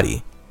your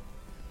body.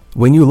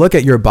 When you look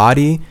at your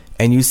body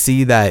and you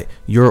see that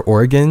your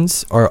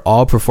organs are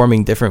all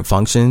performing different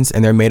functions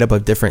and they're made up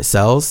of different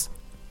cells,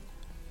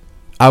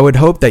 I would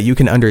hope that you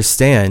can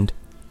understand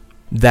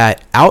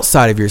that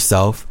outside of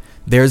yourself,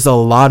 there's a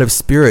lot of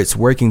spirits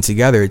working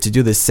together to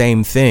do the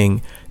same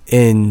thing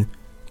in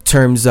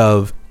terms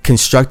of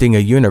constructing a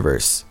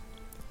universe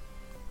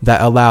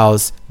that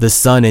allows the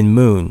sun and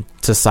moon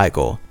to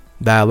cycle,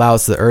 that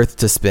allows the earth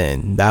to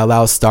spin, that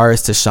allows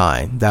stars to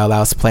shine, that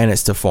allows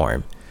planets to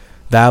form,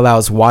 that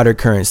allows water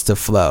currents to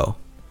flow.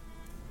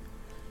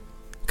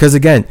 Because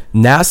again,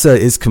 NASA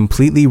is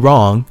completely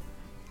wrong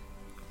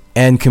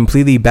and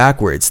completely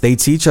backwards. They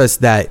teach us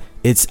that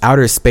it's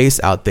outer space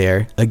out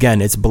there.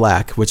 Again, it's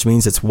black, which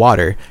means it's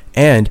water.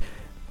 And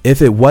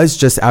if it was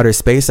just outer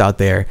space out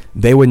there,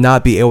 they would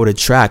not be able to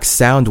track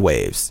sound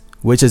waves,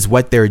 which is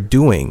what they're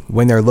doing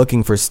when they're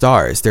looking for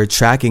stars. They're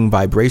tracking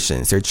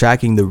vibrations. They're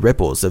tracking the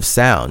ripples of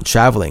sound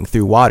traveling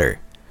through water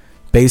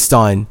based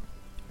on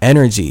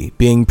energy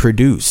being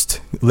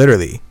produced,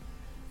 literally.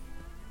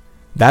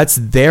 That's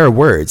their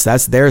words.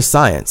 That's their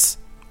science.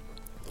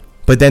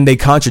 But then they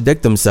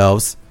contradict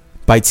themselves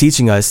by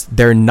teaching us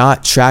they're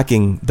not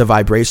tracking the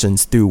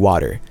vibrations through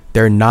water.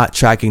 They're not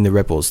tracking the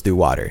ripples through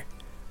water.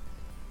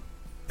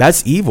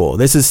 That's evil.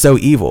 This is so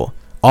evil.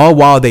 All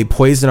while they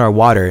poison our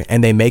water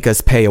and they make us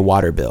pay a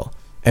water bill.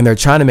 And they're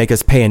trying to make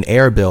us pay an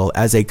air bill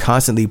as they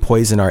constantly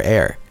poison our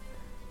air.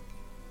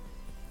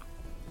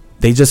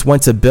 They just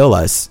want to bill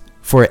us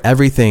for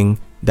everything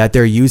that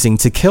they're using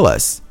to kill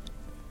us.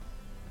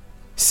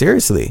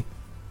 Seriously.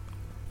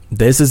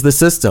 This is the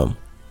system,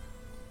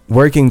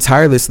 working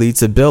tirelessly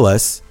to bill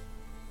us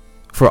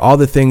for all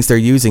the things they're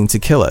using to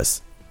kill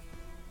us.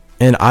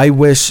 And I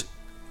wish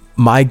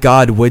my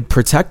God would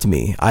protect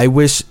me. I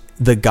wish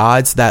the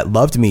gods that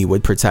loved me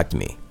would protect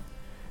me.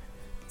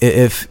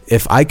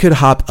 If I could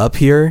hop up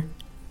here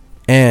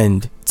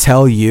and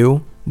tell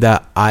you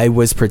that I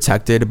was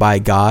protected by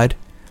God,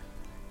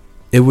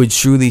 it would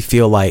truly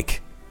feel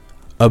like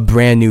a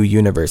brand new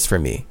universe for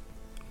me.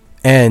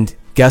 And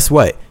guess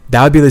what?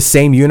 That would be the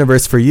same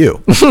universe for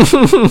you.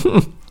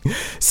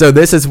 So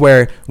this is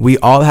where we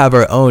all have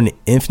our own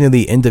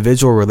infinitely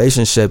individual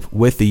relationship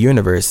with the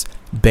universe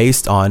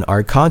based on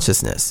our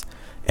consciousness.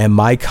 And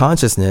my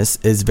consciousness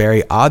is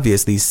very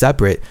obviously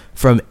separate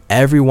from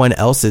everyone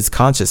else's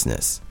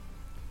consciousness.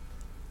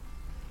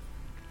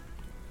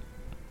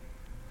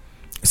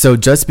 So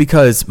just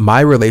because my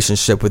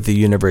relationship with the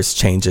universe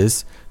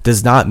changes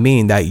does not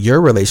mean that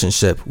your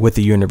relationship with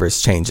the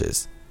universe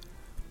changes.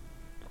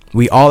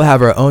 We all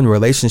have our own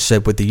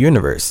relationship with the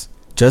universe,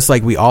 just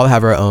like we all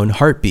have our own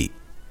heartbeat.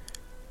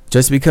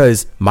 Just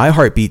because my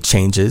heartbeat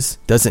changes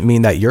doesn't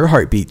mean that your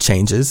heartbeat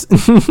changes.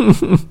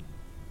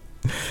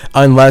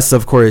 Unless,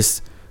 of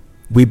course,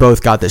 we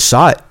both got the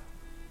shot.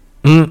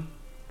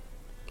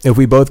 If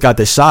we both got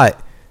the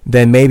shot,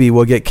 then maybe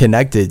we'll get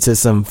connected to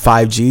some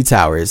 5G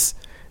towers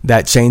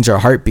that change our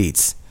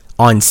heartbeats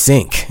on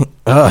sync.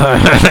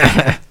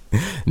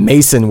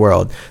 Mason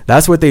World.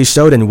 That's what they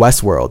showed in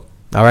Westworld.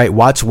 All right,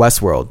 watch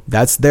Westworld.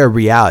 That's their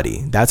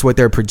reality. That's what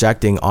they're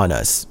projecting on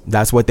us.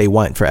 That's what they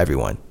want for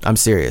everyone. I'm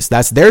serious.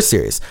 They're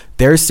serious.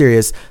 They're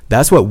serious.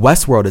 That's what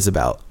Westworld is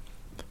about.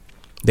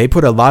 They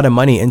put a lot of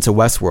money into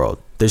Westworld,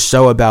 the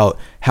show about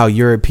how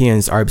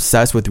Europeans are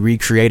obsessed with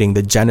recreating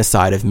the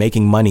genocide of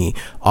making money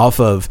off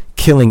of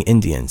killing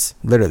Indians,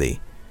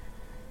 literally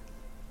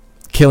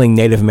killing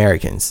Native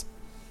Americans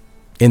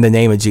in the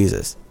name of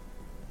Jesus.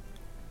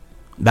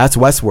 That's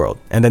Westworld.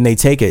 And then they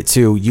take it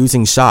to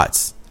using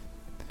shots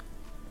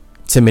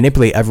to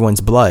manipulate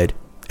everyone's blood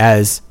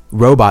as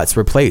robots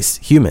replace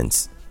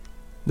humans.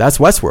 That's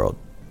Westworld.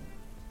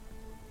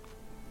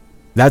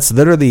 That's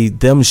literally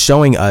them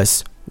showing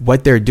us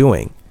what they're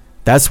doing.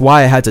 That's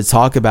why I had to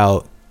talk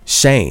about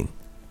Shane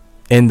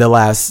in the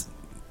last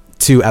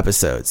 2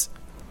 episodes.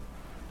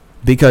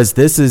 Because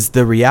this is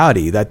the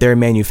reality that they're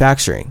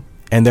manufacturing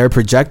and they're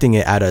projecting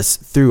it at us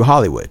through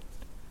Hollywood.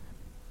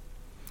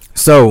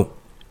 So,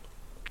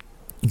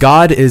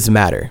 God is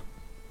matter.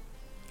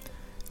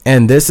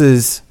 And this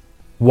is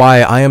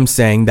why I am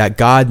saying that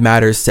God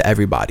matters to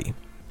everybody.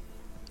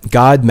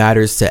 God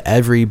matters to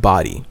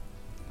everybody.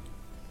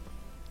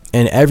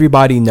 And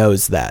everybody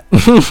knows that.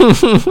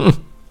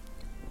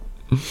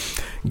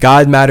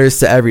 God matters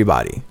to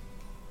everybody.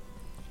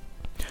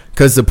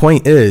 Because the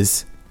point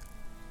is,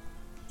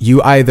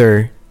 you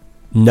either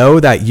know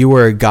that you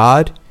are a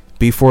God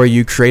before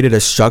you created a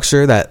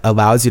structure that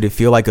allows you to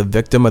feel like a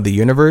victim of the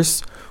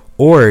universe,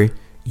 or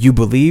you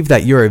believe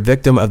that you're a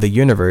victim of the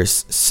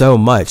universe so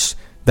much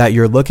that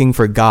you're looking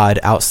for God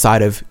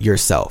outside of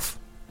yourself.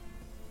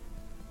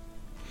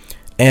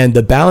 And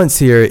the balance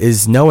here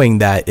is knowing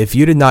that if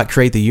you did not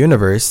create the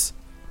universe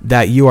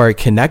that you are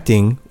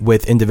connecting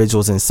with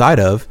individuals inside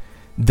of,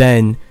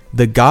 then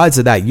the gods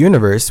of that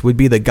universe would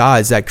be the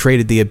gods that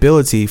created the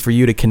ability for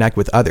you to connect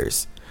with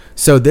others.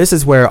 So this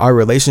is where our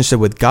relationship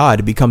with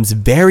God becomes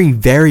very,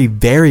 very,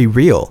 very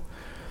real,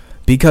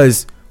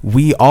 because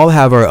we all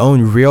have our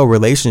own real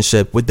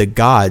relationship with the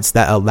gods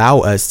that allow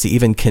us to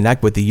even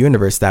connect with the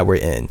universe that we're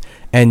in.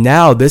 And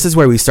now this is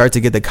where we start to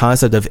get the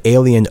concept of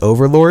alien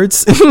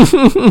overlords.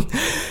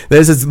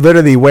 This is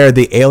literally where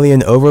the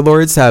alien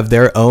overlords have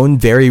their own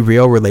very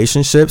real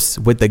relationships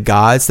with the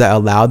gods that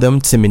allow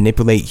them to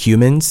manipulate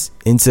humans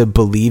into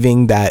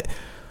believing that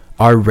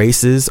our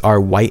races are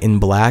white and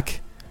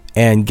black,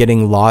 and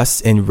getting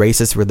lost in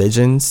racist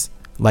religions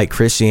like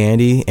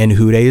Christianity and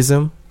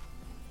Judaism.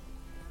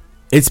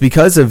 It's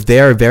because of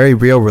their very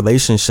real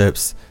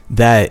relationships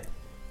that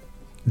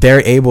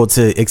they're able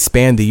to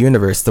expand the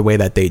universe the way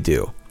that they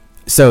do.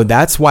 So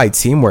that's why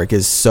teamwork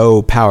is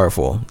so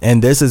powerful.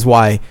 And this is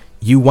why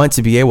you want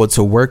to be able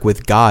to work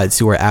with gods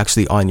who are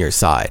actually on your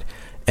side.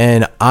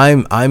 And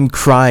I'm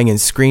crying and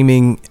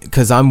screaming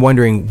because I'm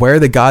wondering where are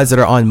the gods that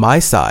are on my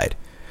side.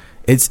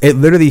 It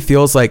literally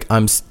feels like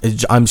I'm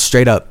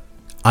straight up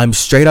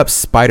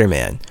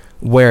Spider-Man,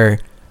 where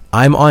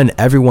I'm on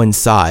everyone's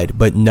side,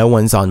 but no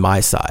one's on my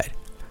side.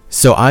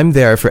 So I'm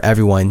there for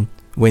everyone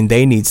when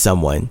they need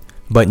someone,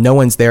 but no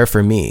one's there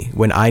for me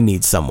when I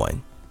need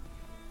someone.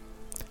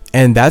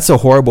 And that's a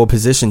horrible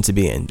position to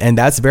be in. And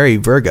that's very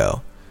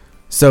Virgo.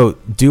 So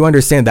do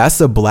understand that's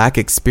a black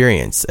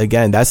experience.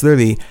 Again, that's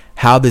literally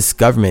how this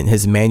government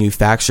has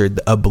manufactured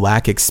a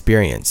black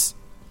experience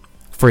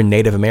for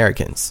Native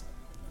Americans.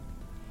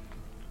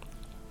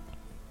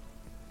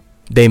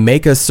 They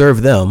make us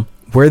serve them.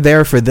 We're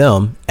there for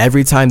them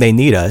every time they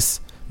need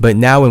us. But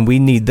now when we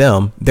need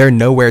them, they're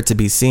nowhere to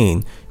be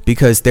seen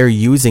because they're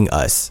using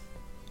us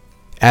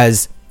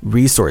as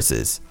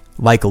resources,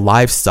 like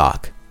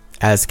livestock,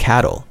 as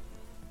cattle.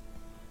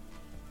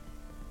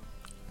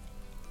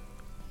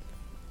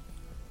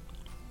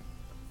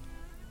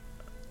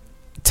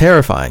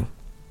 Terrifying.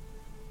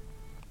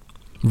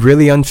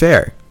 Really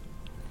unfair.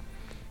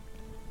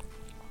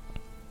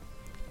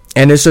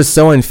 And it's just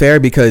so unfair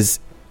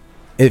because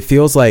it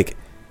feels like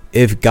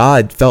if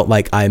God felt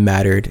like I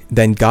mattered,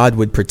 then God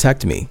would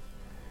protect me.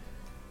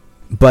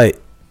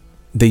 But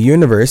the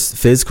universe,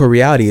 physical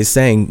reality, is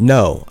saying,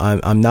 no,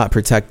 I'm not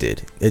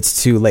protected.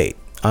 It's too late.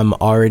 I'm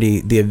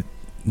already,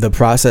 the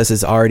process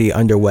is already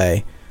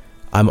underway.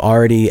 I'm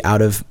already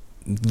out of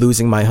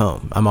losing my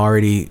home. I'm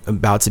already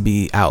about to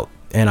be out.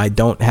 And I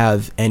don't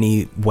have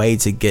any way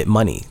to get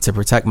money to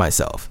protect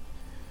myself.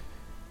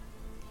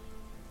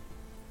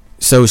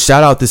 So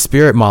shout out the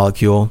spirit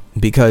molecule,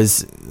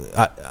 because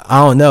I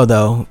don't know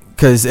though,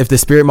 because if the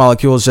spirit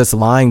molecule is just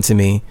lying to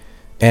me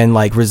and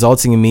like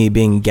resulting in me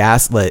being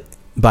gaslit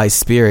by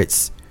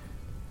spirits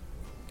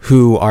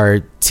who are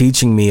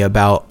teaching me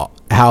about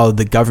how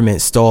the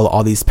government stole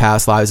all these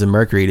past lives of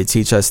Mercury to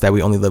teach us that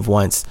we only live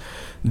once,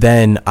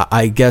 then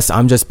I guess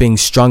I'm just being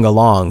strung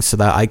along so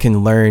that I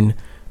can learn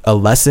a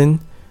lesson.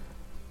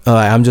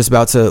 I'm just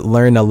about to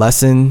learn a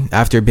lesson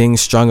after being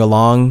strung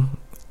along.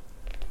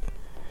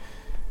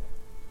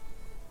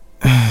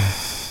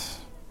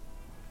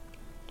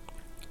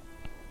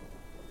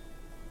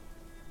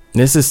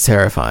 This is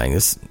terrifying.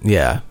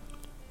 Yeah.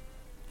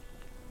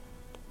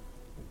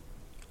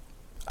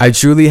 I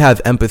truly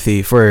have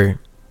empathy for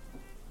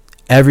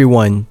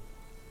everyone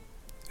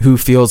who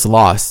feels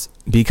lost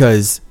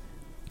because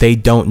they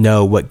don't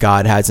know what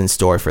God has in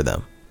store for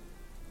them.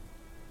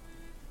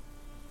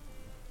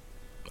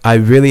 I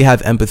really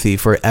have empathy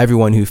for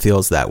everyone who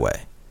feels that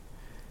way.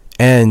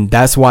 And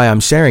that's why I'm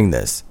sharing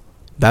this.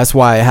 That's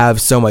why I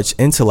have so much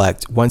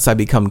intellect once I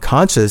become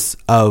conscious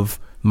of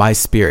my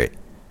spirit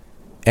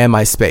and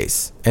my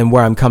space and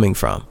where I'm coming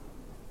from.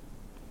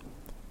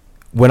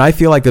 When I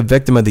feel like a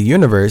victim of the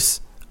universe,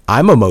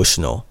 I'm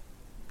emotional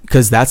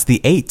because that's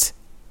the 8.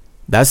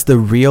 That's the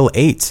real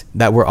 8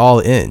 that we're all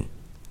in.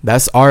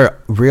 That's our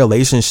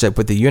relationship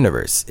with the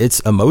universe. It's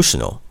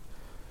emotional.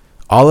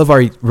 All of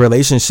our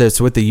relationships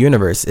with the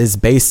universe is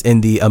based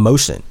in the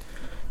emotion.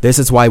 This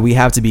is why we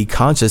have to be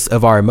conscious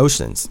of our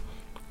emotions.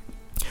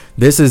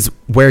 This is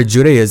where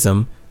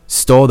Judaism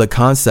stole the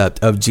concept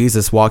of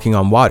Jesus walking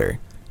on water.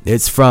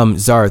 It's from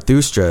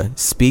Zarathustra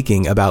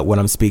speaking about what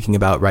I'm speaking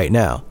about right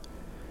now,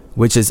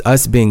 which is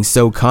us being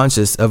so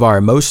conscious of our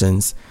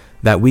emotions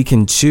that we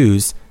can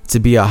choose to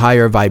be a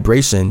higher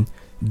vibration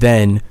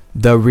than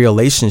the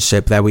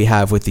relationship that we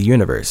have with the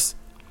universe.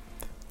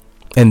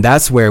 And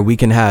that's where we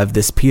can have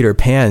this Peter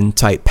Pan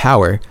type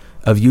power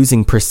of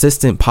using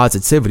persistent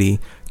positivity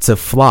to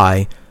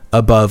fly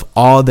above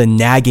all the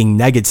nagging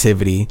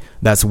negativity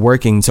that's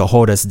working to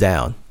hold us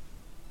down.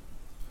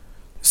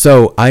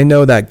 So I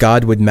know that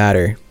God would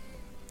matter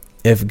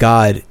if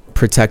God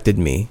protected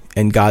me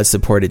and God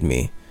supported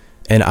me.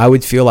 And I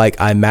would feel like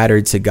I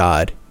mattered to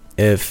God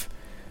if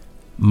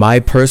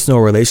my personal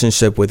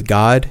relationship with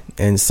God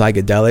and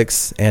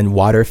psychedelics and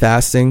water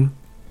fasting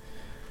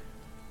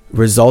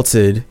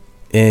resulted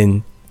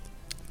in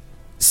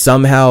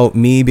somehow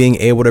me being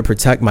able to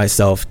protect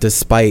myself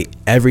despite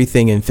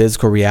everything in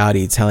physical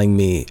reality telling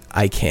me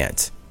I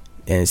can't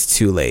and it's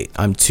too late.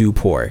 I'm too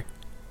poor.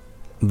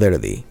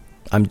 Literally.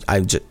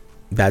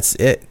 That's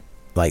it.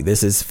 Like,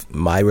 this is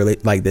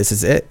this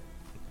is it.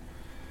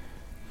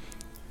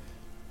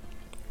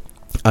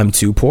 I'm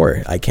too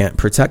poor. I can't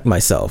protect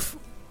myself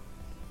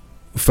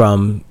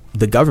from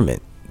the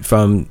government,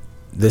 from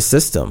the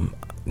system.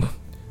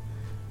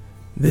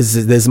 This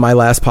is my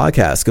last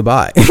podcast.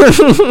 Goodbye.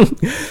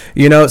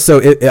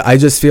 So I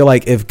just feel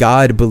like if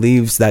God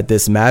believes that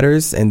this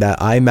matters and that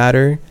I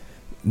matter,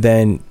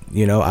 then,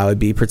 I would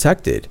be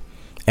protected.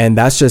 And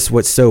that's just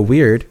what's so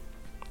weird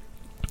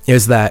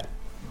is that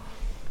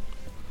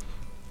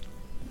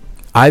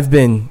I've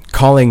been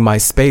calling my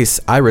space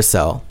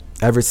Iricel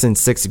ever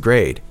since 6th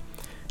grade.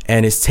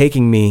 And it's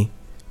taking me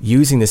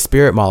using the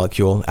spirit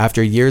molecule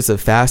after years of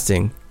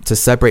fasting to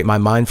separate my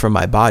mind from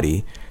my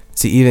body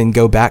to even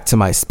go back to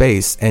my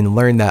space and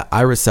learn that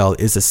Iricel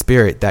is a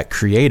spirit that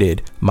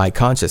created my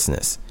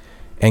consciousness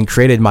and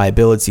created my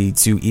ability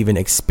to even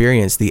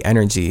experience the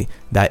energy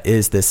that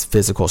is this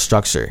physical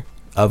structure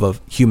of a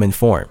human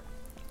form.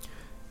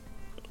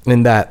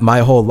 And that my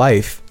whole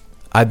life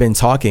I've been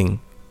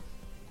talking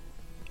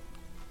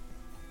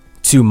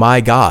to my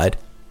God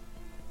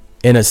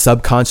in a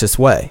subconscious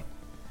way.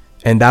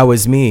 And that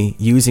was me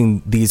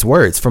using these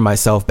words for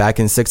myself back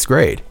in 6th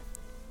grade.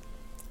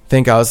 I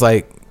think I was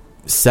like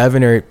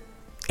 7 or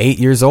 8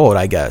 years old,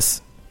 I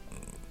guess.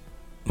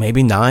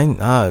 Maybe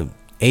 9,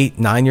 8,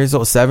 9 years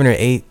old, 7 or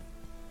 8.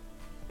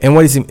 And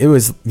it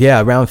was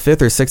around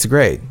 5th or 6th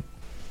grade,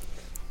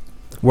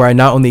 where I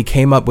not only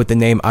came up with the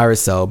name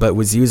Iricel, but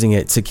was using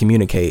it to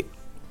communicate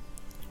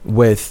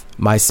with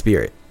my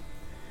spirit.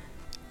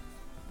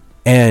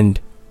 And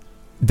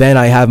then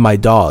I have my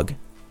dog,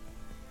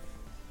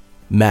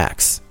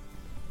 Max.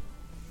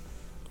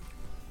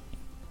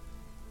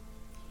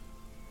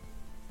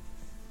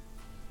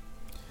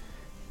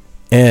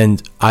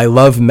 And I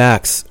love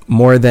Max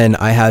more than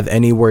I have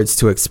any words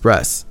to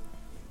express.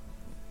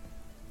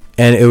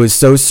 And it was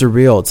so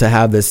surreal to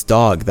have this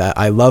dog that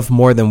I love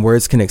more than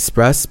words can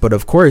express. But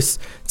of course,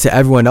 to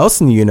everyone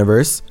else in the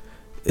universe,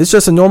 it's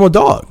just a normal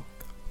dog.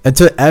 And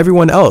to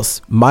everyone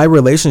else, my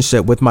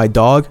relationship with my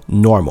dog,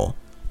 normal.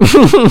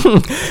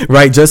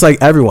 Right? Just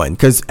like everyone,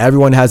 because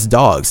everyone has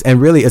dogs. And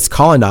really, it's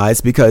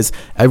colonized because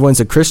everyone's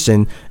a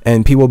Christian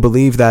and people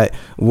believe that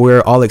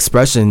we're all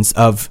expressions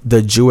of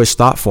the Jewish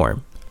thought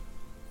form.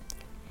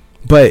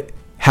 But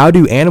how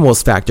do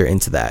animals factor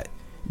into that?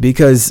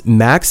 Because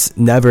Max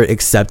never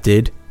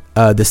accepted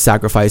the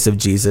sacrifice of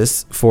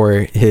Jesus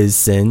for his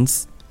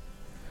sins.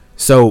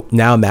 So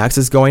now Max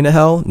is going to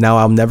hell. Now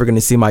I'm never going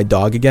to see my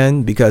dog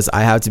again because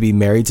I have to be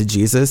married to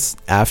Jesus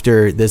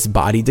after this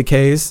body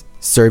decays,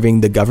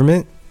 serving the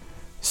government,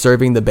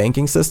 serving the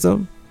banking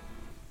system.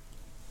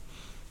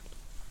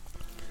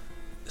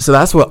 So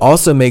that's what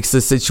also makes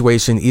this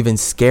situation even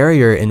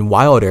scarier and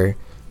wilder,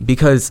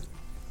 because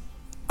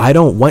I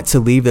don't want to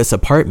leave this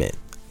apartment.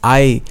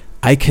 I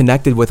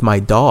connected with my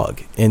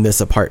dog in this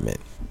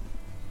apartment.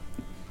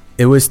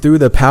 It was through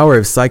the power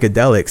of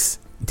psychedelics,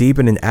 deep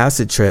in an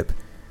acid trip,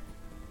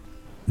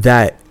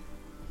 that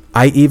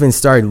I even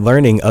started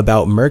learning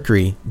about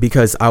mercury,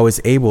 because I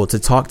was able to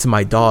talk to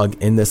my dog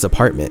in this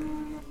apartment.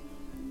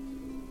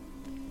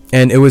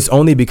 And it was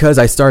only because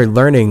I started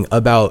learning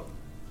about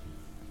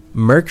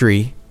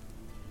mercury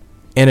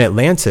in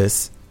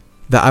Atlantis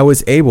that I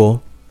was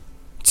able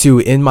to,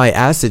 in my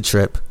acid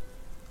trip,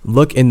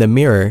 look in the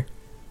mirror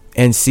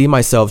and see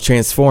myself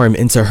transform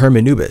into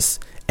Hermanubis.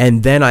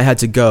 And then I had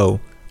to go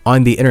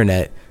on the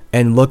internet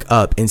and look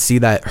up and see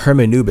that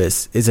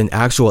Hermanubis is an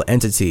actual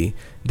entity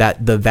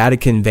that the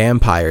Vatican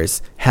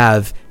vampires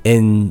have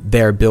in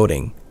their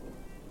building,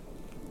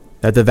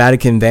 that the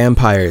Vatican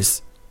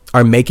vampires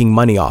are making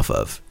money off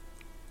of.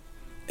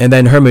 And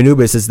then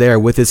Hermanubis is there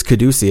with his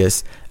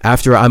caduceus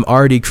after I'm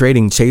already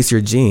creating Chase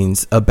Your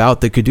Genes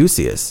about the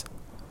caduceus.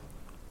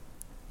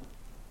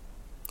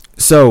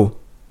 So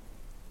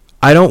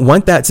I don't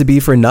want that to be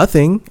for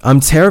nothing. I'm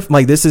terrified.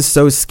 Like, this is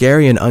so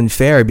scary and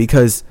unfair,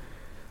 because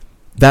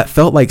that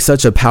felt like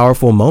such a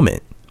powerful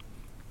moment.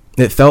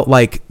 It felt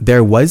like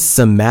there was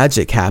some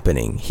magic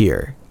happening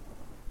here.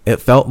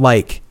 It felt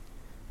like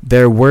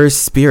there were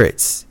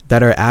spirits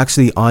that are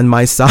actually on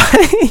my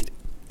side.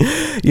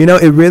 You know,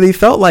 it really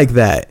felt like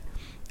that.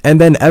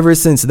 And then ever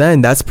since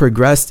then, that's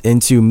progressed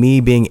into me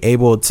being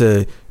able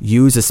to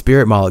use a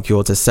spirit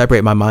molecule to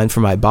separate my mind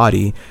from my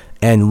body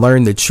and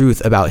learn the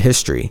truth about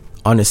history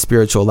on a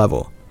spiritual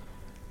level.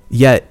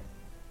 Yet,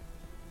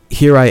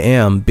 here I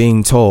am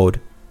being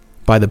told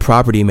by the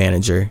property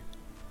manager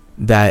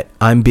that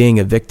I'm being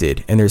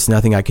evicted and there's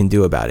nothing I can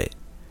do about it.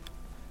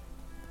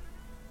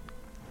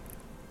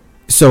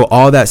 So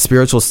all that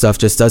spiritual stuff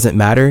just doesn't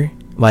matter.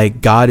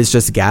 Like, God is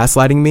just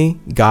gaslighting me.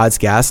 God's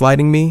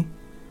gaslighting me.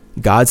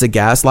 God's a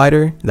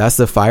gaslighter. That's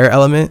the fire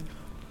element.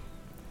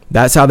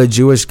 That's how the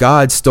Jewish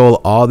God stole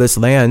all this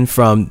land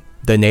from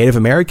the Native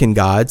American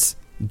gods,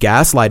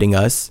 gaslighting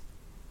us.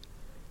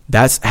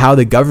 That's how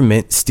the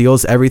government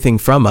steals everything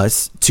from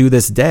us to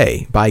this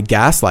day, by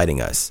gaslighting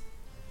us.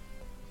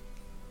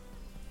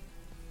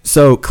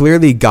 So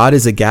clearly God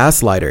is a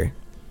gaslighter.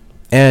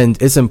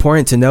 And it's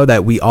important to know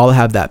that we all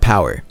have that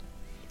power,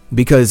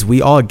 because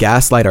we all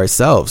gaslight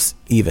ourselves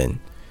even.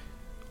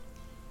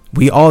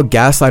 We all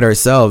gaslight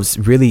ourselves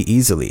really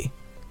easily.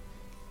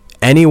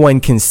 Anyone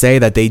can say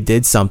that they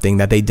did something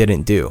that they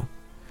didn't do.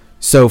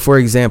 So for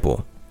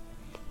example,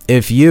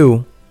 this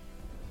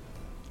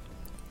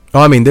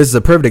is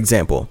a perfect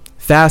example.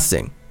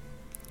 Fasting.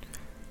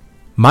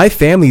 My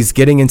family's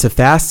getting into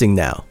fasting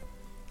now,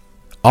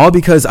 all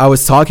because I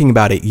was talking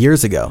about it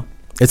years ago.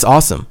 It's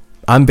awesome.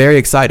 I'm very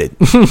excited.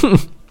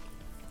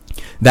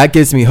 That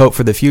gives me hope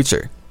for the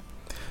future.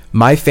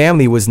 My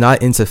family was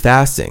not into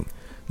fasting,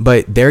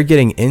 but they're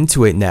getting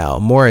into it now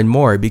more and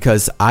more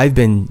because I've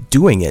been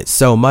doing it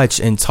so much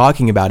and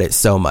talking about it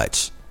so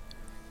much.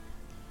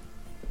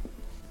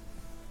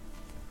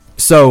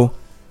 So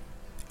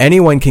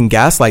anyone can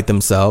gaslight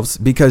themselves,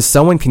 because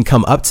someone can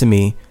come up to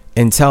me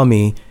and tell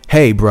me,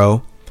 hey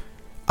bro,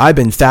 I've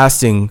been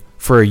fasting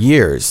for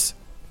years.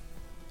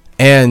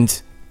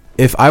 And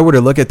if I were to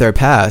look at their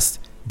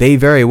past, they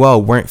very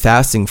well weren't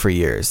fasting for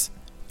years.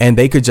 And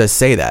they could just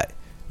say that.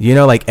 You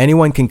know, like,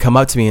 anyone can come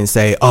up to me and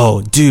say,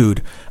 oh,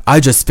 dude, I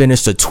just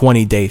finished a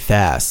 20-day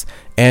fast.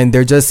 And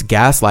they're just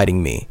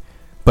gaslighting me.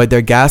 But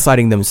they're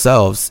gaslighting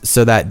themselves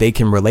so that they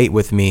can relate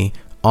with me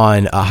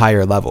on a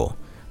higher level.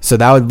 So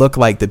that would look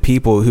like the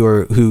people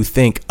who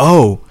think,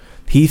 oh,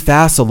 he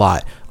fasts a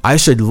lot, I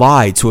should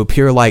lie to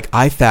appear like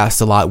I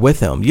fast a lot with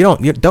him. You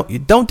don't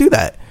do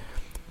that.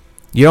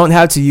 You don't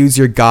have to use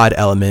your God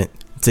element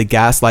to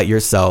gaslight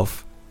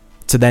yourself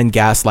to then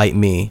gaslight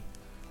me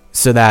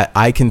so that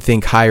I can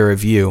think higher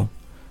of you,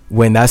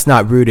 when that's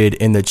not rooted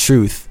in the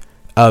truth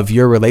of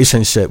your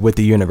relationship with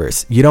the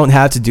universe. You don't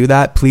have to do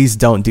that. Please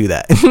don't do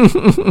that.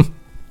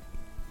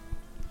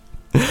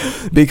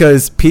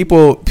 Because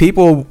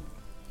people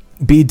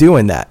be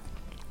doing that.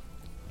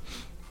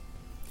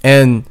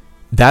 And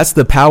that's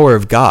the power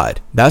of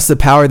God. That's the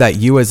power that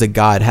you as a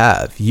God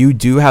have. You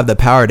do have the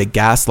power to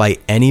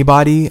gaslight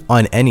anybody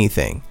on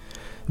anything.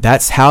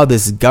 That's how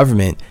this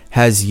government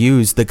has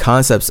used the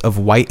concepts of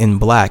white and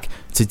black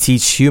to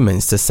teach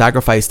humans to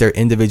sacrifice their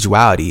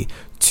individuality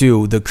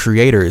to the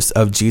creators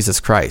of Jesus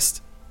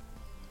Christ,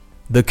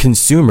 the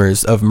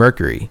consumers of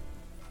mercury.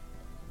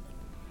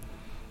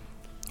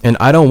 And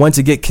I don't want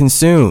to get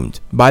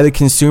consumed by the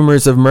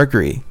consumers of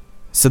mercury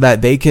so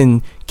that they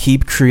can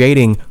keep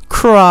creating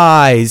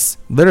cries.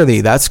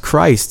 Literally, that's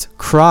Christ.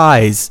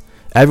 Cries.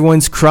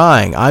 Everyone's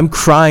crying. I'm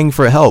crying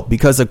for help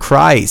because of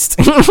Christ.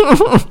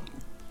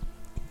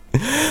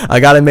 I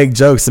got to make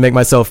jokes to make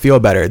myself feel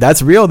better.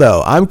 That's real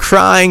though. I'm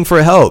crying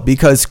for help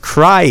because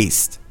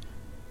Christ,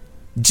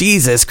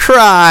 Jesus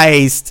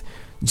Christ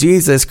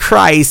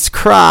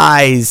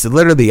cries.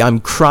 Literally, I'm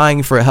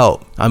crying for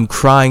help. I'm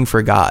crying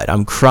for God.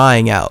 I'm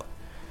crying out.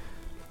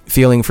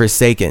 feeling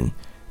forsaken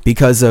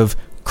because of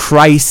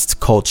Christ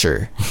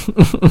culture.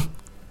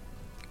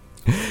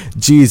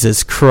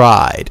 Jesus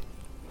cried.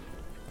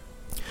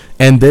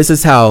 And this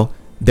is how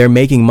they're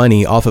making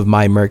money off of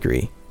my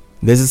Mercury.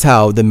 This is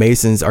how the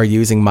Masons are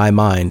using my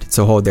mind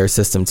to hold their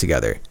system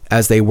together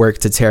as they work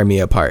to tear me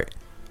apart.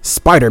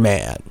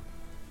 Spider-Man.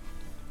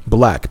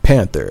 Black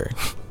Panther.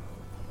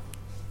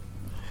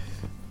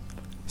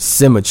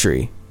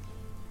 Symmetry.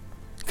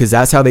 Because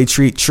that's how they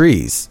treat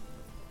trees.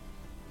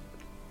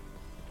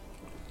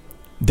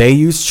 They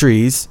use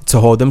trees to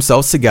hold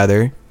themselves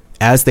together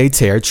as they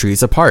tear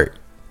trees apart.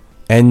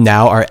 And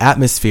now our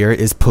atmosphere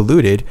is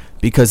polluted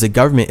because the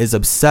government is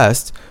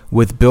obsessed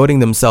with building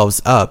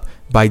themselves up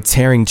by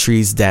tearing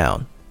trees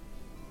down.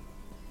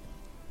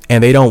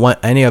 And they don't want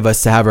any of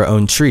us to have our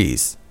own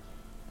trees.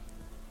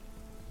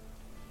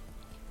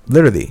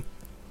 Literally,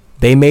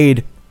 they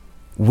made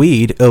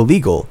weed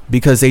illegal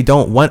because they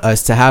don't want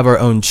us to have our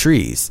own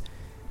trees.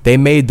 They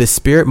made the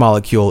spirit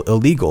molecule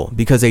illegal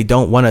because they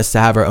don't want us to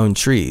have our own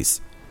trees.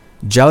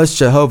 Jealous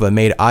Jehovah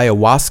made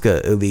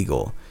ayahuasca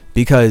illegal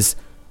because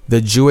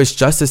the Jewish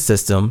justice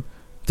system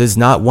does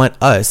not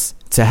want us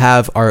to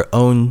have our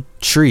own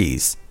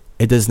trees.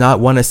 It does not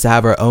want us to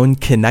have our own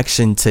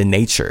connection to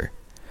nature.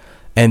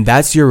 And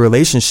that's your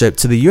relationship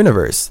to the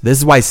universe. This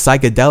is why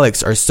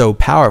psychedelics are so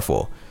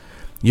powerful.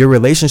 Your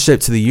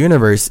relationship to the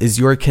universe is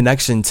your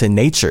connection to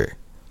nature.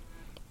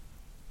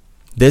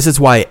 This is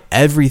why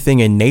everything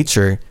in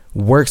nature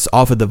works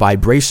off of the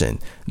vibration.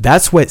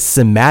 That's what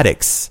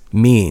cymatics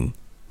mean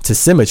to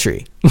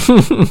symmetry.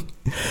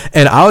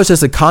 And I was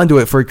just a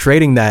conduit for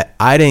creating that.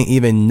 I didn't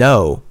even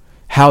know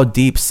how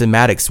deep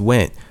cymatics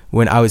went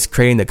when I was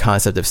creating the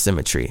concept of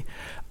symmetry.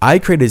 I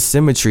created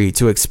symmetry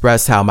to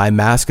express how my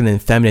masculine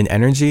and feminine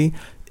energy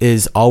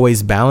is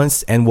always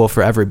balanced and will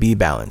forever be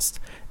balanced.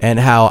 And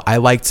how I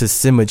like to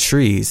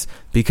symmetries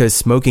because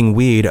smoking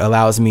weed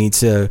allows me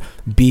to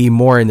be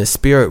more in the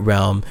spirit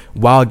realm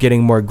while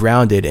getting more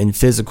grounded in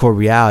physical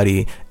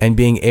reality and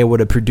being able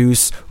to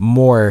produce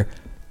more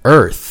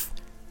earth,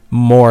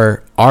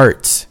 more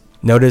art.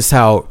 Notice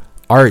how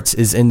art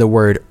is in the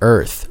word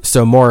earth.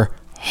 So more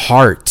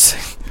heart,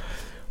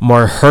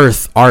 more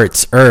hearth,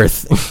 art,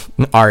 earth,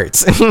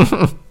 art.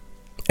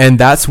 And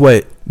that's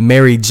what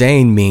Mary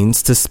Jane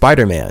means to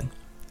Spider-Man.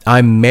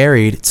 I'm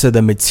married to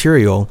the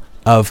material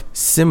of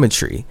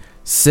symmetry.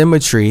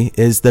 Symmetry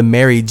is the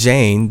Mary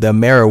Jane, the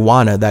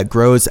marijuana that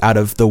grows out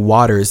of the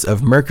waters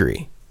of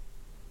Mercury.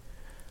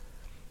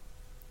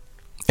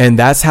 And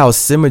that's how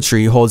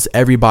symmetry holds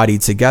everybody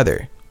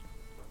together.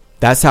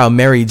 That's how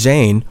Mary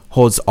Jane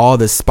holds all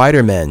the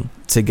Spider-Men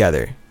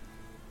together.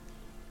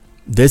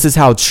 This is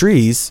how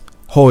trees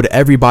hold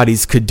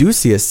everybody's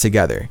caduceus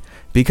together.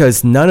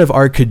 Because none of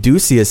our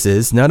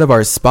caduceuses, none of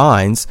our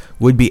spines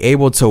would be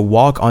able to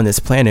walk on this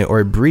planet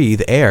or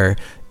breathe air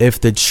if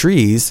the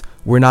trees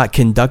were not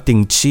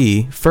conducting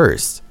chi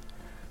first.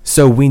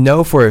 So we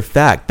know for a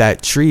fact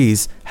that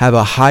trees have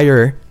a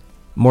higher,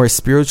 more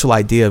spiritual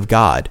idea of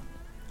God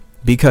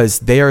because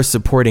they are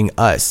supporting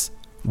us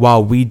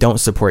while we don't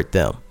support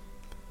them.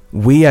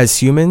 We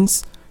as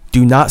humans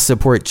do not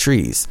support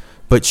trees,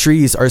 but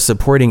trees are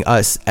supporting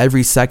us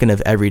every second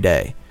of every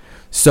day.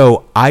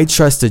 So I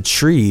trust a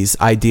tree's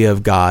idea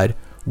of God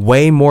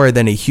way more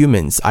than a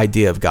human's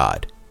idea of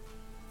God.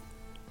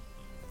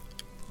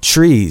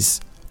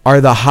 Trees are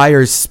the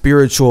higher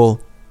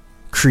spiritual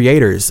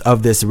creators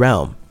of this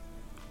realm.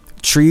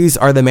 Trees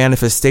are the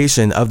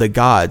manifestation of the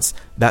gods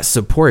that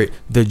support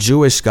the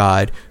Jewish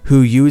God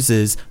who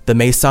uses the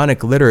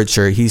Masonic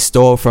literature he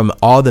stole from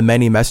all the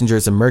many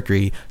messengers of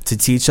Mercury to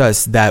teach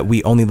us that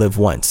we only live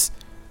once,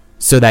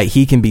 so that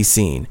he can be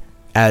seen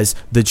as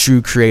the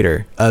true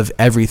creator of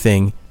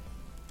everything.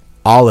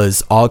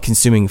 Allah's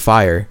all-consuming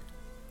fire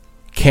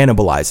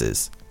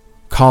cannibalizes,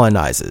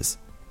 colonizes.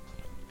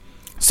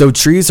 So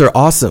trees are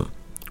awesome.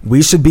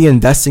 We should be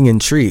investing in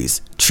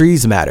trees.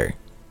 Trees matter.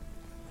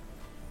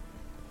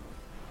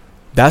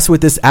 That's what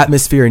this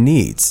atmosphere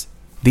needs.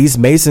 These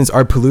Masons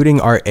are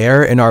polluting our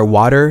air and our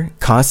water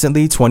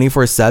constantly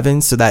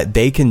 24/7 so that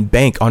they can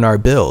bank on our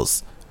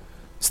bills,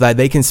 so that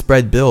they can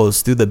spread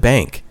bills through the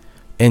bank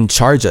and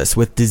charge us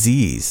with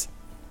disease.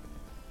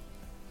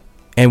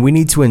 And we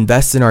need to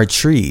invest in our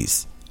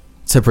trees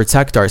to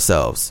protect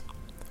ourselves.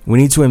 We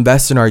need to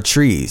invest in our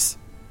trees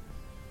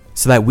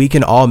so that we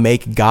can all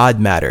make God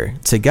matter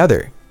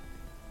together.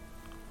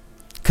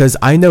 Because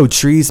I know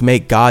trees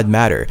make God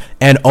matter.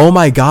 And oh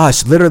my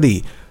gosh,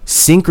 literally,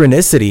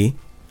 synchronicity.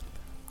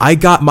 I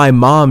got my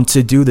mom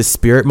to do the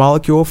spirit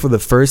molecule for the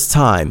first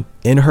time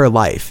in her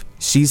life.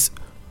 She's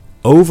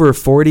over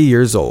 40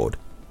 years old.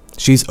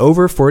 She's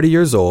over 40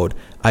 years old.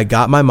 I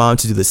got my mom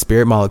to do the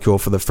spirit molecule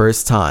for the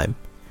first time.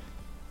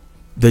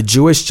 The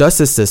Jewish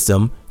justice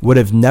system would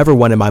have never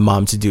wanted my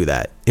mom to do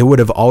that. It would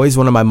have always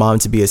wanted my mom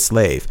to be a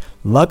slave.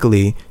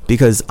 Luckily,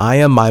 because I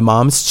am my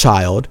mom's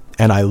child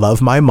and I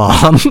love my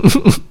mom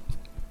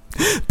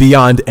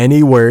beyond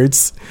any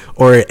words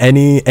or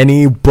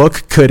any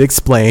book could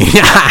explain.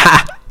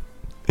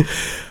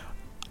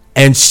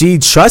 And she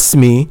trusts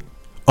me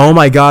Oh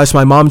my gosh,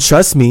 my mom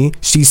trusts me.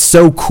 She's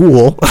so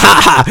cool.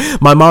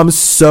 My mom's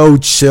so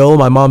chill.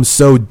 My mom's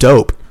so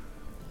dope.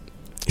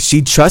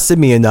 She trusted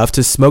me enough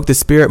to smoke the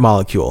spirit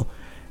molecule.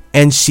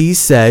 And she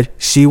said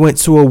she went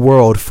to a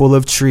world full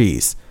of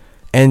trees.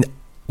 And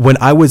when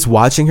I was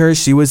watching her,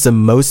 she was the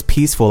most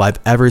peaceful I've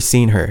ever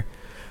seen her.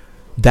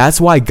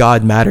 That's why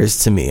God matters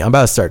to me. I'm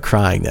about to start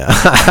crying now.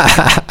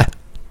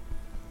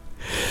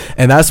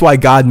 And that's why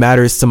God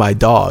matters to my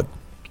dog.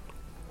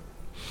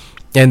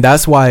 And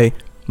that's why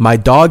my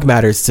dog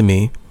matters to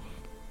me.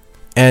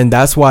 And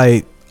that's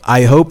why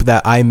I hope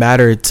that I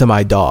matter to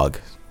my dog.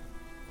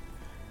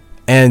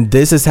 And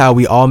this is how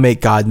we all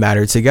make God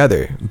matter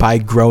together, by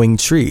growing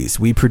trees.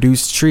 We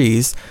produce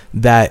trees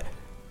that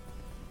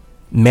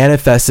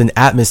manifest an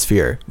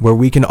atmosphere where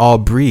we can all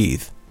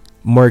breathe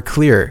more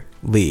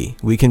clearly.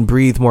 We can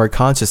breathe more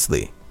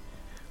consciously.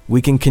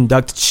 We can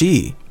conduct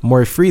chi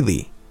more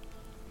freely.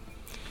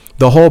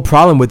 The whole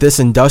problem with this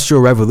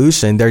industrial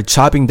revolution, they're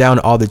chopping down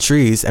all the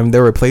trees and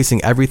they're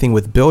replacing everything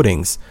with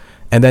buildings.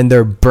 And then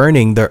they're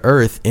burning the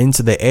earth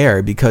into the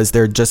air because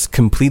they're just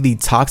completely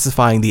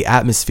toxifying the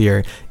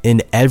atmosphere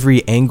in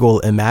every angle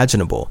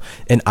imaginable.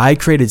 And I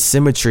created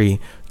Symmetry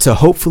to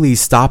hopefully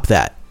stop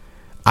that.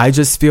 I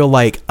just feel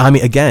like,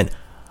 again,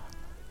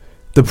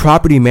 the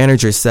property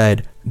manager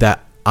said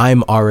that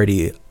I'm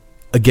already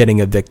getting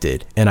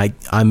evicted and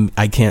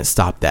I can't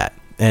stop that.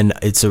 And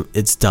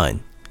it's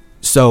done.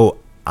 So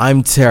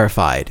I'm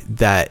terrified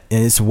that,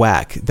 and it's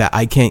whack, that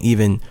I can't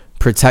even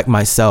protect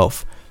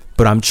myself,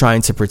 but I'm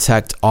trying to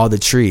protect all the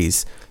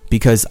trees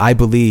because I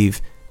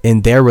believe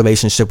in their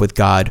relationship with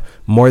God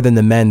more than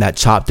the men that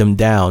chopped them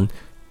down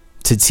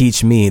to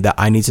teach me that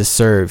I need to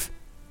serve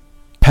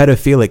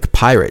pedophilic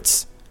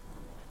pirates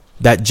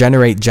that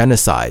generate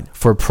genocide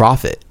for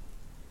profit.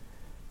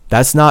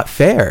 That's not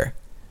fair.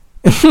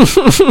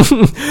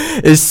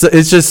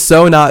 It's just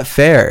so not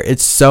fair.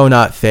 It's so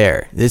not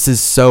fair. This is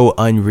so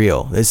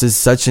unreal. This is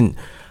such an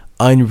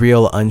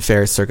unreal,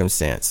 unfair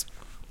circumstance.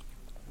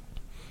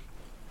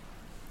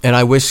 And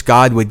I wish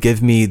God would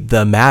give me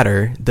the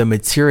matter, the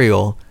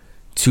material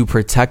to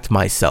protect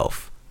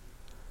myself.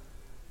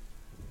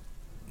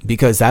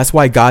 Because that's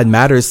why God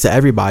matters to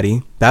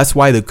everybody. That's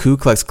why the Ku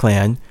Klux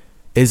Klan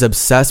is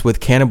obsessed with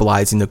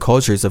cannibalizing the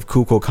cultures of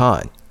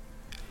Kukulkan.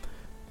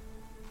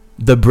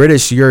 The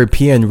British,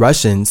 European,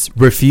 Russians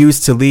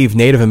refused to leave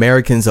Native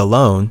Americans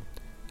alone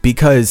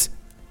because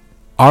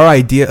our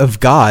idea of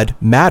God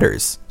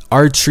matters.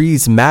 Our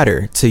trees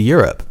matter to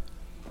Europe.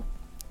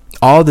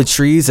 All the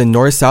trees in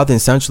North, South,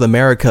 and Central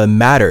America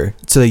matter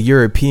to the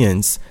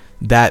Europeans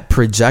that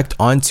project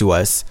onto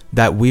us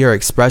that we are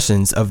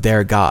expressions of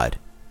their God,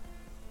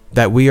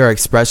 that we are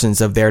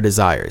expressions of their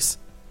desires.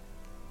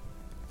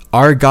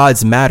 Our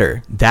gods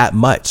matter that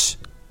much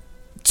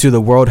to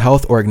the World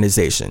Health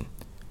Organization,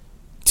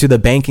 to the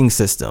banking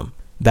system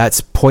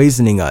that's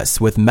poisoning us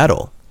with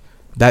metal,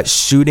 that's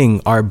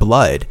shooting our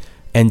blood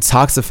and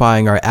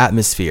toxifying our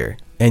atmosphere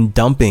and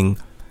dumping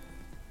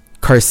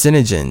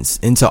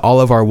carcinogens into all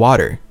of our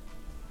water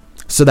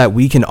so that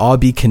we can all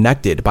be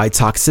connected by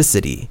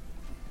toxicity.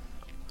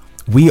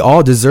 We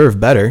all deserve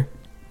better.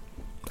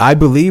 I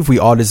believe we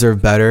all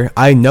deserve better.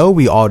 I know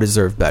we all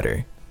deserve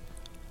better.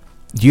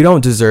 You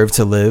don't deserve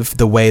to live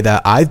the way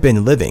that I've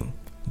been living.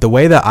 The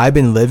way that I've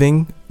been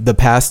living the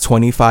past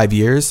 25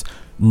 years,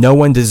 no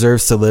one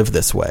deserves to live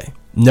this way.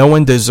 No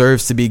one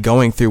deserves to be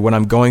going through what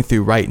I'm going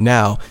through right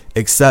now,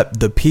 except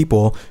the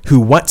people who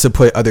want to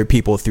put other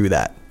people through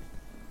that.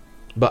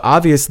 But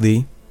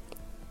obviously,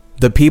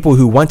 the people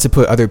who want to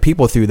put other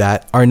people through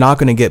that are not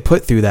going to get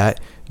put through that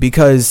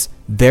because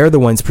they're the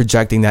ones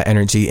projecting that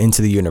energy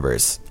into the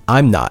universe.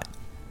 I'm not.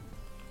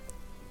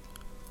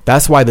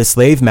 That's why the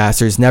slave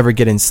masters never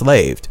get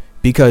enslaved,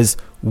 because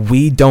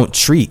we don't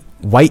treat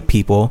white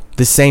people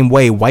the same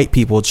way white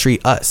people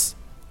treat us.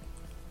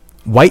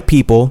 White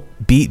people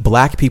beat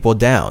black people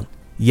down,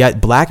 yet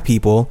black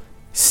people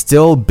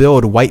still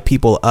build white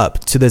people up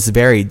to this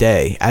very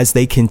day as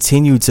they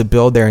continue to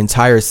build their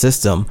entire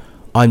system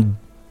on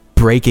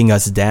breaking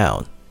us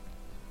down.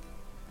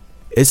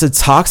 It's a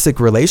toxic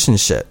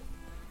relationship.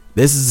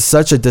 This is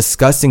such a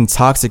disgusting,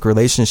 toxic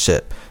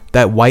relationship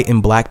that white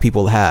and black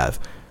people have,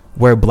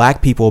 where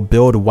black people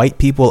build white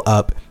people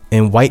up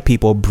and white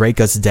people break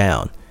us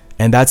down.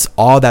 And that's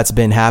all that's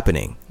been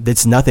happening.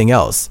 That's nothing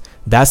else.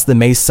 That's the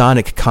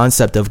Masonic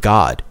concept of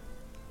God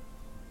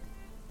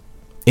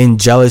in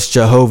Jealous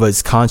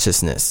Jehovah's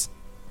consciousness.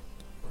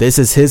 This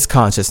is his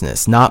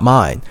consciousness, not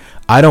mine.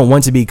 I don't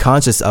want to be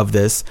conscious of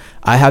this.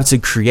 I have to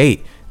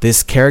create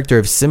this character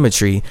of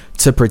symmetry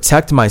to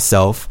protect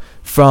myself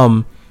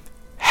from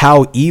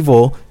how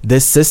evil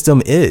this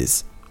system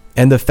is.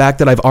 And the fact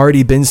that I've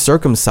already been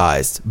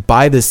circumcised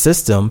by this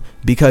system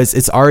because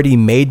it's already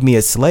made me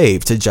a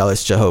slave to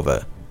Jealous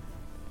Jehovah.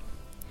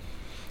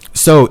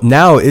 So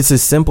now it's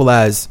as simple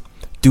as,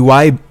 do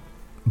I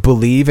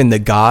believe in the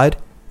God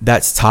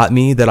that's taught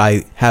me that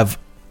I have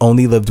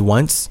only lived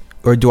once?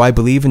 Or do I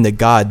believe in the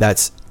God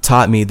that's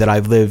taught me that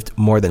I've lived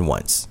more than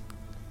once?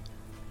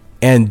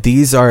 And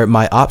these are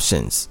my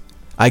options.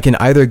 I can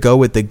either go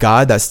with the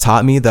God that's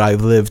taught me that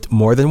I've lived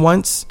more than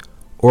once,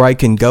 or I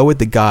can go with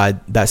the God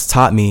that's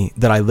taught me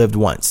that I lived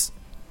once.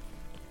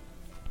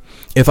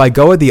 If I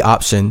go with the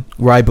option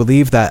where I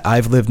believe that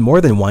I've lived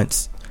more than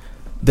once,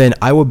 then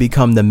I will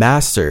become the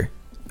master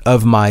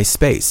of my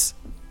space.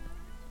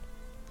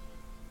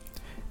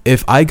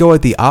 If I go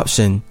with the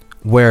option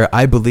where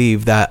I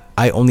believe that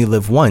I only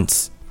live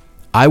once,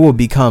 I will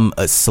become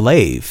a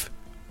slave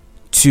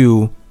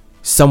to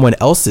someone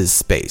else's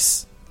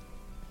space.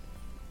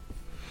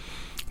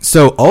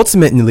 So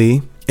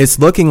ultimately, it's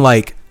looking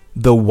like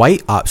the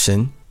right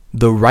option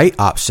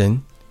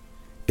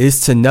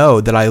is to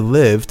know that I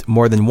lived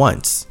more than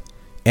once.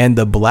 And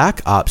the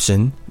black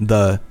option,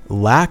 the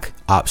lack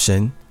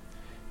option,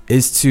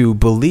 is to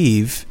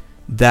believe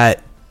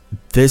that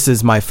this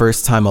is my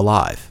first time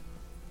alive.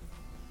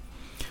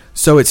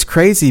 So it's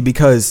crazy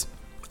because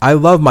I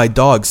love my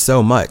dog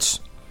so much.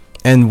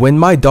 And when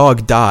my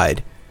dog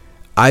died,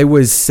 I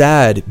was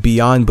sad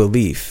beyond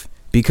belief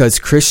because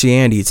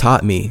Christianity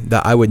taught me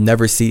that I would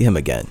never see him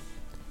again.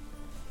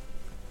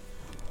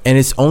 And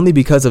it's only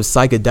because of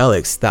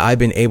psychedelics that I've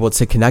been able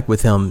to connect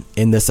with him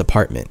in this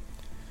apartment.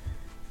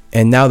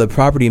 And now the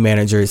property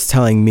manager is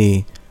telling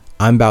me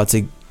I'm about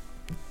to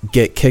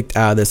get kicked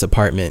out of this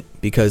apartment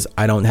because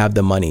I don't have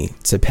the money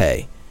to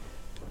pay.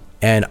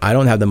 And I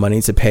don't have the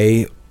money to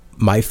pay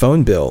my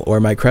phone bill or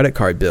my credit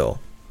card bill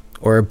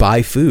or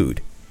buy food.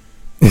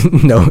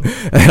 No,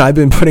 and I've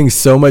been putting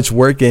so much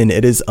work in,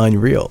 it is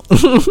unreal.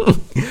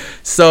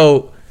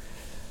 So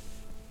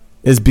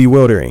it's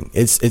bewildering.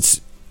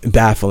 It's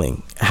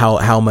baffling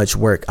how much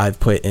work I've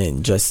put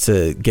in just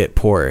to get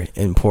poorer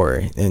and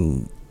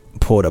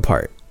pulled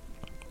apart.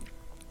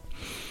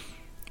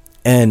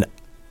 And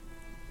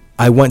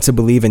I want to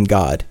believe in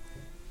God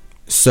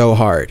so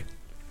hard.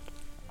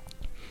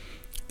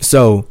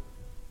 So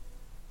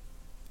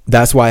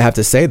that's why I have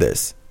to say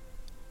this.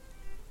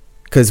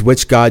 Because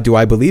which God do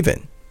I believe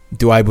in?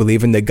 Do I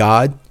believe in the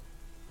God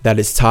that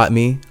has taught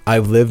me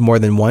I've lived more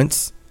than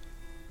once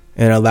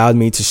and allowed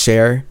me to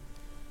share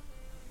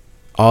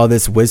all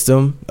this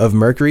wisdom of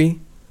Mercury?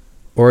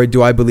 Or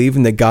do I believe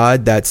in the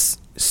God that's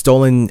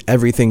stolen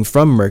everything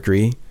from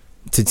Mercury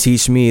to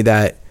teach me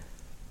that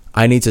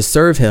I need to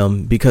serve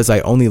him because I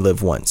only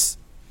live once?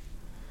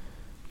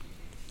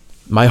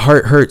 My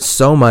heart hurts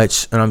so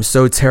much and I'm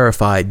so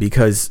terrified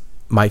because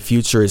my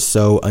future is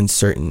so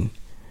uncertain.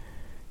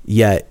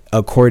 Yet,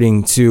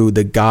 according to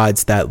the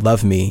gods that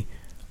love me,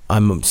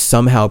 I'm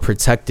somehow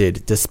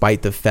protected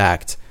despite the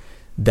fact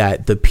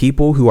that the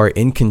people who are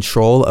in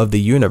control of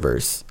the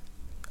universe,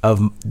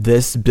 of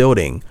this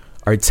building,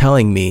 are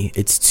telling me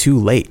it's too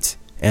late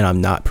and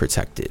I'm not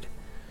protected.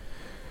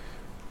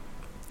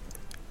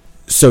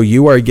 So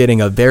you are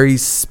getting a very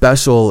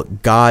special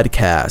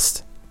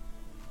Godcast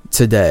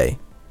today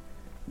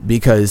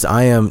because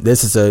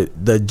this is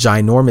the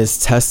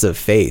ginormous test of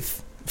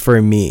faith for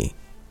me.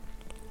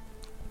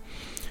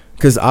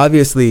 Because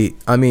obviously,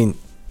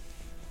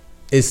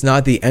 it's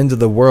not the end of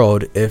the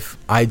world if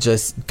I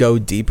just go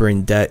deeper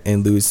in debt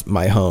and lose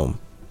my home.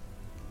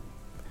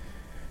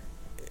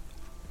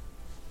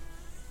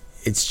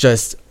 It's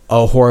just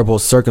a horrible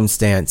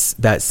circumstance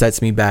that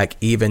sets me back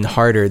even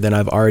harder than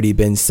I've already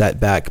been set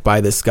back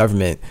by this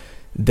government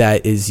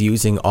that is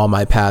using all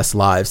my past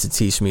lives to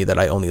teach me that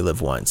I only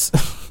live once.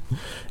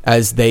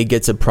 As they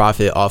get to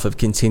profit off of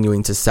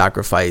continuing to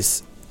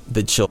sacrifice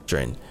the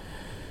children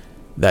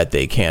that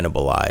they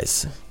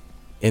cannibalize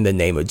in the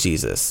name of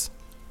Jesus.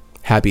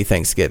 Happy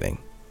Thanksgiving.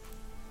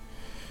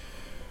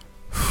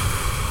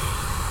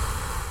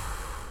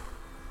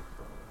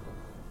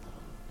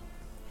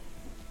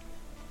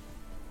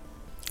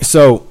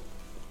 So,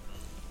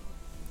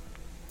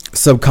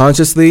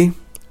 subconsciously,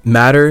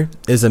 matter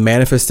is a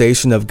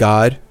manifestation of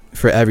God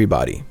for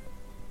everybody.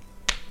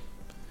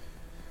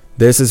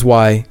 This is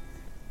why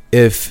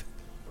if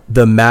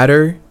the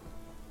matter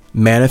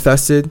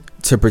manifested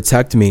to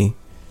protect me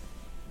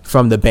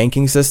from the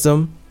banking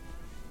system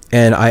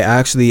and I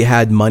actually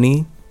had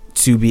money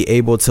to be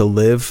able to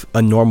live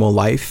a normal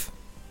life,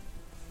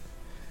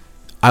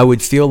 I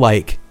would feel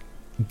like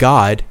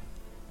God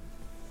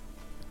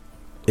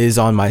is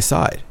on my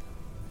side.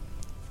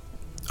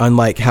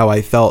 Unlike how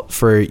I felt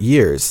for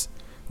years,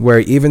 where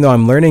even though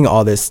I'm learning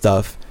all this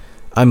stuff,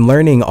 I'm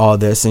learning all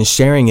this and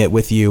sharing it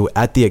with you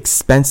at the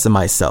expense of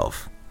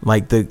myself.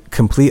 Like the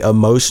complete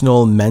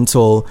emotional,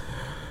 mental,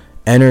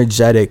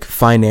 energetic,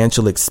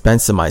 financial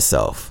expense of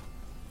myself.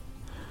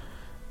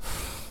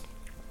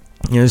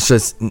 It's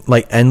just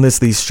like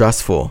endlessly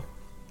stressful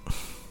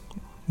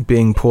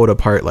being pulled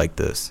apart like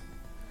this.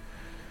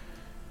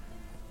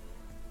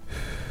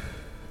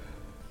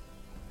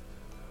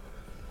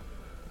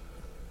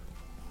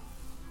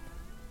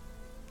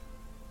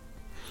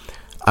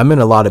 I'm in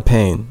a lot of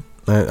pain.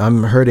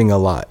 I'm hurting a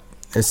lot.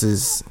 It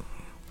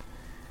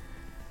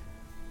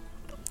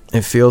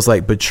feels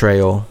like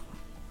betrayal.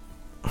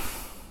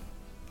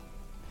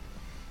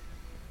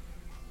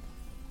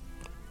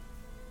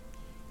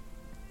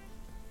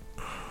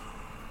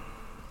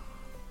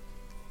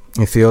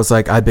 It feels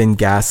like I've been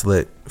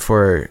gaslit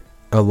for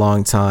a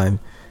long time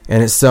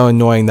And it's so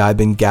annoying that I've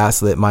been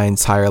gaslit my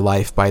entire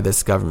life by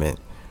this government.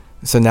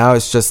 So now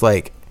it's just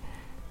like,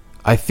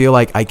 I feel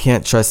like I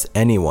can't trust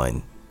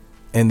anyone.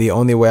 And the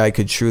only way I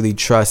could truly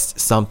trust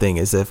something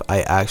is if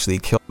I actually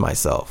killed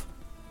myself.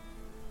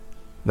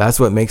 That's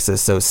what makes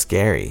this so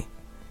scary.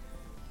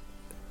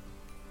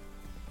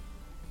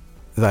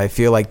 That I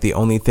feel like the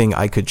only thing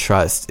I could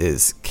trust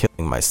is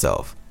killing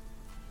myself.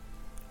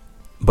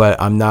 But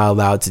I'm not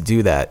allowed to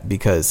do that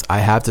because I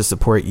have to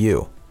support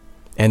you.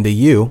 And the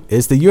you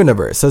is the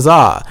universe.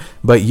 Huzzah!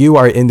 But you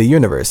are in the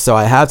universe. So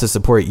I have to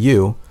support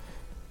you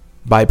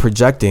by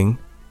projecting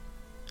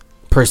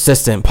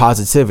persistent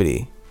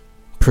positivity.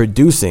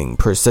 Producing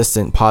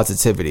persistent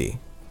positivity.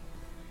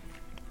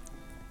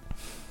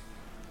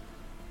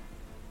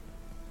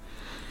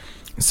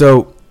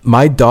 So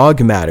my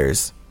dog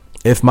matters.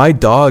 If my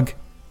dog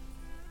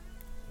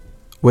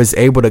was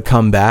able to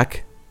come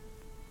back,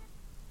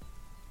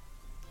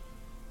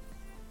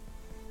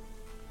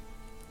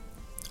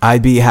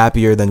 I'd be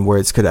happier than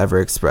words could ever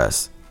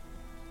express.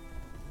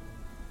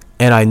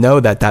 And I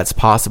know that that's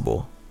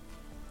possible.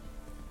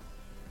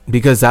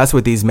 Because that's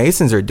what these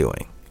Masons are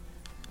doing.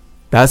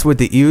 That's what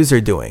the Ews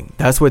are doing.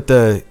 That's what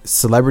the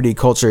celebrity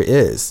culture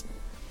is.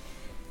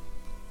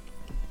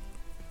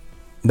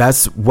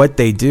 That's what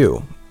they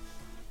do.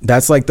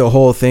 That's like the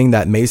whole thing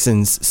that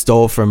Masons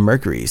stole from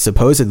Mercury.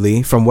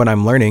 Supposedly, from what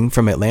I'm learning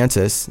from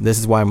Atlantis, this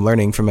is why I'm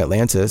learning from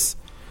Atlantis,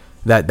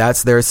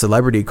 that's their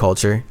celebrity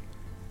culture.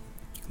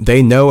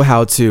 They know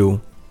how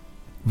to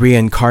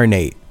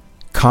reincarnate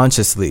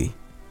consciously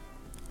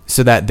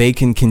so that they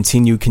can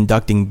continue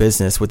conducting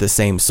business with the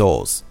same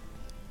souls.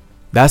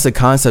 That's the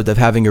concept of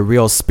having a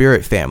real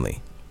spirit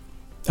family,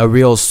 a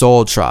real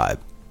soul tribe.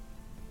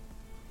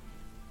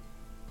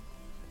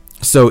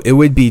 So it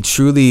would be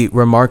truly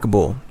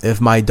remarkable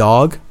if my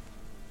dog,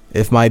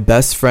 if my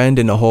best friend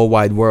in the whole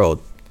wide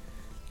world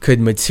could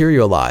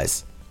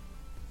materialize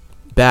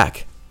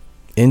back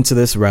into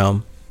this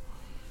realm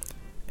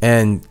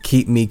and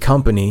keep me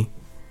company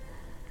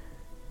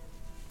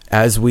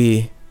as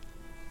we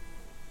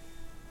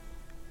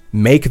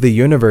make the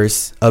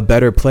universe a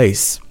better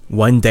place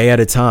one day at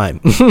a time.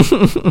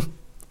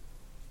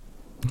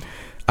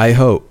 I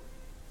hope.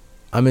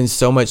 I'm in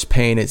so much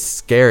pain. It's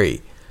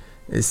scary.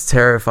 It's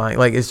terrifying.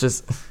 Like, it's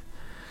just,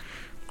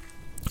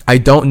 I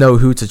don't know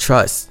who to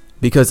trust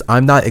because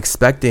I'm not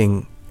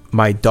expecting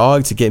my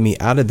dog to get me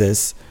out of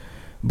this,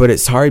 but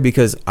it's hard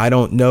because I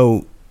don't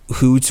know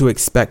who to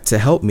expect to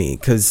help me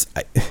because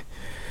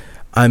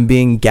I'm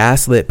being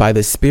gaslit by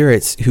the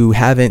spirits who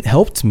haven't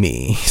helped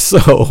me.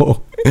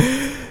 So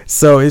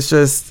it's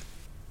just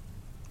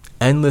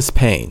endless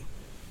pain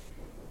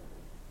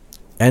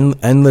and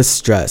endless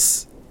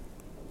stress.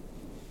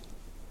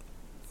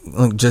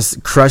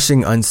 Just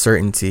crushing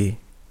uncertainty.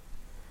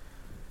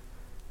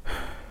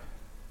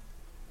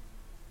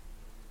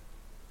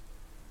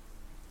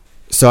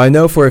 So I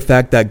know for a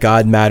fact that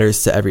God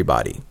matters to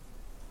everybody.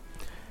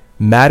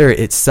 Matter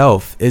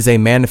itself is a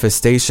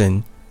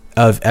manifestation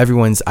of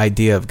everyone's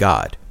idea of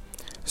God.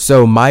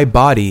 So my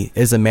body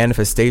is a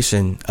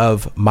manifestation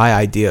of my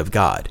idea of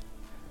God,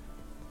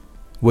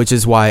 which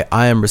is why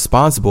I am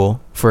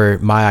responsible for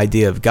my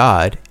idea of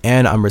God,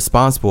 and I'm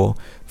responsible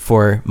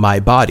for my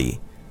body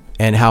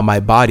and how my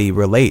body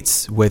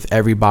relates with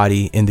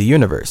everybody in the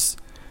universe.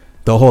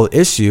 The whole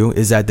issue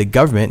is that the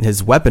government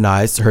has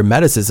weaponized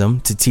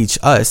Hermeticism to teach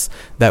us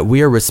that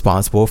we are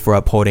responsible for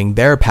upholding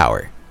their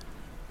power.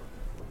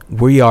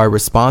 We are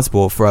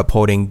responsible for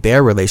upholding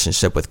their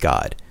relationship with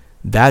God.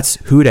 That's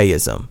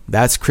Judaism.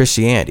 That's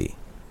Christianity.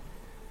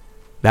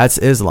 That's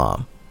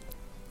Islam.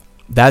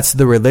 That's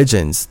the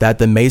religions that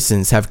the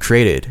Masons have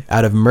created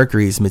out of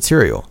Mercury's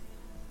material.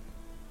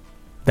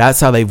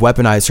 That's how they've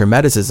weaponized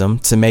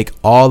Hermeticism to make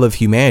all of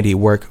humanity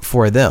work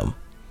for them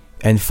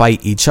and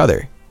fight each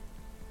other.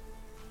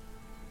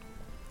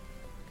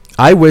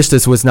 I wish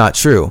this was not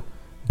true,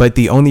 but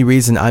the only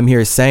reason I'm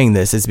here saying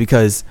this is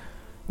because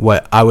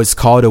I was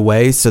called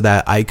away so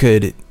that I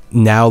could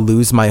now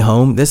lose my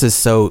home. This is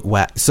so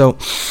whack. So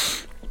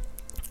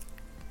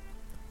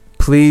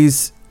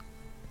please,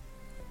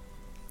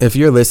 if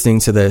you're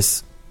listening to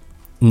this,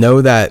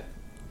 know that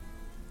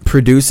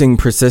producing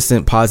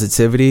persistent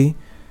positivity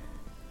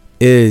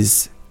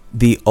is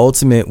the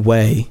ultimate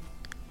way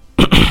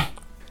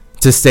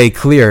to stay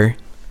clear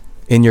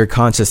in your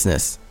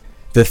consciousness.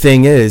 The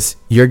thing is,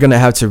 you're going to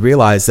have to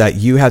realize that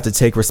you have to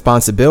take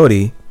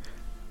responsibility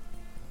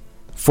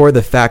for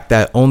the fact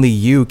that only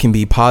you can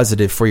be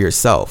positive for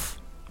yourself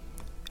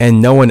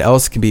and no one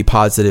else can be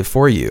positive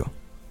for you.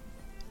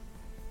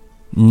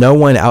 No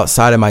one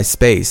outside of my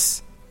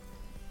space,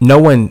 no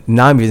one,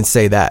 not even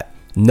say that,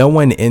 no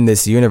one in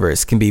this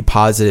universe can be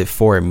positive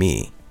for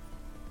me.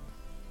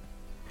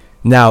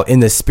 Now, in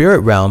the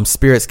spirit realm,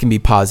 spirits can be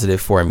positive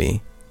for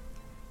me.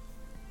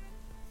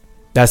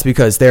 That's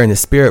because they're in the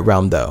spirit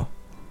realm, though.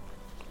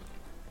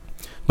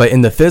 But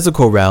in the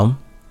physical realm,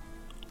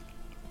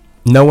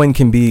 no one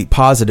can be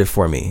positive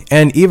for me.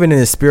 And even in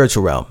the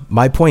spiritual realm,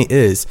 my point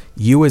is,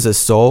 you as a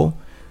soul,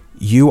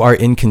 you are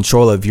in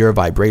control of your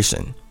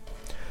vibration.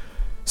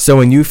 So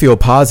when you feel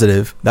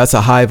positive, that's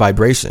a high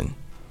vibration.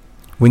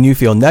 When you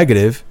feel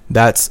negative,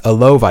 that's a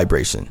low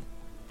vibration.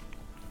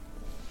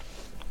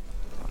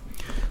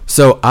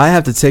 So I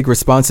have to take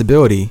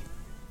responsibility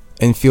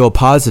and feel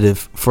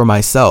positive for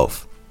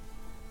myself,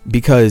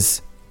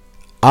 because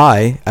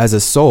I, as a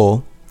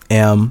soul,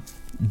 am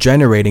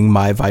generating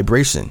my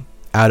vibration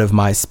out of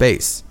my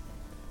space.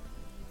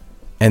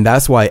 And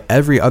that's why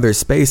every other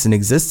space in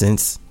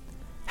existence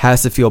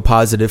has to feel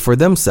positive for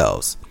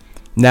themselves.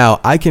 Now,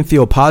 I can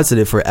feel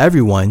positive for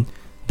everyone.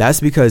 That's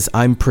because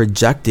I'm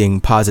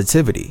projecting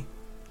positivity.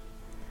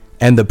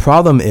 And the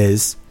problem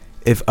is,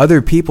 if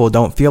other people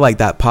don't feel like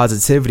that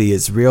positivity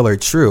is real or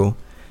true,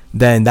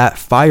 then that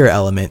fire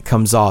element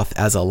comes off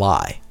as a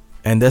lie.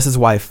 And this is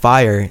why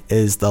fire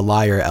is the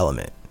liar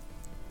element.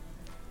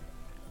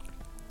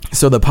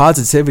 So the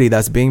positivity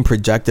that's being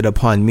projected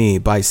upon me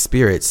by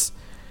spirits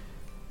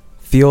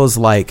feels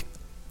like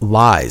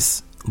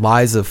lies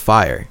of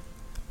fire,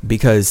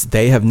 because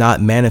they have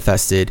not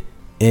manifested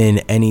in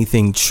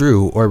anything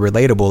true or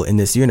relatable in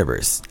this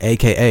universe,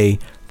 aka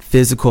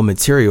physical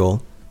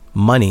material,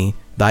 money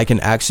that I can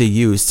actually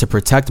use to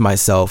protect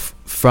myself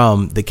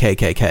from the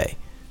KKK,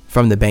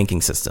 from the banking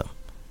system,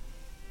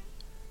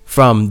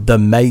 from the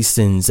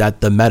Masons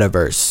at the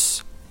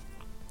metaverse,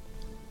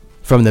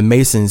 from the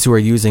Masons who are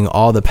using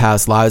all the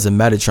past lives of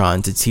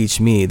Metatron to teach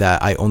me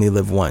that I only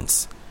live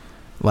once.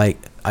 Like,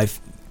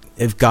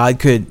 if God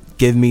could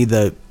give me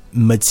the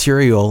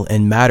material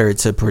and matter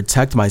to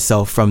protect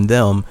myself from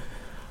them,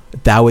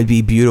 that would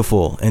be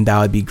beautiful and that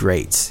would be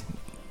great.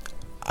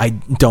 I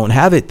don't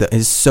have it.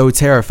 It's so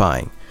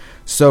terrifying.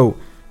 So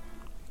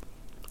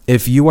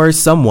if you are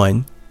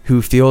someone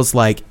who feels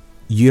like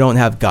you don't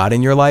have God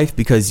in your life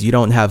because you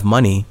don't have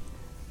money,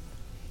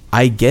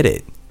 I get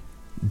it.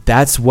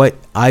 That's what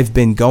I've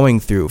been going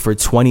through for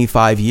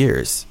 25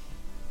 years.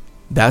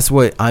 That's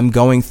what I'm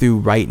going through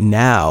right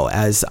now,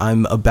 as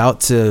I'm about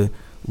to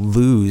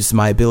lose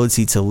my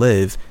ability to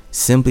live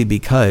simply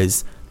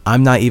because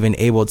I'm not even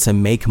able to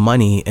make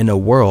money in a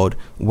world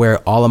where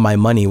all of my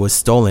money was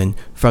stolen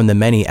from the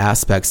many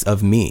aspects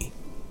of me.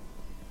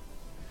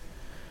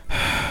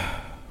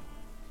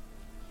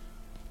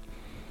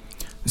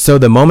 So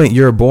the moment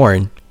you're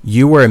born,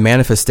 you were a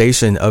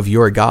manifestation of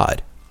your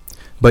God,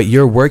 but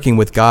you're working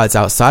with gods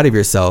outside of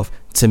yourself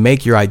to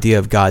make your idea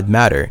of God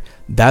matter.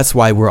 That's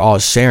why we're all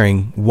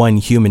sharing one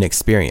human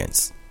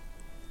experience.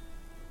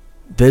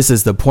 This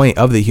is the point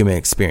of the human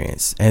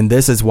experience, and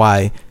this is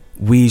why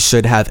we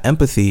should have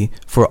empathy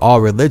for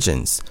all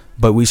religions,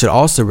 but we should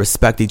also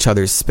respect each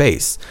other's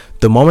space.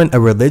 The moment a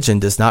religion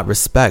does not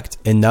respect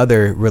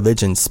another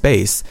religion's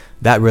space,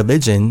 that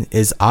religion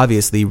is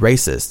obviously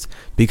racist,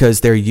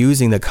 because they're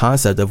using the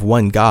concept of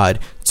one God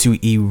to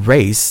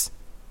erase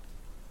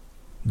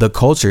the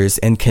cultures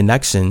and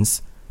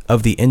connections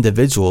of the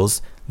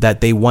individuals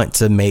that they want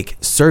to make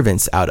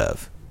servants out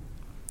of.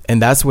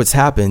 And that's what's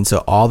happened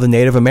to all the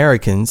Native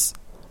Americans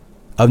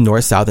of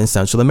North, South, and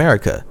Central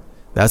America.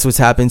 That's what's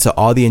happened to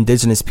all the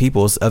indigenous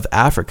peoples of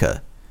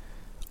Africa,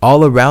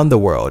 all around the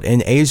world,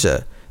 in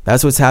Asia.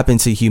 That's what's happened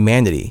to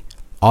humanity,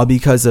 all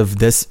because of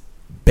this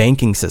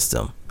banking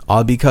system,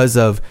 all because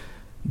of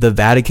the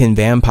Vatican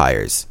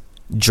vampires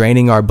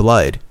draining our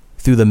blood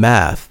through the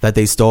math that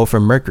they stole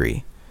from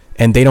Mercury.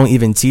 And they don't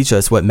even teach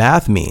us what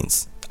math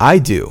means. I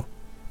do,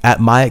 at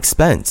my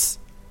expense,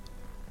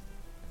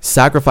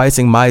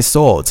 sacrificing my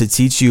soul to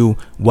teach you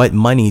what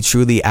money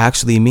truly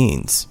actually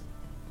means.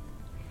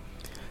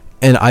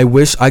 And I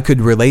wish I could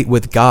relate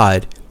with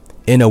God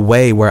in a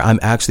way where I'm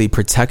actually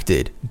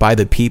protected by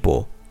the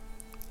people.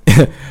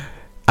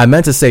 I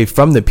meant to say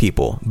from the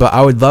people, but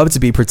I would love to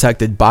be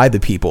protected by the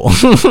people.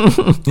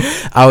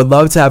 I would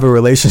love to have a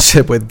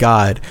relationship with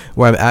God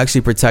where I'm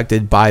actually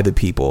protected by the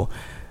people.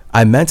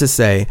 I meant to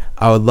say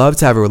I would love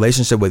to have a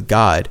relationship with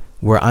God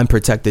where I'm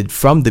protected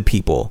from the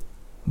people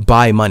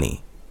by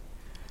money.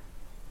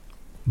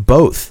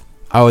 Both.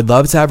 I would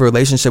love to have a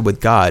relationship with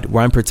God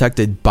where I'm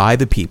protected by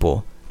the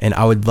people, and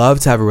I would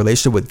love to have a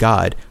relationship with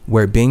God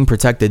where being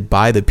protected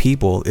by the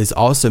people is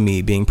also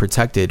me being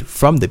protected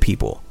from the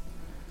people.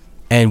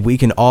 And we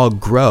can all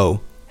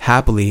grow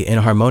happily and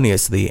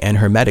harmoniously and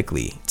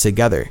hermetically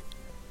together,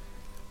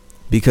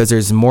 because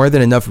there's more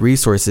than enough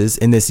resources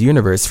in this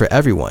universe for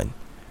everyone.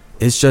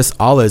 It's just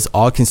Allah's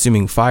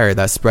all-consuming fire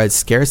that spreads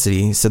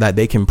scarcity so that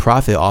they can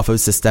profit off of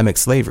systemic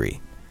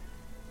slavery.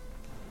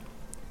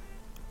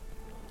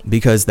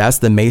 Because that's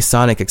the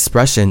Masonic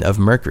expression of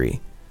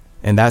Mercury.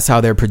 And that's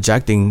how they're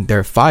projecting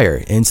their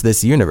fire into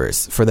this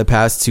universe for the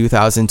past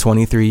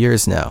 2023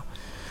 years now.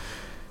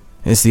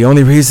 It's the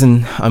only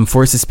reason I'm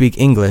forced to speak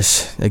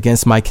English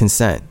against my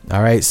consent.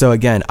 All right. So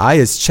again, I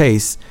as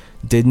Chase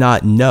did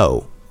not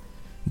know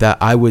that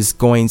I was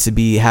going to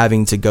be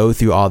having to go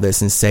through all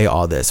this and say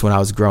all this when I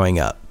was growing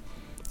up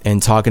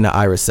and talking to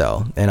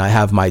Iracel, and I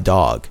have my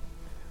dog.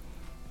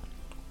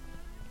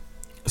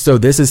 So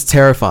this is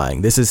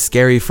terrifying. This is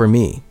scary for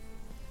me.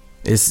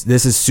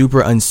 This is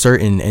super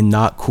uncertain and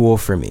not cool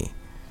for me.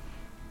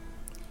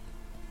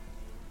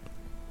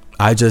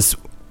 I just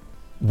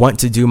want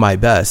to do my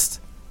best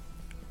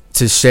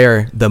to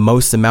share the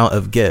most amount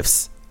of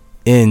gifts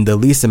in the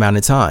least amount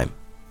of time,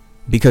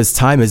 because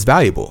time is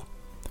valuable.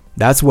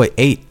 That's what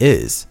 8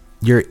 is.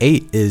 Your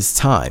 8 is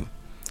time.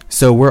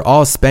 So we're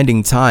all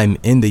spending time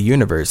in the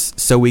universe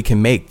so we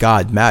can make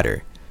God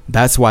matter.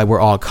 That's why we're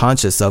all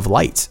conscious of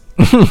light.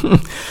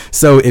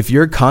 So if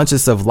you're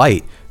conscious of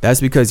light,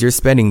 that's because you're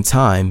spending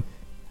time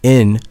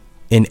in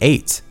an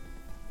 8.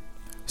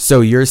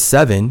 So your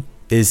 7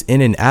 is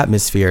in an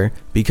atmosphere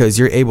because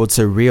you're able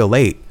to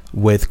relate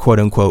with quote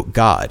unquote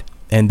God.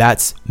 And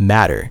that's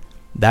matter.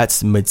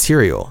 That's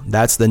material.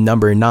 That's the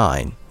number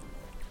 9.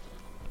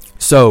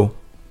 So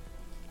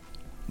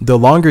the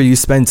longer you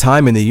spend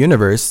time in the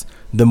universe,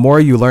 the more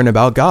you learn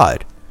about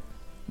God,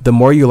 the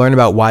more you learn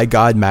about why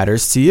God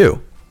matters to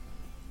you,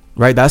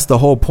 right? That's the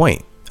whole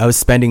point of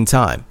spending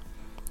time.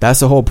 That's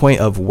the whole point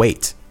of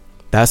wait.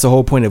 That's the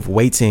whole point of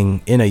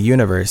waiting in a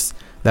universe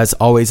that's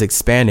always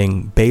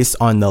expanding based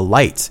on the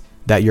light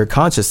that you're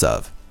conscious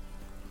of.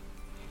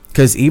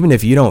 Because even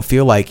if you don't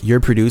feel like you're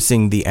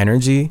producing the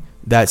energy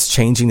that's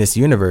changing this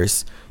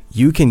universe,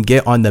 you can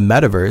get on the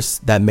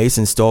metaverse that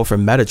Mason stole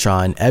from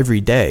Metatron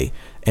every day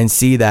and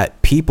see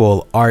that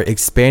people are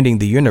expanding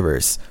the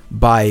universe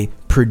by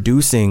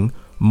producing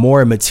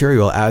more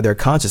material out of their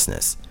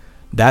consciousness.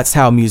 That's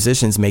how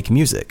musicians make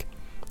music.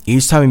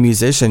 Each time a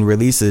musician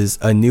releases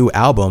a new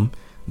album,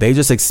 they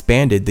just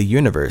expanded the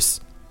universe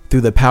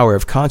through the power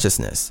of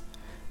consciousness.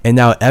 And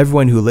now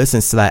everyone who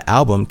listens to that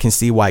album can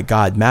see why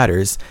God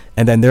matters,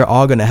 and then they're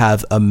all going to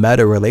have a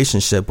meta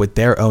relationship with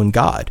their own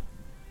God.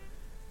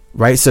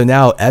 Right? So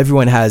now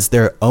everyone has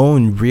their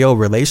own real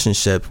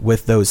relationship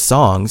with those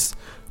songs,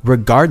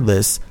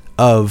 regardless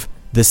of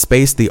the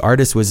space the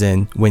artist was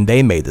in when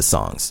they made the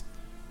songs.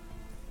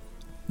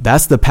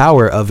 That's the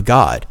power of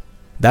God.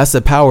 That's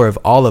the power of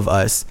all of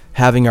us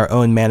having our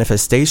own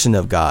manifestation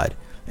of God.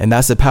 And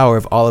that's the power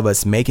of all of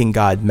us making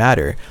God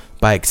matter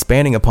by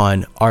expanding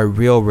upon our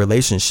real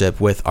relationship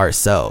with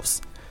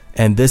ourselves.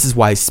 And this is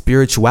why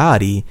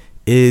spirituality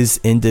is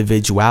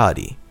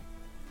individuality.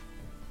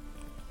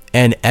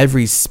 And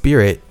every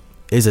spirit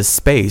is a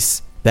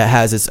space that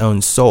has its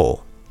own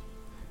soul.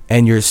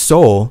 And your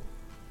soul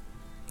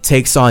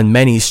takes on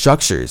many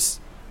structures.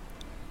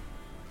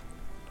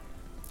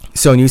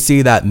 So when you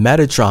see that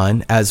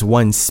Metatron as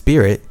one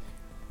spirit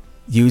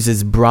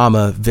uses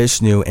Brahma,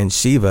 Vishnu, and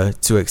Shiva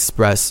to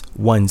express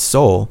one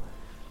soul,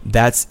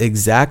 that's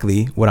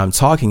exactly what I'm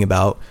talking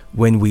about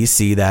when we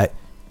see that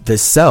the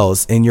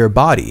cells in your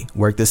body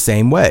work the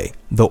same way.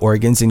 The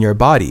organs in your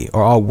body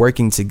are all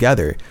working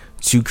together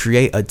to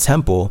create a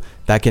temple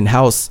that can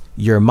house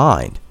your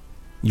mind,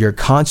 your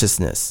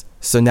consciousness.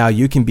 So now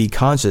you can be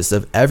conscious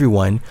of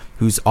everyone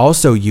who's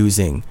also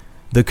using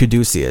the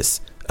caduceus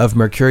of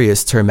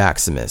Mercurius Ter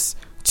Maximus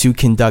to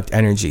conduct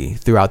energy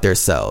throughout their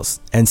cells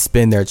and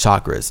spin their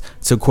chakras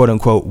to quote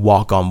unquote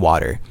walk on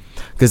water.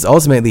 Because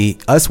ultimately,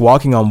 us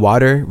walking on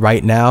water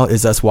right now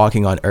is us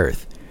walking on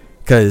earth,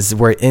 because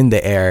we're in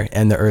the air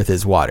and the earth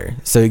is water.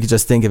 So you can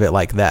just think of it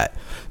like that.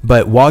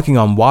 But walking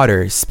on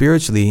water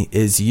spiritually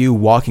is you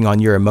walking on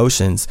your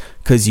emotions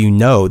because you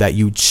know that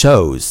you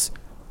chose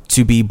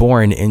to be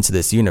born into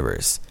this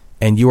universe.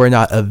 And you are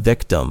not a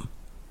victim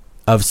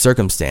of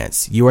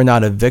circumstance. You are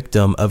not a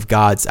victim of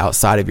gods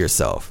outside of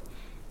yourself.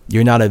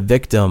 You're not a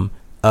victim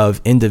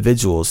of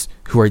individuals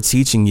who are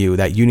teaching you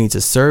that you need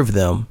to serve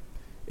them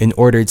in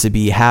order to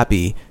be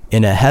happy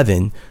in a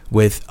heaven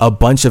with a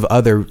bunch of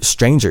other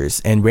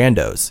strangers and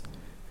randos.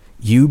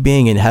 You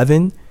being in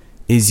heaven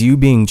is you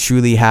being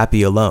truly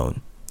happy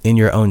alone in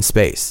your own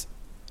space.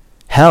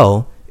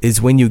 Hell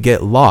is when you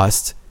get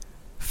lost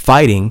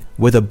fighting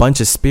with a bunch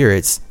of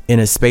spirits in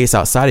a space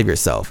outside of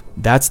yourself.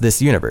 That's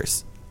this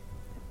universe.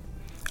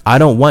 I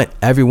don't want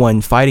everyone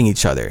fighting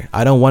each other.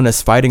 I don't want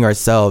us fighting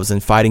ourselves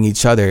and fighting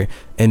each other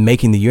and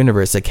making the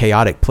universe a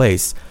chaotic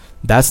place.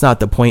 That's not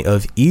the point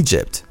of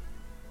Egypt.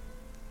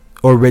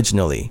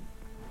 Originally,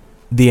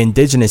 the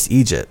indigenous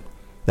Egypt.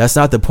 That's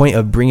not the point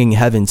of bringing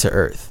heaven to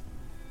earth.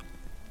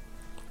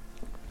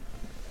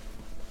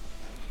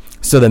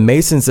 So the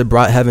Masons have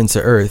brought heaven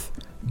to earth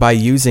by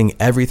using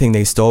everything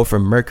they stole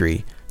from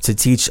Mercury to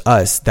teach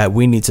us that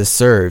we need to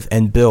serve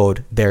and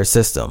build their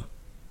system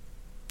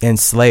and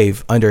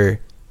slave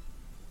under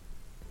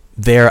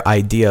their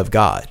idea of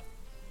God.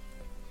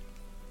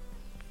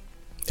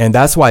 And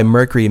that's why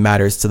Mercury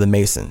matters to the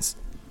Masons.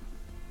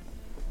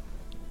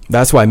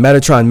 That's why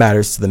Metatron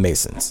matters to the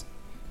Masons.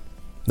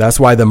 That's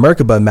why the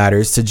Merkaba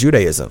matters to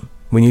Judaism.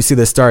 When you see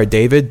the Star of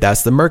David,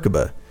 that's the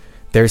Merkaba.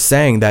 They're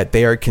saying that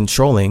they are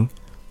controlling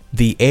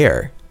the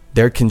air.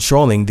 They're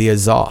controlling the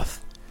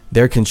Azoth.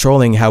 They're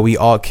controlling how we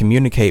all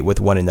communicate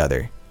with one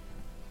another,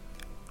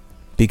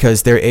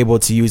 because they're able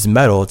to use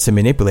metal to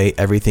manipulate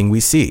everything we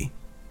see.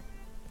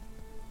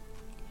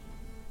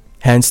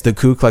 Hence the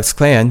Ku Klux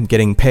Klan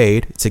getting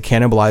paid to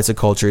cannibalize the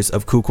cultures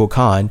of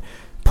Kukulkan,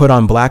 put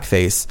on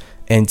blackface,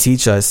 and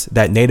teach us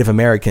that Native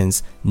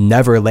Americans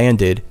never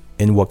landed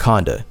in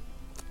Wakanda.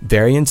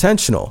 Very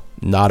intentional,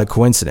 not a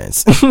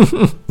coincidence.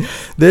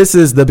 This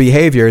is the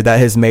behavior that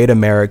has made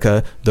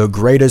America the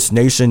greatest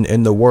nation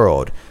in the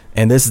world.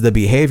 And this is the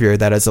behavior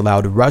that has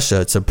allowed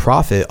Russia to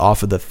profit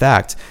off of the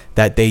fact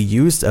that they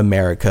used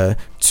America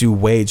to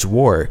wage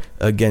war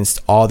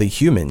against all the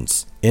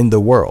humans in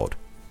the world.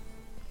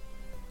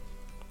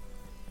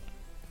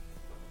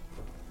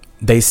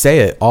 They say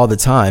it all the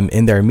time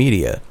in their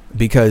media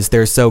because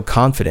they're so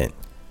confident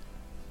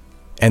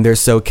and they're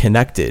so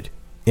connected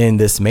in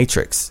this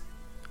matrix.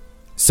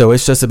 So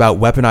it's just about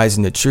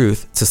weaponizing the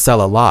truth to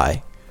sell a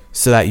lie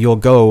so that you'll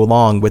go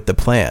along with the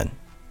plan.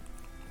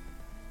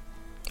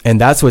 And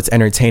that's what's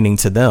entertaining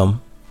to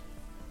them.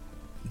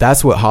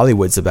 That's what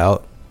Hollywood's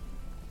about.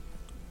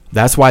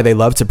 That's why they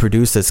love to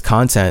produce this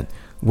content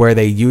where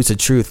they use the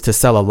truth to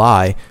sell a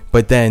lie,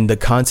 but then the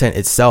content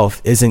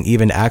itself isn't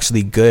even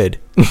actually good.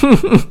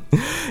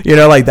 You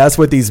know, like that's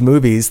what these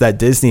movies that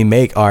Disney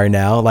make are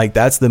now. Like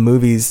that's the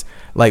movies,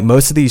 like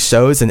most of these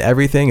shows and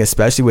everything,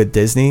 especially with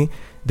Disney,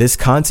 this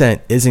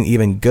content isn't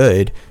even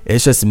good.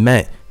 It's just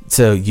meant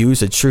to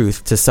use the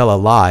truth to sell a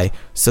lie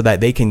so that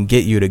they can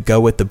get you to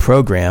go with the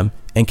program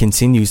and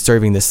continue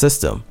serving the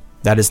system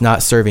that is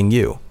not serving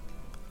you,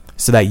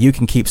 so that you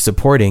can keep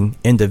supporting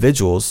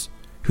individuals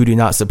who do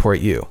not support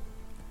you,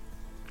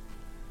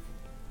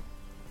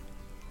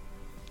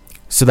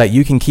 so that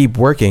you can keep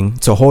working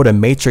to hold a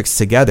matrix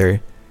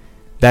together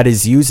that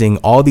is using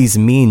all these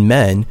mean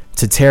men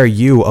to tear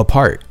you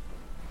apart.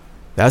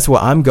 That's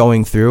what I'm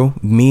going through.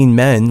 Mean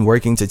men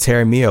working to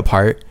tear me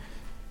apart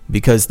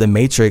because the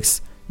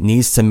matrix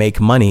needs to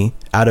make money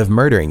out of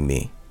murdering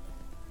me.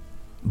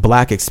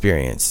 Black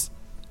experience.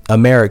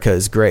 America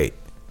is great.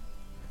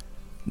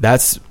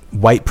 That's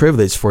white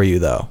privilege for you,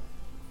 though.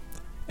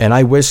 And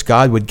I wish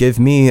God would give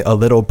me a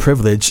little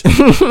privilege,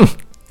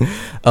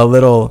 a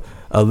little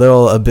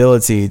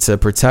ability to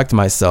protect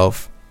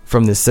myself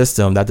from the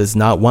system that does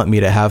not want me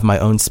to have my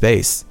own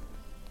space.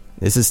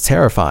 This is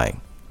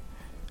terrifying.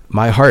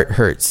 My heart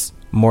hurts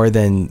more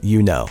than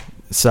you know.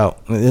 So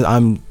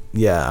I'm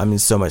in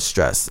so much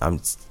stress. I'm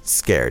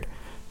scared,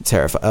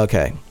 terrified.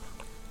 Okay.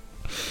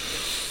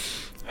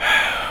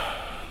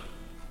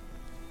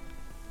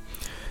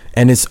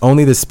 And it's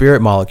only the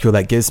spirit molecule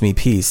that gives me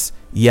peace.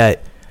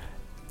 Yet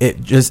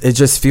it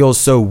just feels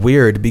so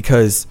weird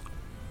because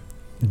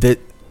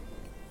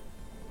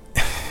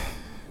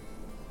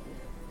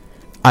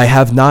I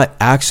have not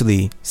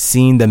actually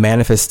seen the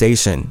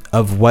manifestation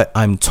of what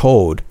I'm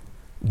told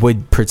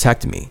would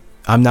protect me.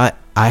 I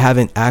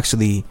haven't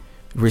actually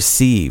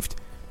received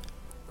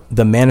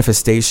the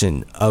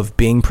manifestation of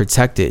being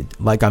protected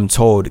like I'm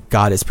told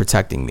God is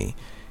protecting me.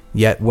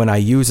 Yet when I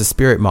use a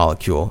spirit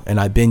molecule, and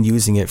I've been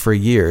using it for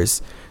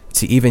years,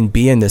 to even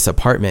be in this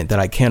apartment that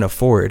I can't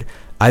afford,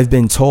 I've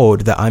been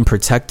told that I'm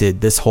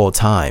protected this whole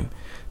time.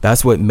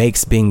 That's what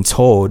makes being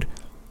told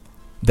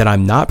that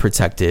I'm not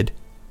protected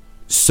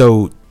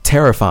so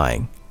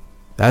terrifying.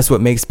 That's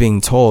what makes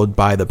being told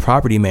by the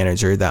property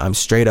manager that I'm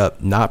straight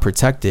up not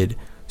protected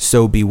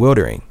so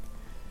bewildering.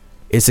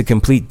 It's a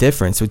complete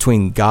difference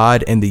between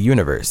God and the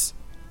universe.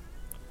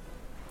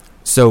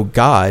 So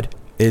God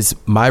is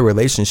my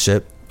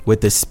relationship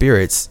with the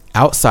spirits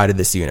outside of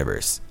this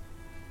universe.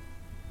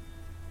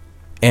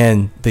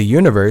 And the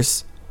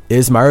universe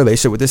is my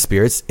relationship with the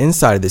spirits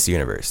inside of this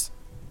universe.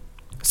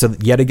 So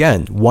yet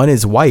again, one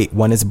is white,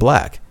 one is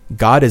black.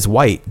 God is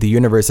white, the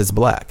universe is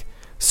black.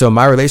 So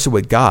my relationship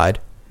with God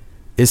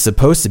is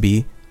supposed to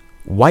be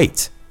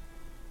white.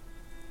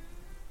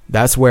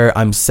 That's where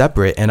I'm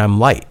separate and I'm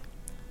light.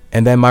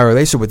 And then my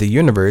relationship with the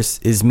universe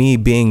is me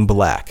being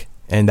black.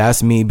 And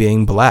that's me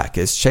being black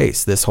as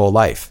Chase this whole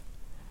life.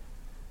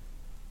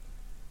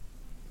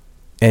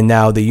 And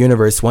now the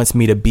universe wants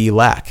me to be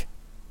lack.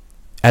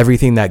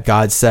 Everything that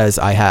God says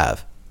I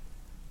have.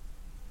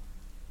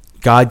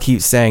 God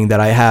keeps saying that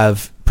I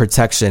have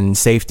protection and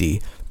safety,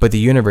 but the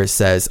universe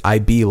says I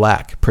be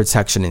lack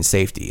protection and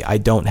safety. I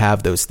don't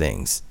have those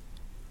things.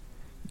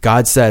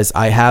 God says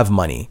I have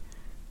money.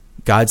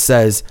 God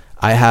says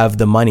I have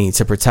the money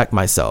to protect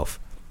myself.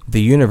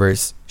 The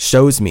universe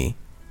shows me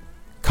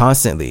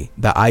constantly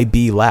that I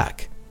be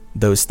lack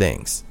those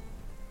things.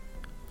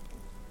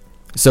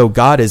 So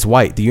God is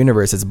white, the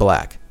universe is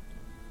black.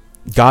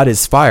 God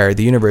is fire,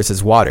 the universe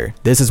is water.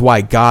 This is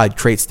why God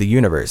creates the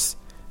universe.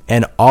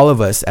 And all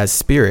of us as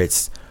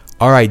spirits,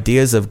 our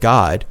ideas of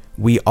God,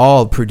 we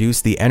all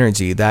produce the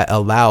energy that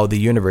allow the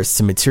universe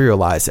to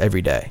materialize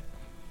every day.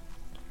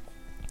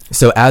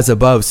 So as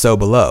above, so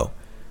below.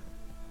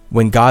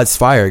 When God's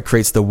fire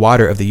creates the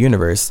water of the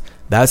universe,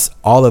 that's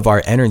all of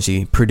our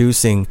energy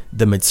producing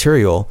the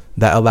material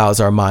that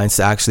allows our minds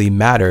to actually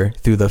matter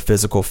through the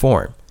physical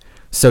form.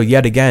 So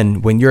yet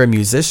again, when you're a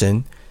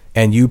musician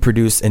and you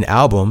produce an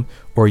album,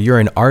 or you're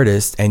an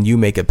artist and you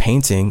make a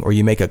painting, or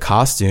you make a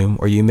costume,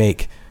 or you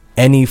make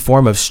any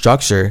form of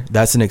structure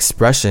that's an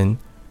expression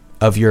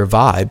of your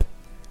vibe,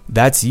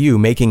 that's you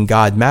making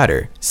God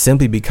matter,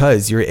 simply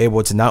because you're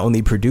able to not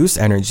only produce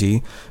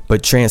energy,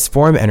 but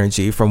transform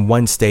energy from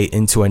one state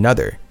into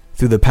another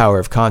through the power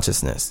of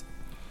consciousness.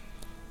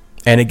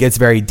 And it gets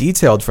very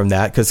detailed from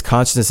that, because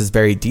consciousness is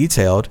very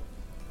detailed.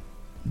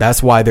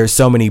 That's why there's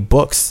so many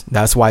books.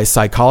 That's why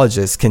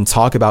psychologists can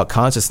talk about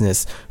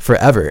consciousness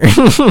forever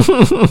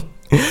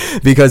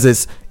because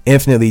it's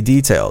infinitely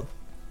detailed.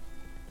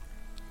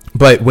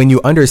 But when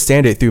you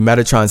understand it through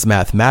Metatron's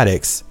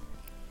mathematics,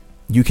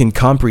 you can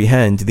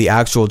comprehend the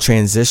actual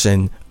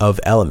transition of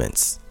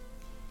elements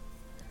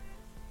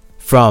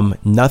from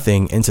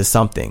nothing into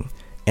something,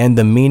 and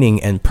the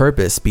meaning and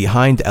purpose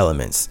behind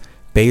elements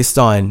based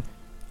on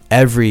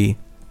every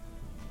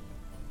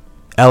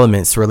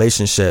element's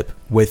relationship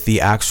with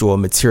the actual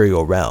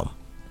material realm.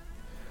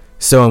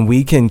 So when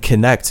we can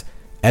connect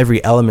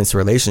every element's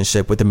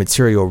relationship with the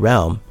material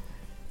realm,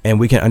 and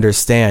we can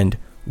understand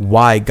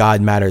why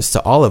God matters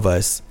to all of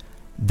us,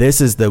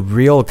 this is the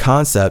real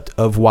concept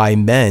of why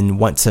men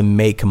want to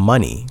make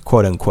money,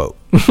 quote unquote.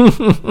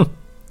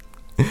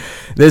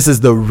 This is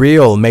the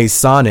real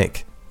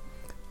Masonic,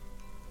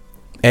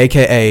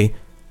 aka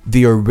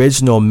the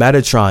original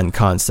Metatron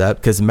concept,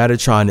 because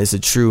Metatron is a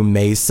true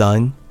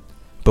Mason.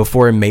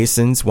 Before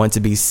Masons want to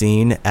be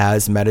seen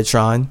as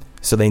Metatron,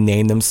 so they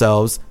name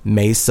themselves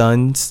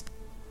Masons,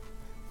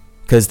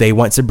 because they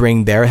want to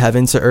bring their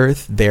heaven to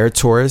earth, their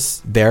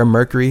Taurus, their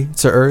Mercury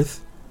to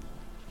earth.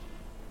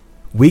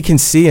 We can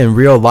see in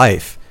real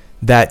life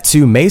that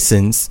to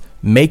Masons,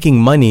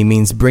 making money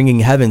means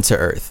bringing heaven to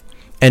earth.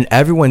 And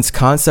everyone's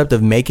concept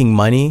of making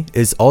money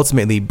is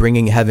ultimately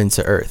bringing heaven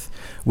to earth,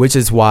 which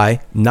is why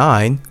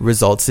 9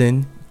 results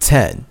in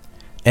 10.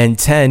 And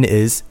 10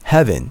 is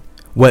heaven.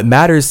 What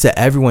matters to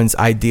everyone's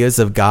ideas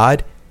of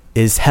God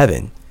is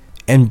heaven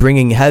and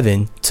bringing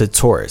heaven to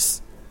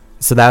Taurus.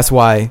 So that's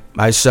why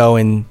I show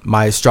in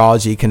my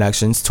astrology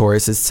connections,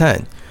 Taurus is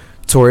 10.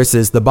 Taurus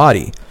is the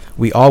body.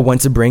 We all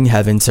want to bring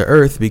heaven to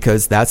earth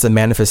because that's a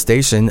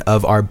manifestation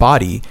of our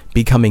body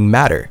becoming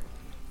matter.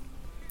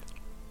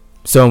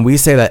 So when we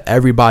say that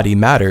everybody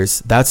matters,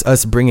 that's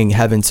us bringing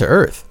heaven to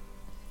earth.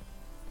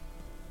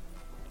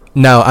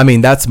 Now, I mean,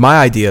 that's my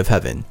idea of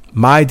heaven.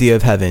 My idea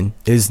of heaven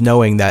is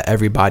knowing that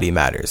everybody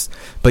matters.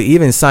 But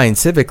even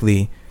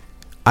scientifically,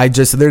 I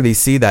just literally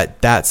see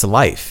that that's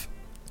life.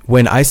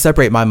 When I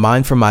separate my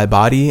mind from my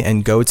body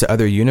and go to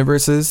other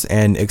universes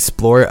and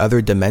explore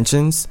other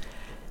dimensions,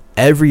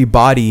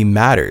 everybody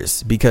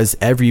matters because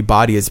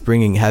everybody is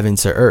bringing heaven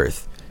to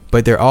earth.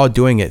 But they're all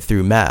doing it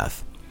through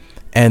math.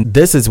 And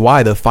this is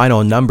why the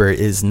final number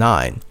is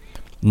 9.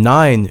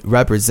 9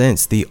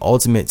 represents the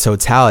ultimate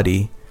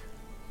totality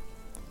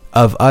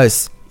of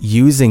us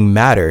using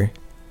matter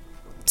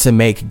to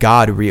make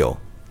God real.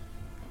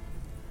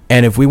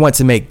 And if we want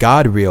to make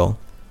God real,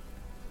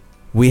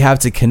 we have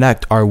to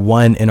connect our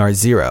 1 and our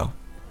 0.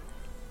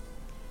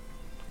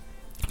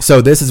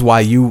 So this is why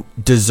you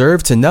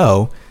deserve to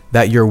know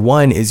that your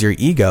 1 is your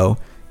ego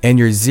and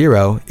your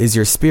 0 is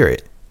your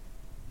spirit.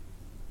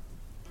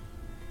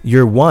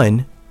 Your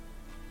 1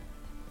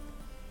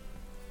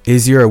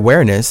 is your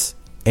awareness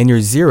and your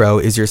 0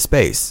 is your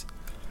space.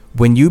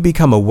 When you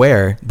become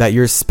aware that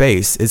your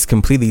space is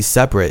completely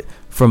separate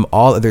from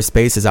all other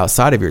spaces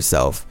outside of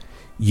yourself,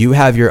 you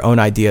have your own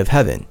idea of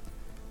heaven.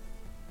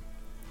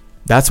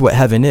 That's what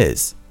heaven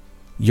is.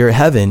 Your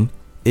heaven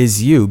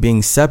is you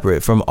being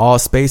separate from all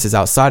spaces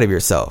outside of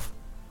yourself.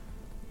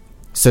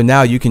 So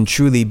now you can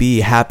truly be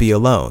happy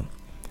alone.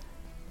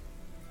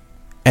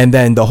 And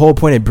then the whole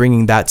point of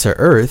bringing that to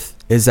earth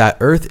is that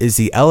earth is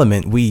the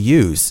element we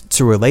use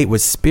to relate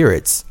with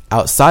spirits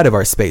outside of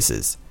our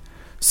spaces.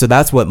 So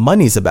that's what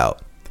money's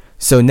about.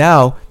 So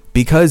now,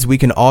 because we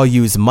can all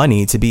use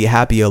money to be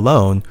happy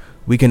alone,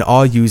 we can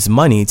all use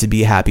money to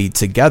be happy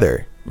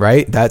together,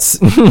 right? That's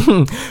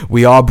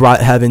we all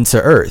brought heaven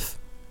to earth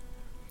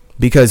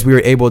because we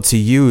were able to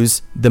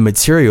use the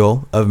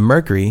material of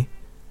Mercury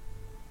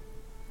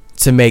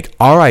to make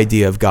our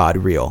idea of God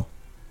real.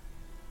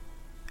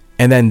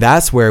 And then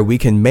that's where we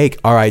can make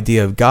our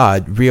idea of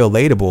God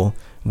relatable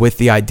with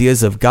the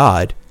ideas of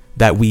God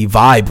that we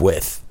vibe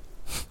with.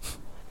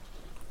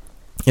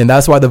 And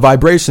that's why the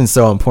vibration is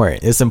so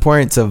important. It's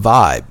important to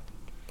vibe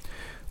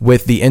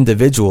with the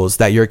individuals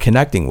that you're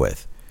connecting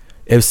with.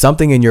 If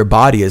something in your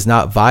body is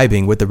not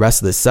vibing with the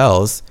rest of the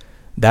cells,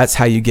 that's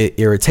how you get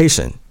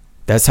irritation.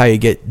 That's how you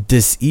get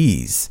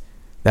dis-ease.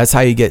 That's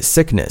how you get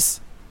sickness.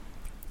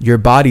 Your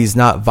body's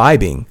not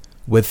vibing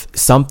with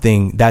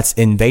something that's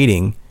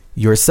invading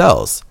your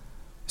cells.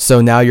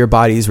 So now your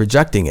body is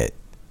rejecting it.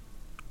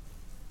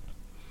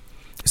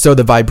 So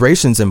the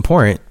vibration's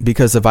important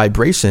because the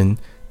vibration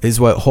is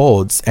what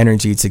holds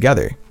energy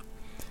together.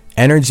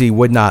 Energy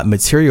would not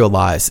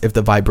materialize if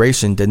the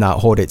vibration did not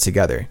hold it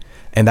together.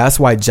 And that's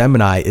why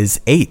Gemini is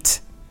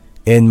 8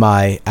 in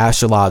my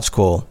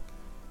astrological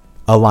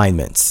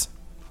alignments.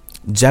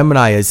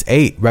 Gemini is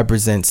 8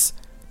 represents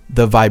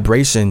the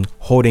vibration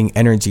holding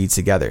energy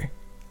together.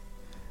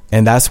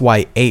 And that's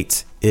why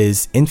 8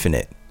 is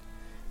infinite.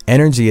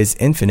 Energy is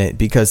infinite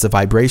because the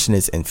vibration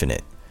is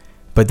infinite.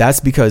 But that's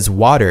because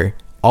water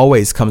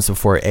always comes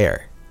before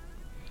air.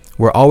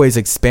 We're always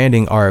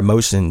expanding our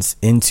emotions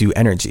into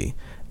energy.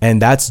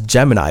 And that's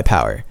Gemini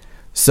power.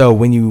 So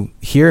when you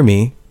hear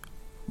me,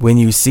 when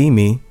you see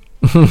me,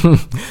 well,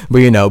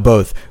 you know,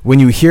 both. When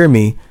you hear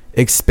me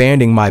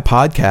expanding my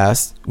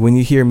podcast, when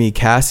you hear me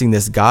casting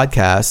this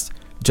Godcast,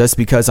 just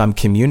because I'm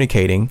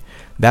communicating,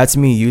 that's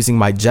me using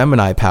my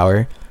Gemini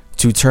power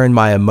to turn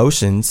my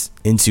emotions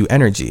into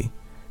energy.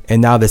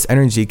 And now this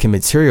energy can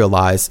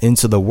materialize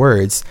into the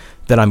words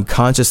that I'm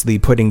consciously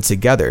putting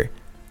together,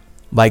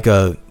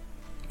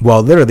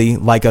 literally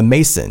like a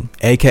mason,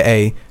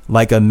 aka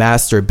like a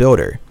master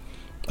builder.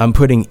 I'm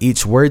putting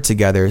each word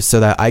together so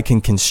that I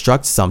can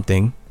construct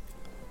something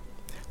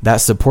that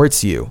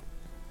supports you,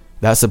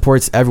 that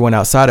supports everyone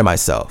outside of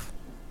myself.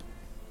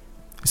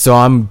 So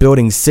I'm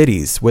building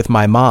cities with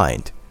my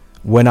mind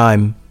when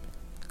I'm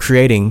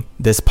creating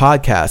this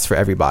podcast for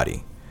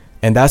everybody.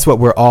 And that's what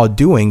we're all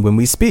doing when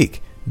we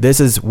speak. This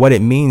is what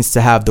it means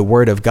to have the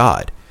word of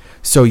God.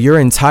 So your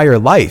entire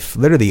life,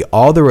 literally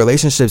all the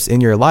relationships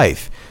in your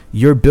life,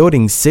 you're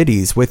building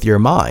cities with your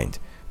mind.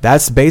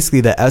 That's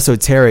basically the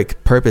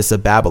esoteric purpose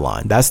of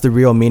Babylon. That's the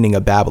real meaning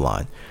of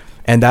Babylon.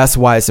 And that's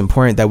why it's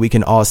important that we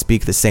can all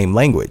speak the same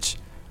language.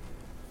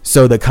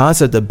 So the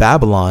concept of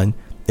Babylon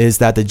is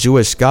that the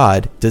Jewish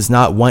God does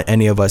not want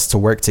any of us to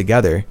work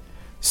together.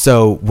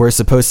 So we're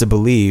supposed to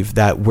believe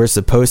that we're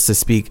supposed to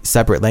speak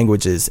separate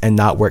languages and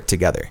not work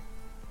together.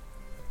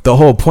 The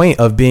whole point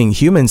of being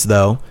humans,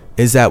 though,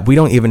 is that we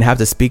don't even have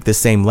to speak the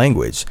same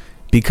language.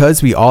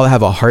 Because we all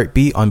have a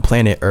heartbeat on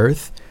planet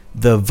Earth,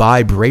 the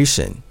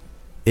vibration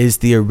is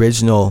the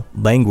original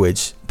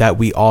language that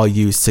we all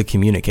use to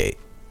communicate.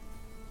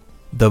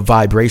 The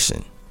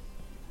vibration.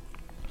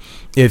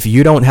 If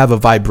you don't have a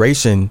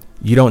vibration,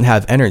 you don't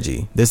have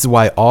energy. This is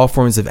why all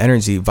forms of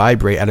energy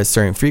vibrate at a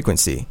certain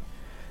frequency.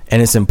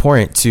 And it's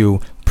important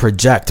to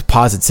project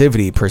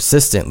positivity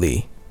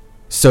persistently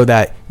so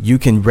that you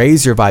can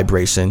raise your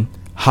vibration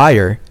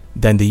higher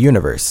than the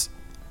universe.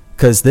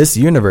 Because this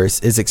universe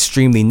is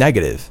extremely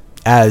negative,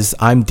 as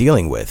I'm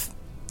dealing with,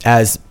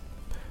 as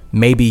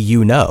maybe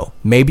you know,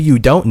 maybe you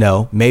don't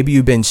know, maybe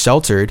you've been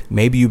sheltered,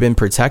 maybe you've been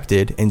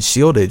protected and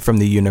shielded from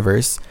the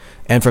universe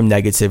and from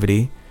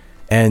negativity,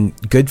 and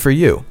good for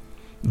you.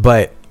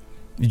 But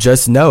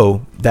just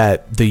know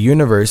that the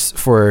universe,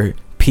 for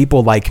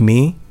people like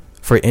me,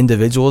 for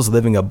individuals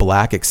living a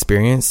black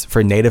experience,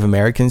 for Native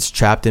Americans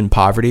trapped in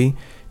poverty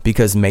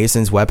because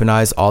Masons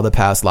weaponize all the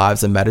past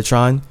lives of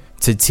Metatron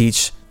to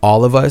teach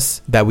all of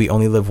us that we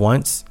only live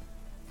once.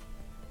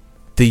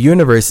 The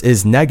universe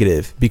is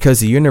negative because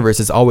the universe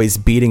is always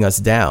beating us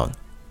down.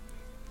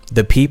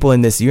 The people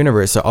in this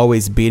universe are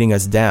always beating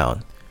us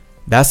down.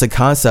 That's the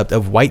concept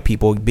of white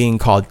people being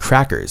called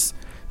crackers,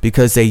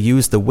 because they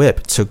use the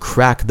whip to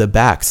crack the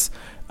backs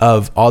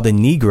of all the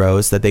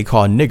Negroes that they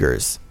call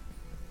niggers.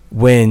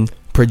 When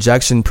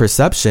projection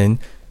perception,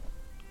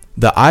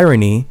 the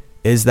irony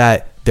is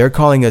that they're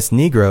calling us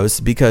Negroes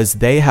because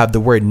they have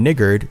the word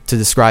niggard to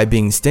describe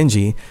being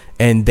stingy,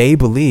 and they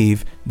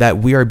believe that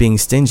we are being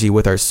stingy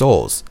with our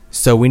souls.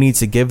 So we need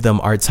to give them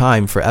our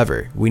time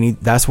forever.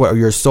 That's what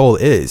your soul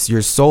is.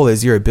 Your soul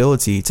is your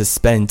ability to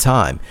spend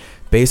time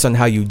based on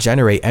how you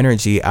generate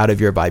energy out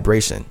of your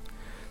vibration.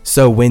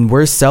 So when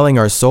we're selling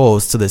our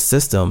souls to the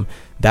system,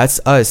 that's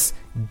us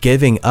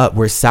giving up.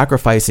 We're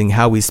sacrificing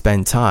how we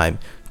spend time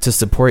to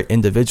support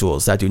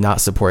individuals that do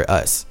not support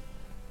us.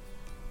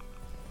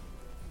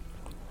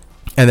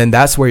 And then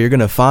that's where you're going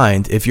to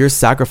find, if you're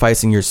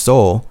sacrificing your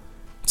soul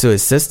to a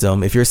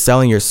system, if you're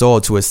selling your soul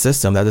to a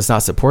system that does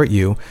not support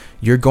you,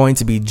 you're going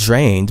to be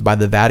drained by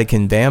the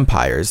Vatican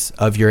vampires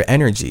of your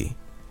energy.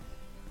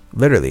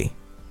 Literally.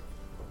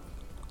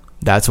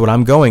 That's what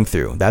I'm going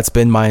through. That's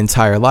been my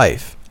entire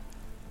life.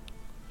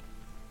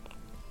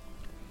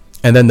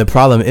 And then the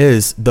problem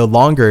is, the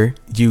longer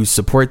you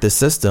support the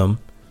system,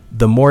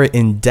 the more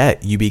in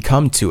debt you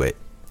become to it.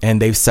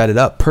 And they've set it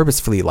up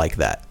purposefully like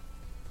that,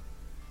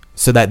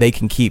 so that they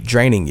can keep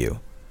draining you,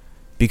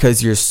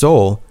 because your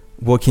soul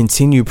will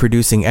continue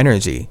producing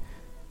energy.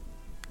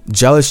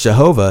 Jealous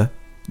Jehovah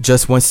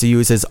just wants to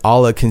use his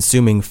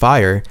Allah-consuming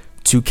fire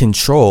to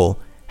control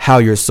how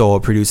your soul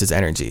produces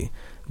energy.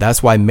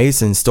 That's why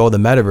Mason stole the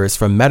metaverse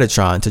from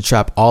Metatron to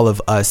trap all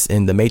of us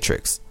in the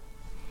Matrix.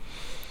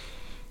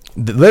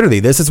 Literally,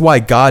 this is why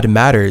God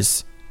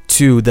matters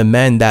to the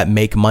men that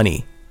make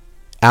money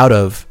out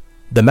of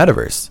the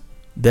metaverse.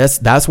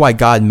 That's why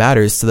God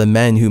matters to the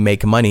men who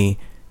make money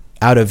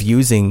out of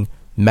using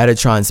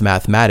Metatron's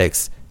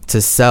mathematics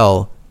to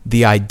sell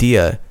the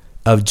idea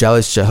of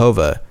Jealous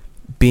Jehovah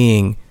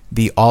being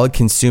the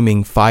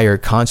all-consuming fire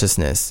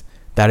consciousness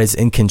that is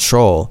in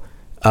control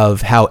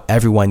of how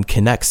everyone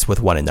connects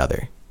with one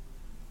another.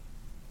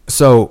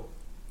 So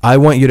I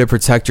want you to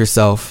protect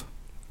yourself,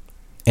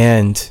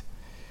 and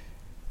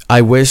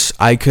I wish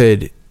I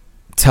could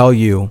tell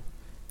you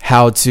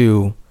how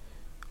to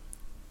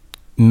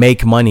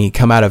make money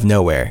come out of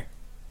nowhere.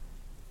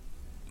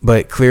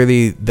 But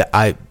clearly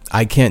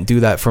I can't do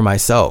that for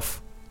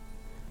myself.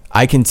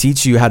 I can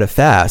teach you how to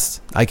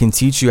fast. I can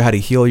teach you how to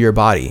heal your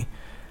body.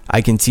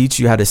 I can teach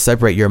you how to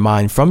separate your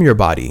mind from your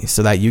body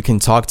so that you can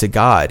talk to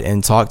God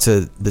and talk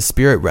to the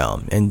spirit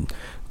realm and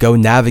go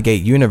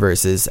navigate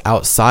universes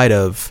outside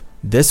of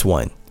this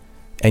one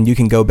and you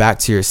can go back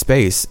to your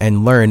space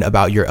and learn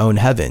about your own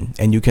heaven,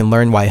 and you can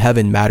learn why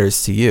heaven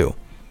matters to you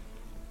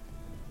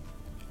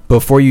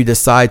before you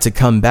decide to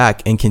come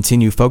back and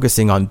continue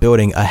focusing on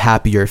building a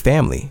happier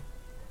family.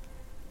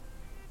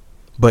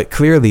 But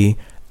clearly,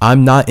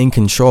 I'm not in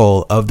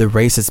control of the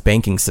racist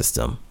banking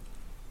system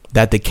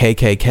that the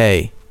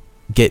KKK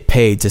get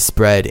paid to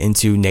spread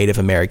into Native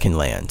American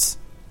lands.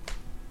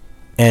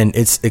 And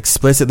it's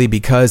explicitly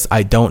because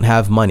I don't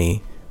have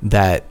money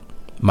that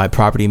my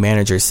property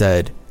manager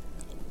said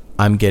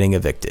I'm getting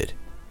evicted.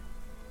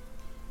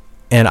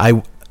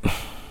 And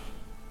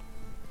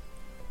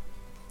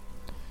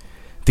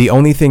the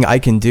only thing I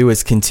can do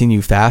is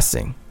continue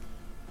fasting.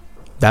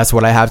 That's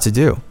what I have to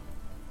do.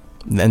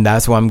 And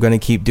that's what I'm going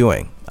to keep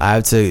doing. I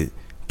have to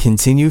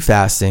continue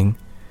fasting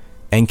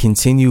and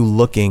continue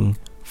looking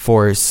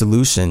for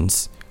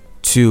solutions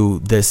to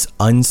this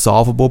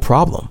unsolvable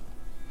problem,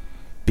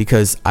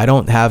 because I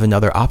don't have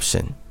another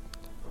option.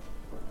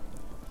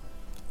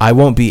 I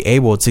won't be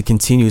able to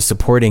continue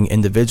supporting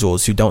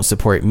individuals who don't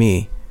support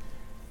me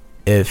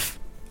if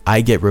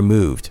I get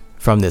removed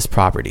from this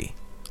property,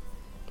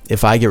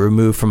 if I get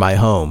removed from my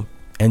home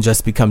and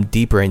just become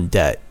deeper in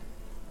debt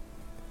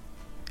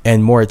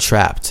and more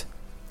trapped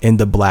in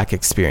the Black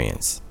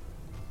experience.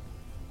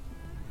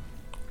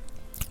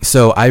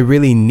 So I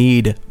really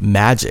need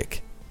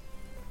magic,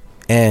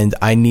 and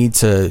I need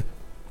to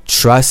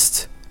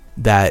trust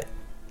that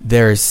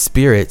there are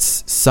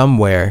spirits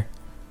somewhere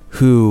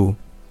who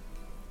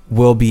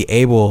will be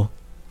able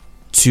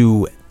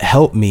to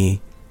help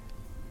me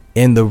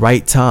in the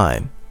right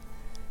time.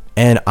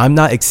 And I'm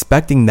not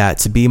expecting that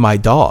to be my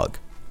dog.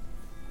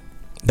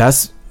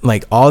 That's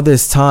like all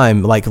this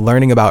time, like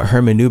learning about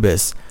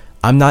Hermanubis,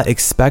 I'm not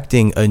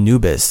expecting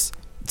Anubis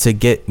to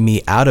get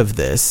me out of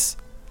this.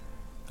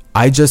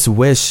 I just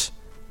wish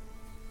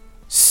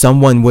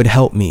someone would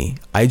help me.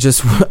 I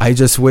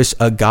just wish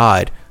a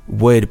God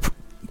would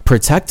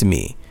protect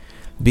me,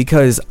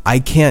 because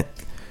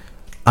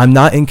I'm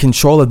not in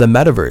control of the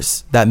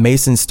metaverse that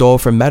Mason stole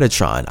from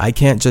Metatron. I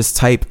can't just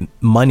type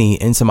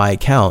money into my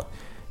account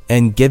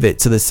and give it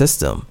to the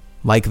system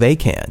like they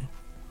can.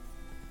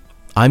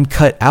 I'm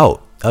cut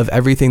out of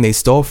everything they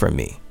stole from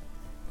me,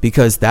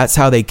 because that's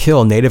how they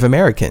kill Native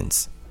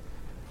Americans.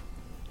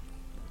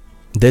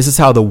 This is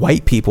how the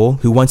white people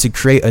who want to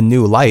create a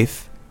new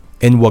life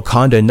in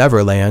Wakanda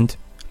Neverland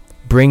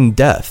bring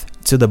death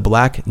to the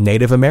Black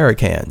Native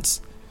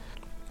Americans.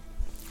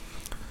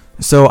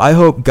 So I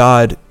hope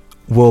God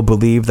will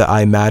believe that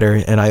I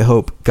matter, and I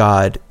hope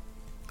God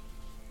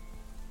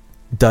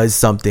does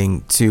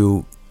something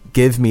to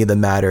give me the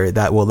matter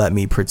that will let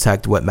me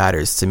protect what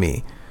matters to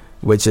me,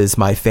 which is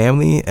my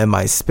family and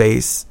my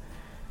space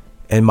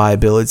and my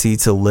ability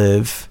to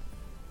live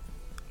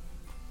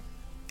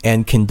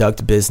and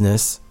conduct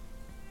business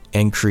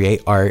and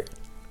create art,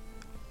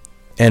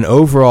 and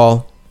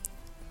overall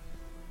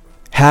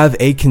have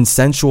a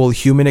consensual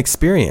human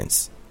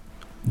experience.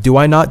 Do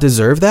I not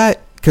deserve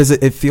that? Because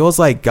it feels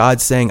like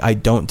God saying I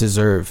don't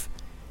deserve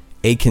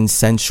a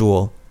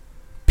consensual,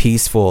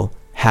 peaceful,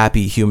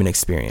 happy human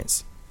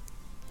experience.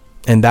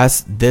 And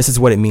this is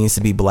what it means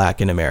to be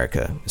Black in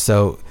America.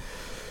 So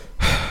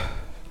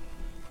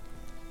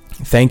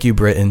thank you,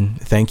 Britain.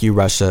 Thank you,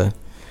 Russia.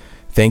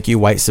 Thank you,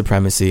 white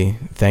supremacy.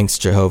 Thanks,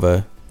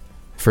 Jehovah,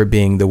 for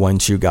being the one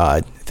true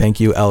God. Thank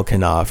you,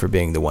 Elkanah, for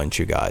being the one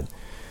true God.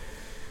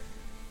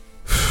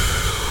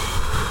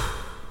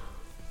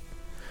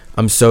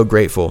 I'm so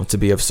grateful to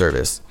be of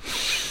service.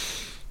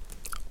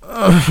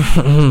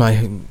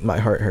 My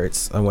heart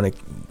hurts. I want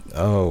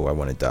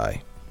to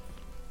die.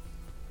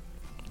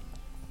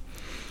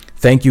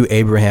 Thank you,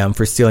 Abraham,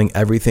 for stealing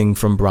everything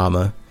from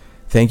Brahma.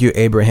 Thank you,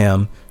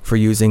 Abraham, for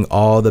using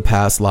all the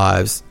past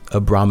lives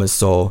of Brahma's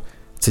soul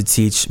to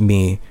teach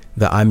me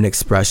that I'm an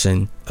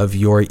expression of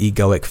your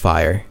egoic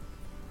fire.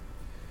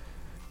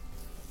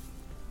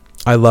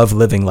 I love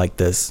living like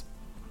this.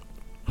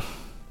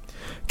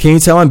 Can you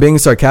tell I'm being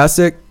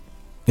sarcastic?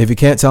 If you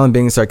can't tell I'm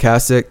being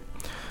sarcastic,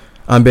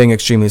 I'm being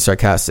extremely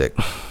sarcastic.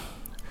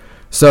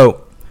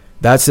 So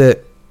that's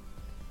it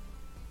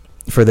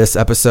for this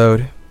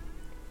episode.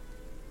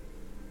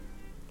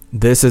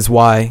 This is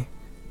why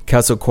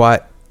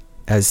Quetzalcoatl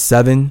as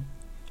 7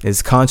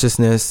 is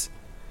consciousness,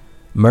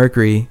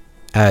 Mercury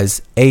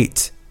as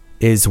 8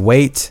 is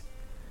weight,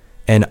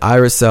 and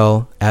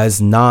Iracel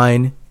as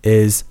 9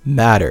 is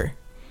matter.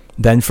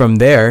 Then from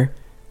there,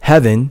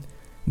 heaven,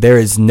 there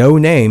is no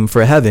name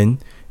for heaven,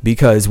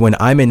 because when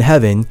I'm in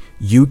heaven,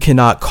 you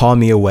cannot call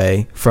me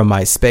away from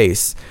my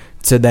space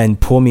to then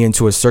pull me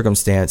into a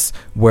circumstance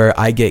where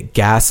I get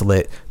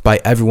gaslit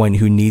by everyone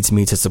who needs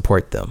me to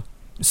support them.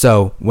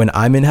 So when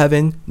I'm in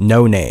heaven,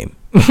 no name.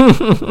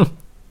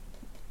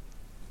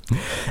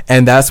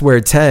 And that's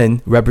where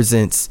 10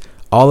 represents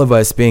all of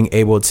us being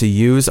able to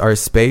use our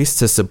space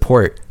to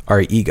support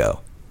our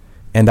ego.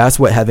 And that's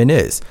what heaven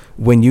is.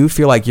 When you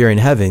feel like you're in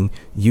heaven,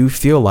 you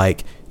feel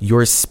like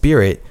your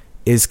spirit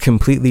is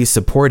completely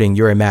supporting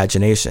your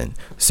imagination.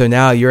 So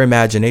now your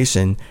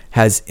imagination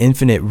has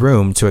infinite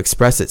room to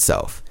express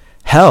itself.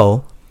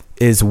 Hell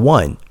is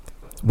 1.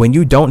 When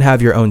you don't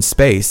have your own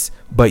space,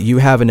 but you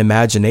have an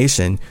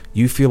imagination,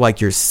 you feel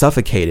like you're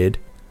suffocated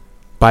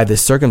by the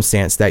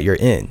circumstance that you're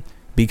in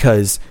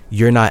because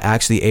you're not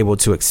actually able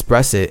to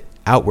express it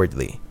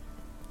outwardly.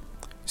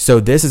 So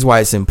this is why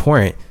it's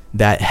important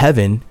that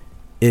heaven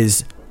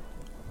is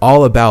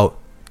all about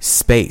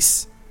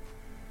space.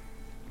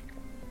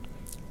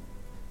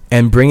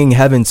 And bringing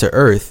heaven to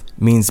earth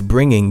means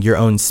bringing your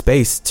own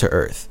space to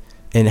earth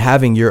and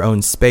having your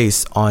own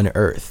space on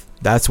earth.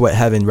 That's what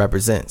heaven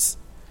represents.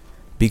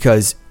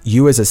 Because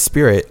you as a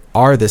spirit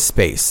are the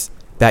space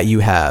that you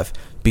have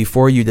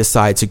before you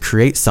decide to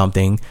create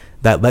something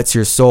that lets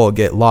your soul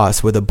get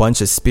lost with a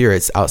bunch of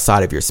spirits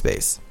outside of your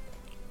space.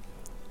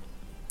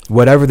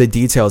 Whatever the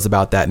details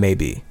about that may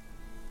be.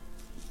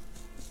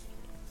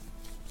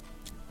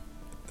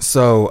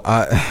 So,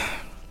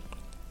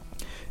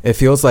 it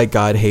feels like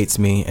God hates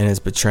me and is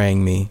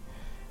betraying me.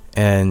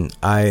 And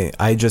I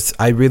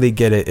really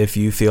get it if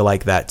you feel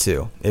like that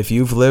too. If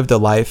you've lived a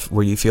life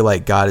where you feel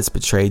like God has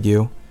betrayed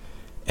you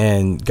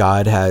and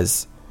God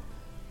has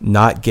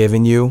not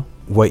given you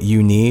what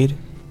you need,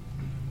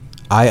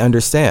 I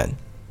understand.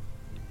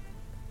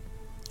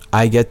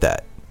 I get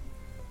that.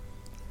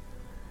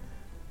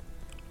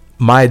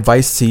 My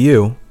advice to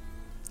you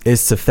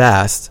is to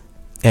fast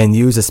and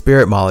use a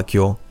spirit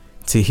molecule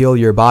to heal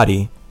your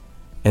body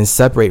and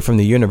separate from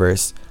the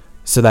universe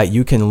so that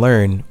you can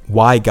learn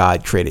why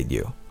God created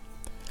you.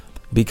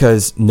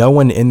 Because no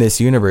one in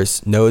this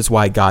universe knows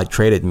why God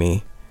created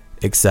me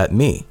except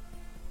me.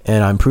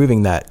 And I'm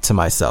proving that to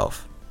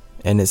myself.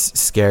 And it's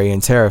scary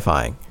and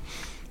terrifying.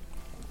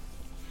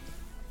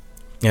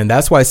 And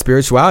that's why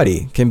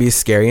spirituality can be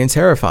scary and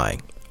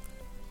terrifying.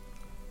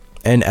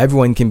 And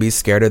everyone can be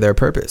scared of their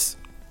purpose.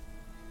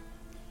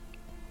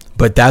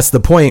 But that's the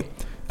point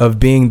of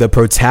being the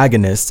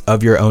protagonist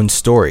of your own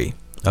story.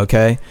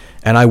 Okay?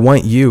 And I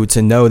want you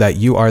to know that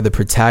you are the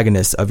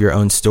protagonist of your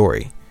own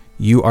story.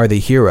 You are the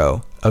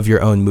hero of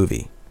your own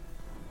movie.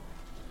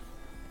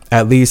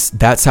 At least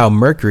that's how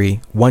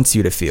Mercury wants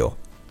you to feel.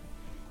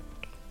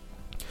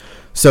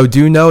 So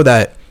do know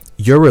that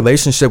your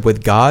relationship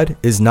with God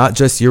is not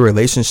just your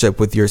relationship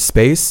with your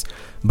space,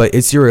 but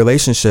it's your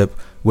relationship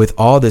with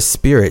all the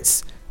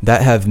spirits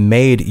that have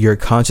made your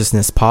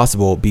consciousness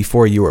possible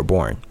before you were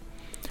born.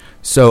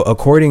 So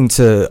according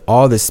to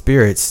all the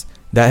spirits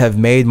that have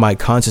made my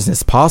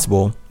consciousness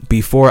possible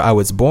before I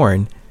was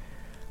born,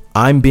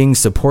 I'm being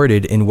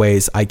supported in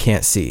ways I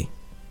can't see.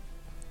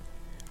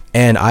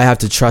 And I have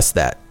to trust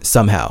that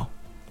somehow,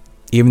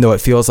 even though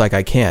it feels like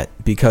I can't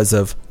because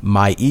of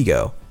my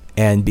ego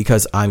and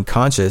because I'm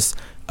conscious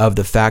of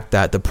the fact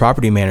that the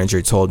property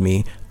manager told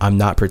me I'm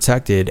not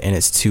protected and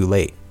it's too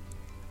late.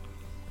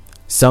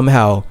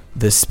 Somehow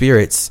the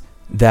spirits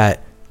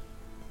that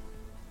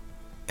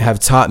have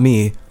taught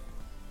me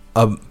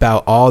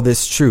about all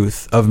this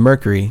truth of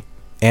Mercury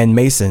and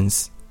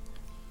Masons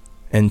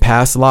and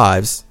past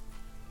lives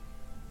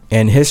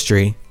and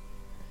history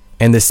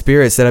and the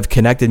spirits that have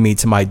connected me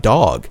to my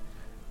dog,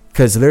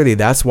 because literally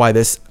that's why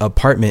this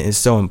apartment is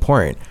so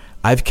important.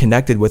 I've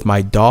connected with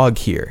my dog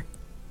here.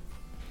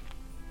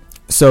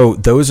 So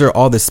those are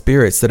all the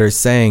spirits that are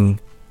saying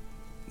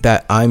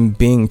that I'm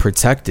being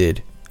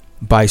protected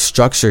by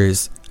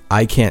structures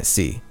I can't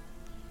see.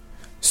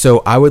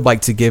 So I would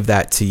like to give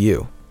that to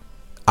you.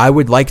 I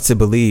would like to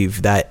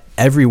believe that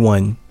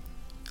everyone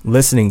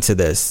listening to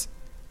this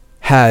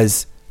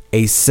has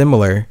a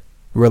similar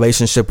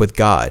relationship with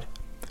God,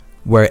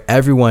 where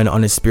everyone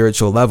on a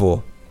spiritual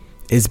level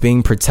is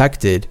being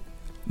protected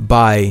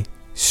by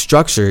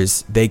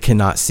structures they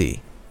cannot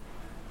see.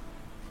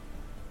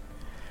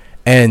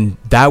 And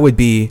that would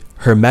be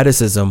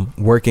Hermeticism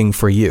working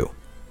for you.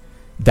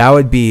 That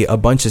would be a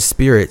bunch of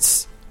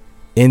spirits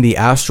in the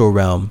astral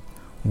realm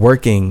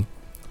working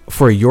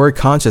for your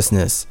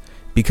consciousness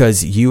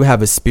because you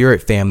have a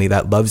spirit family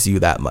that loves you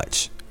that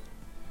much.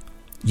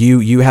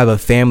 You have a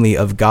family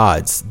of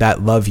gods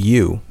that love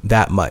you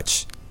that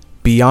much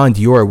beyond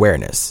your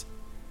awareness.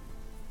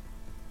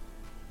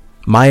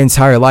 My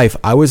entire life,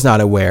 I was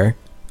not aware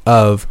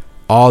of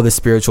all the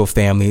spiritual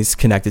families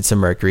connected to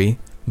Mercury,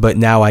 but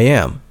now I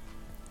am.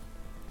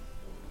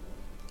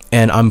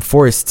 And I'm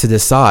forced to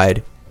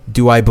decide,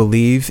 do I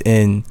believe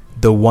in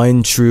the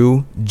one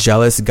true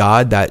jealous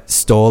God that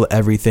stole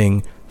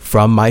everything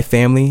from my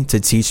family to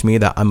teach me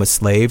that I'm a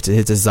slave to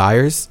his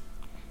desires?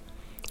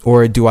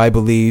 Or do I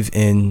believe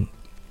in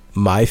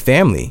my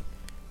family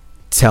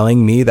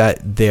telling me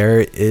that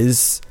there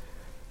is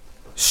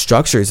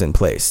structures in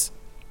place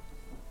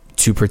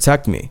to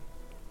protect me?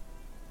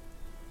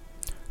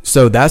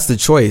 So that's the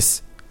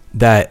choice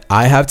that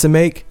I have to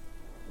make.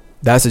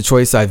 That's a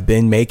choice I've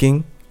been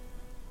making.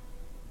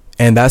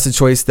 And that's a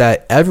choice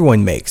that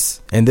everyone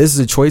makes. And this is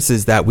the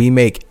choices that we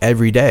make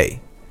every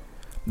day.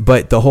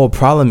 But the whole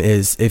problem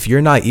is, if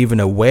you're not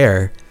even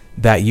aware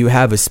that you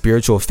have a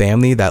spiritual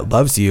family that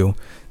loves you,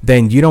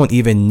 then you don't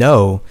even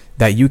know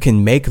that you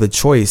can make the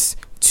choice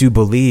to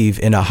believe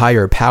in a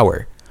higher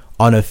power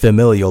on a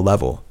familial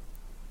level.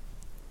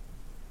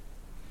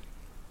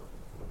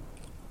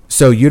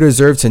 So you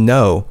deserve to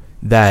know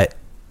that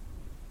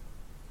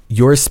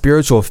your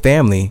spiritual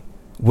family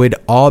would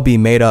all be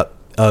made up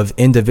of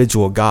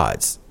individual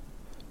gods.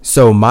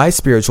 So my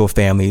spiritual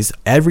families,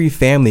 every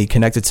family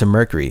connected to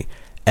Mercury,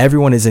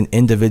 everyone is an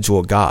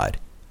individual god.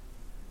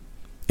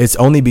 It's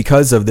only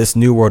because of this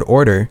New World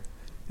Order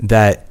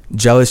that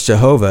Jealous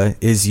Jehovah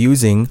is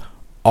using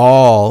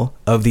all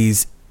of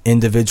these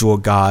individual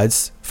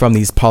gods from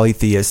these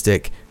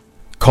polytheistic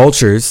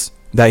cultures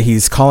that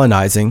he's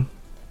colonizing,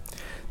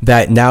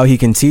 that now he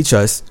can teach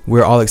us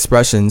we're all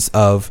expressions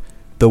of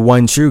the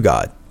one true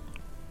God.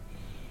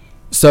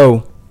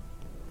 So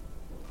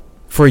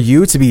for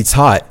you to be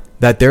taught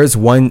that there's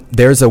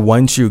a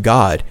one true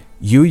God,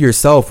 you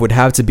yourself would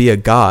have to be a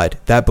God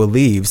that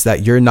believes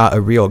that you're not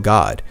a real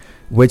God,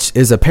 which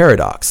is a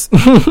paradox.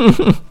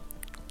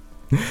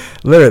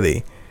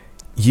 Literally,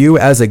 you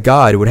as a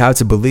God would have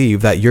to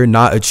believe that you're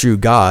not a true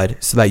God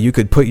so that you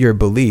could put your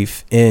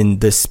belief in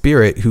the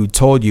spirit who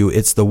told you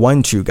it's the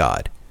one true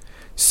God.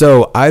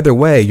 So either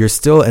way, you're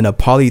still in a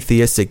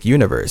polytheistic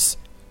universe,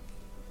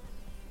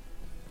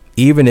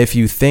 even if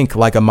you think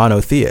like a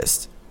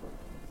monotheist.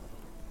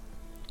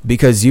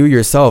 Because you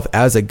yourself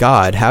as a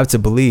God have to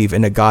believe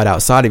in a God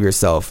outside of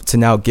yourself to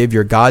now give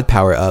your God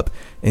power up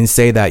and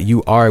say that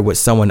you are what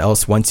someone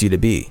else wants you to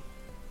be.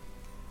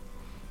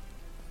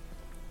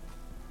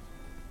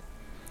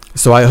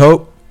 So I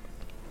hope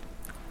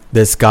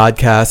this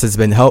Godcast has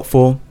been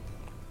helpful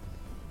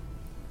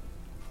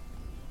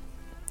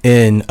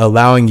in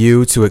allowing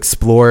you to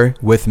explore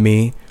with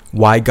me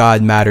why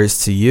God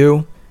matters to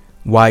you,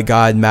 why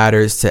God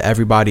matters to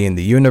everybody in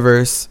the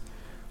universe,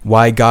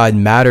 why God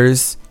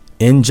matters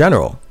in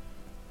general,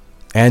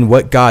 and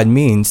what God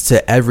means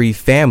to every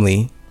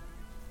family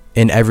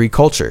in every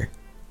culture.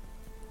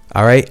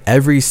 All right.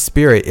 Every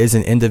spirit is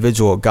an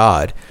individual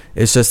God.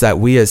 It's just that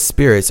we as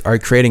spirits are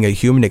creating a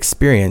human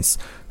experience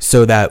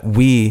so that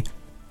we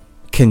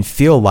can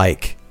feel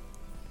like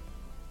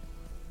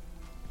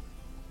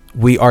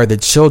we are the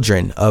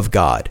children of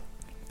God.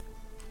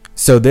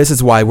 So this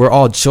is why we're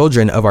all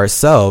children of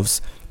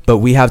ourselves, but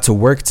we have to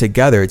work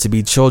together to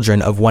be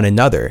children of one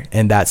another,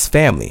 and that's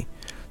family.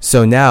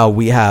 So now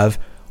we have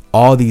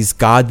all these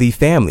godly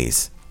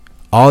families,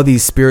 all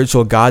these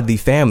spiritual godly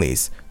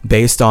families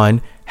based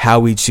on how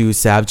we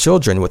choose to have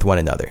children with one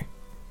another.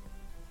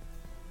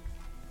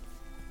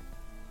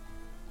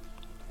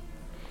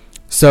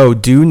 So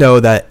do know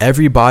that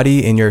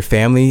everybody in your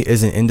family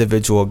is an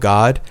individual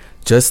God,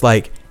 just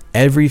like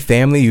every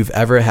family you've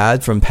ever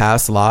had from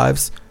past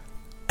lives.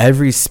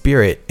 Every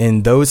spirit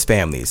in those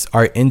families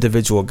are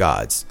individual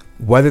gods.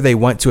 Whether they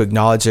want to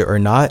acknowledge it or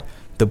not,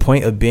 the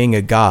point of being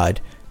a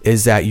god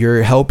is that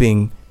you're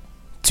helping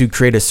to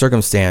create a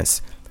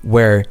circumstance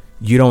where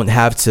you don't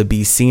have to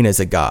be seen as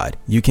a god.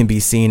 You can be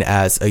seen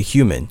as a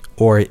human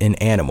or an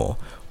animal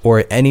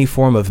or any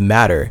form of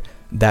matter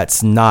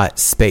that's not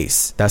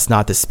space, that's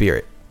not the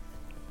spirit.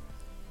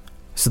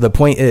 So the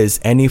point is,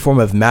 any form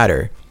of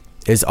matter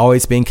is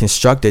always being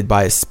constructed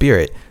by a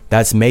spirit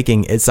that's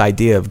making its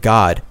idea of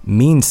God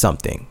mean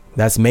something,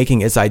 that's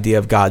making its idea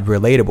of God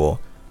relatable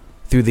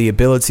through the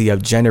ability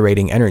of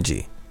generating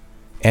energy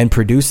and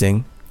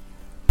producing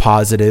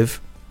positive,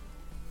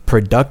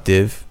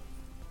 productive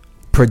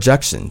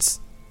projections.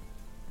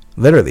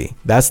 Literally,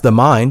 that's the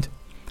mind.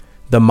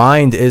 The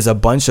mind is a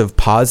bunch of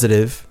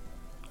positive,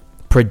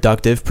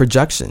 productive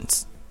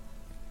projections.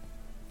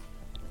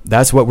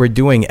 That's what we're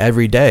doing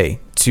every day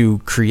to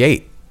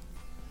create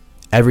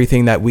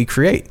everything that we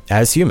create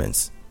as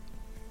humans.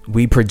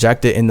 We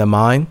project it in the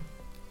mind,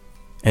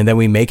 and then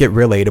we make it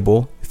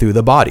relatable through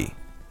the body.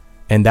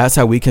 And that's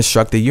how we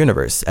construct the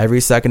universe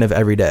every second of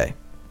every day.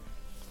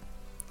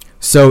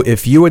 So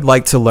if you would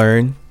like to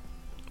learn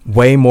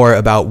way more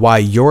about why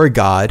your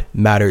God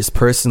matters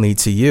personally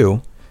to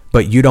you,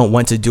 but you don't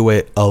want to do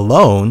it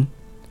alone,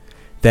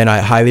 then I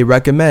highly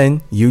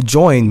recommend you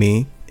join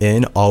me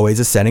in Always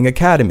Ascending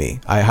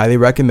Academy. I highly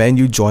recommend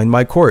you join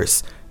my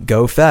course,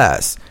 Go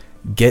Fast,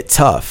 Get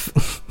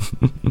Tough.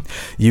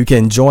 You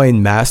can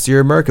join Master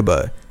Your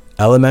Merkaba,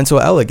 Elemental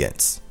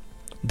Elegance,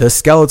 The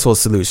Skeletal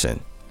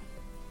Solution.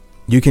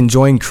 You can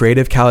join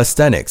Creative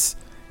Calisthenics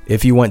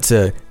if you want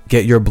to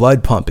get your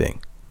blood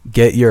pumping,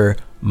 get your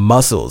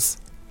muscles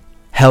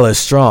hella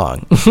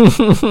strong.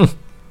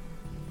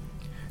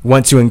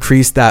 Want to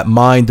increase that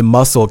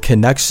mind-muscle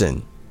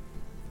connection,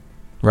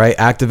 right?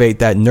 Activate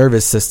that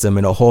nervous system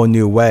in a whole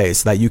new way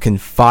so that you can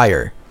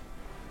fire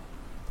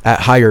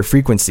at higher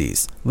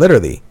frequencies.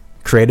 Literally,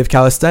 Creative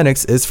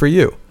Calisthenics is for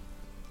you.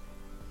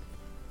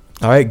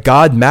 All right,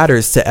 God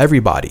matters to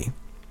everybody,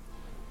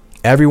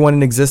 everyone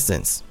in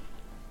existence.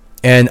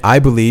 And I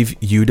believe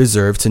you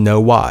deserve to know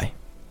why.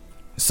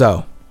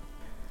 So,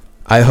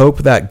 I hope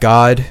that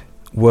God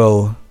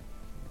will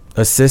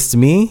assist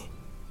me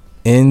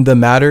in the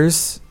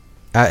matters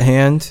at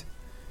hand.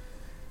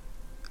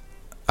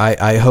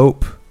 I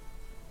hope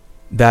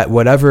that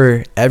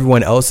whatever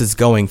everyone else is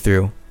going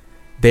through,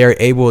 they are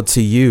able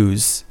to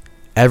use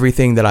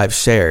everything that I've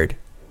shared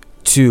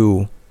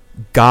to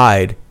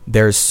guide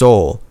their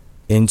soul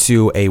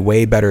into a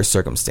way better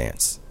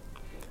circumstance.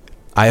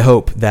 I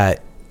hope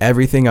that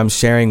everything I'm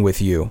sharing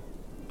with you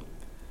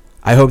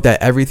I hope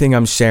that everything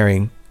I'm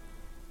sharing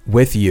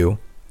with you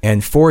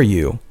and for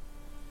you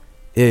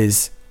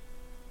is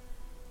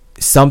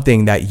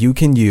something that you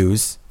can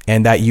use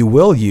and that you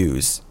will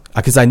use,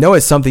 because I know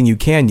it's something you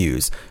can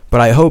use, but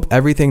I hope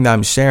everything that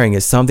I'm sharing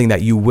is something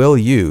that you will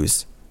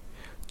use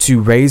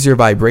to raise your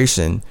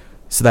vibration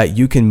so that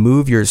you can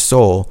move your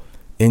soul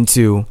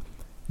into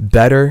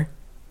better,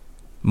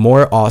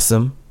 more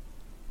awesome,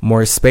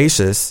 more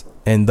spacious,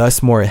 and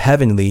thus more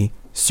heavenly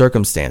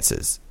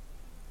circumstances.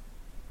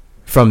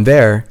 From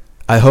there,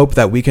 I hope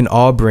that we can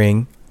all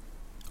bring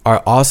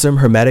our awesome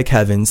hermetic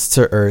heavens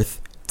to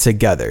earth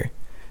together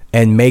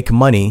and make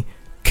money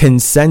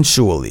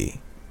consensually.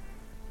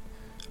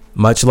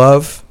 Much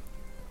love.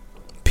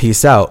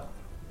 Peace out.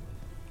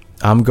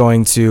 I'm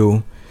going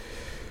to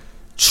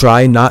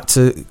try not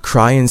to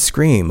cry and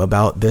scream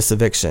about this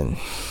eviction.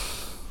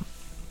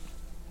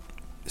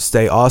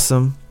 Stay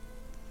awesome.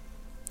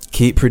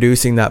 Keep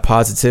producing that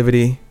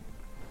positivity.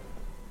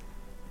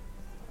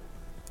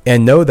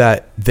 And know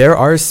that there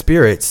are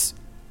spirits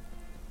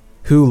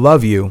who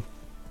love you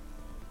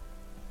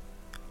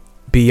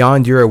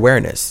beyond your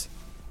awareness,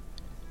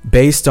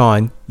 based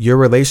on your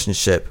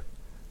relationship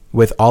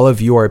with all of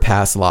your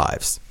past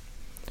lives.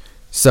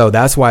 So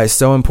that's why it's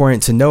so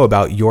important to know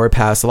about your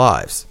past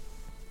lives.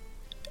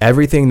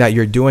 Everything that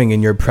you're doing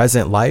in your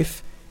present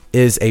life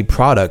is a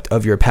product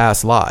of your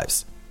past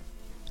lives.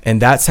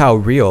 And that's how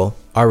real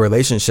our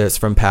relationships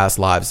from past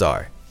lives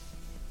are.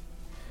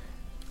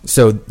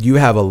 So you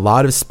have a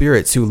lot of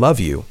spirits who love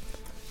you.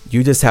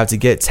 You just have to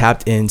get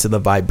tapped into the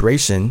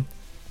vibration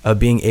of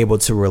being able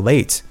to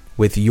relate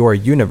with your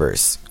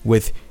universe,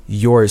 with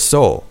your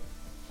soul,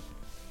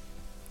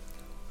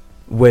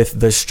 with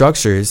the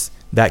structures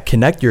that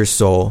connect your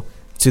soul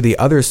to the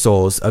other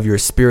souls of your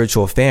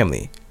spiritual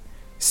family.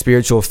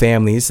 Spiritual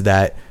families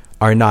that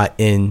are not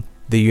in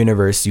the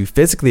universe you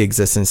physically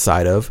exist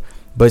inside of,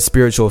 but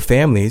spiritual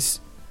families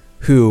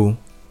who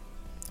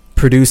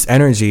produce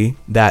energy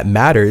that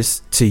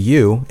matters to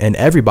you and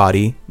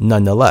everybody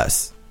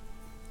nonetheless.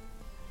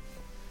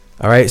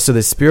 All right, so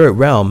the spirit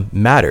realm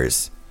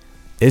matters.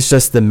 It's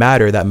just the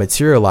matter that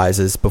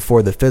materializes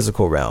before the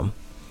physical realm,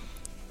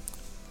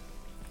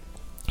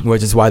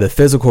 which is why the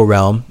physical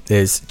realm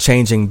is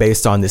changing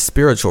based on the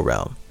spiritual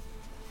realm.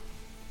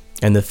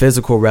 And the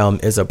physical realm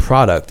is a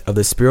product of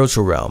the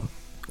spiritual realm,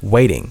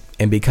 waiting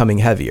and becoming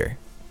heavier.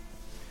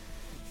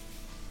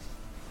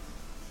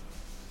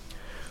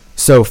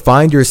 So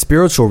find your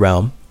spiritual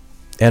realm,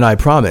 and I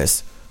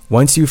promise,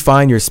 once you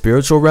find your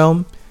spiritual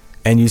realm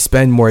and you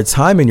spend more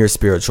time in your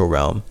spiritual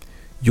realm,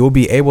 you'll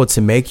be able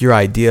to make your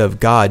idea of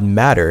God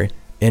matter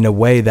in a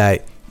way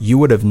that you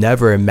would have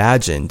never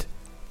imagined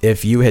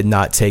if you had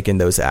not taken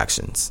those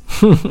actions.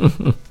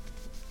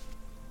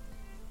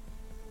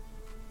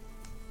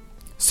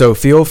 So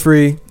feel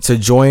free to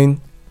join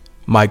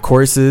my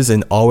courses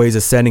in Always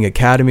Ascending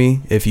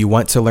Academy if you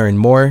want to learn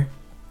more.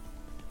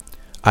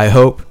 I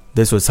hope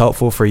this was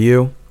helpful for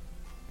you.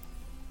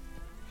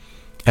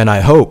 And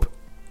I hope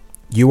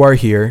you are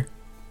here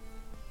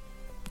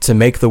to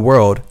make the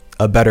world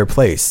a better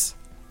place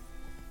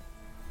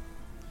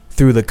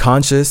through the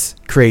conscious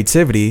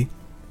creativity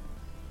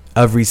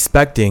of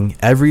respecting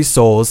every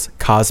soul's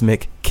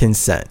cosmic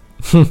consent.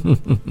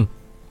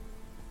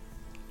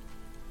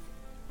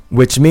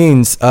 Which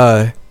means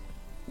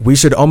we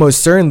should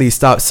almost certainly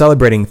stop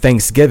celebrating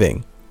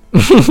Thanksgiving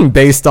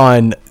based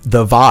on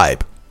the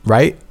vibe,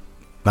 right?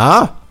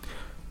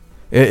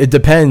 It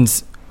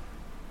depends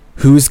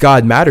whose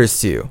God matters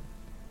to you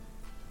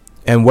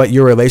and what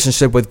your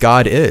relationship with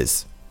God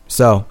is.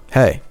 So,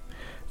 hey,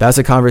 that's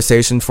a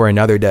conversation for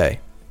another day.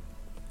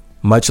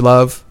 Much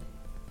love.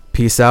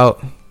 Peace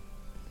out.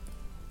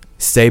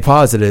 Stay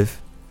positive.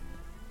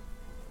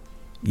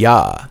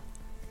 Yeah.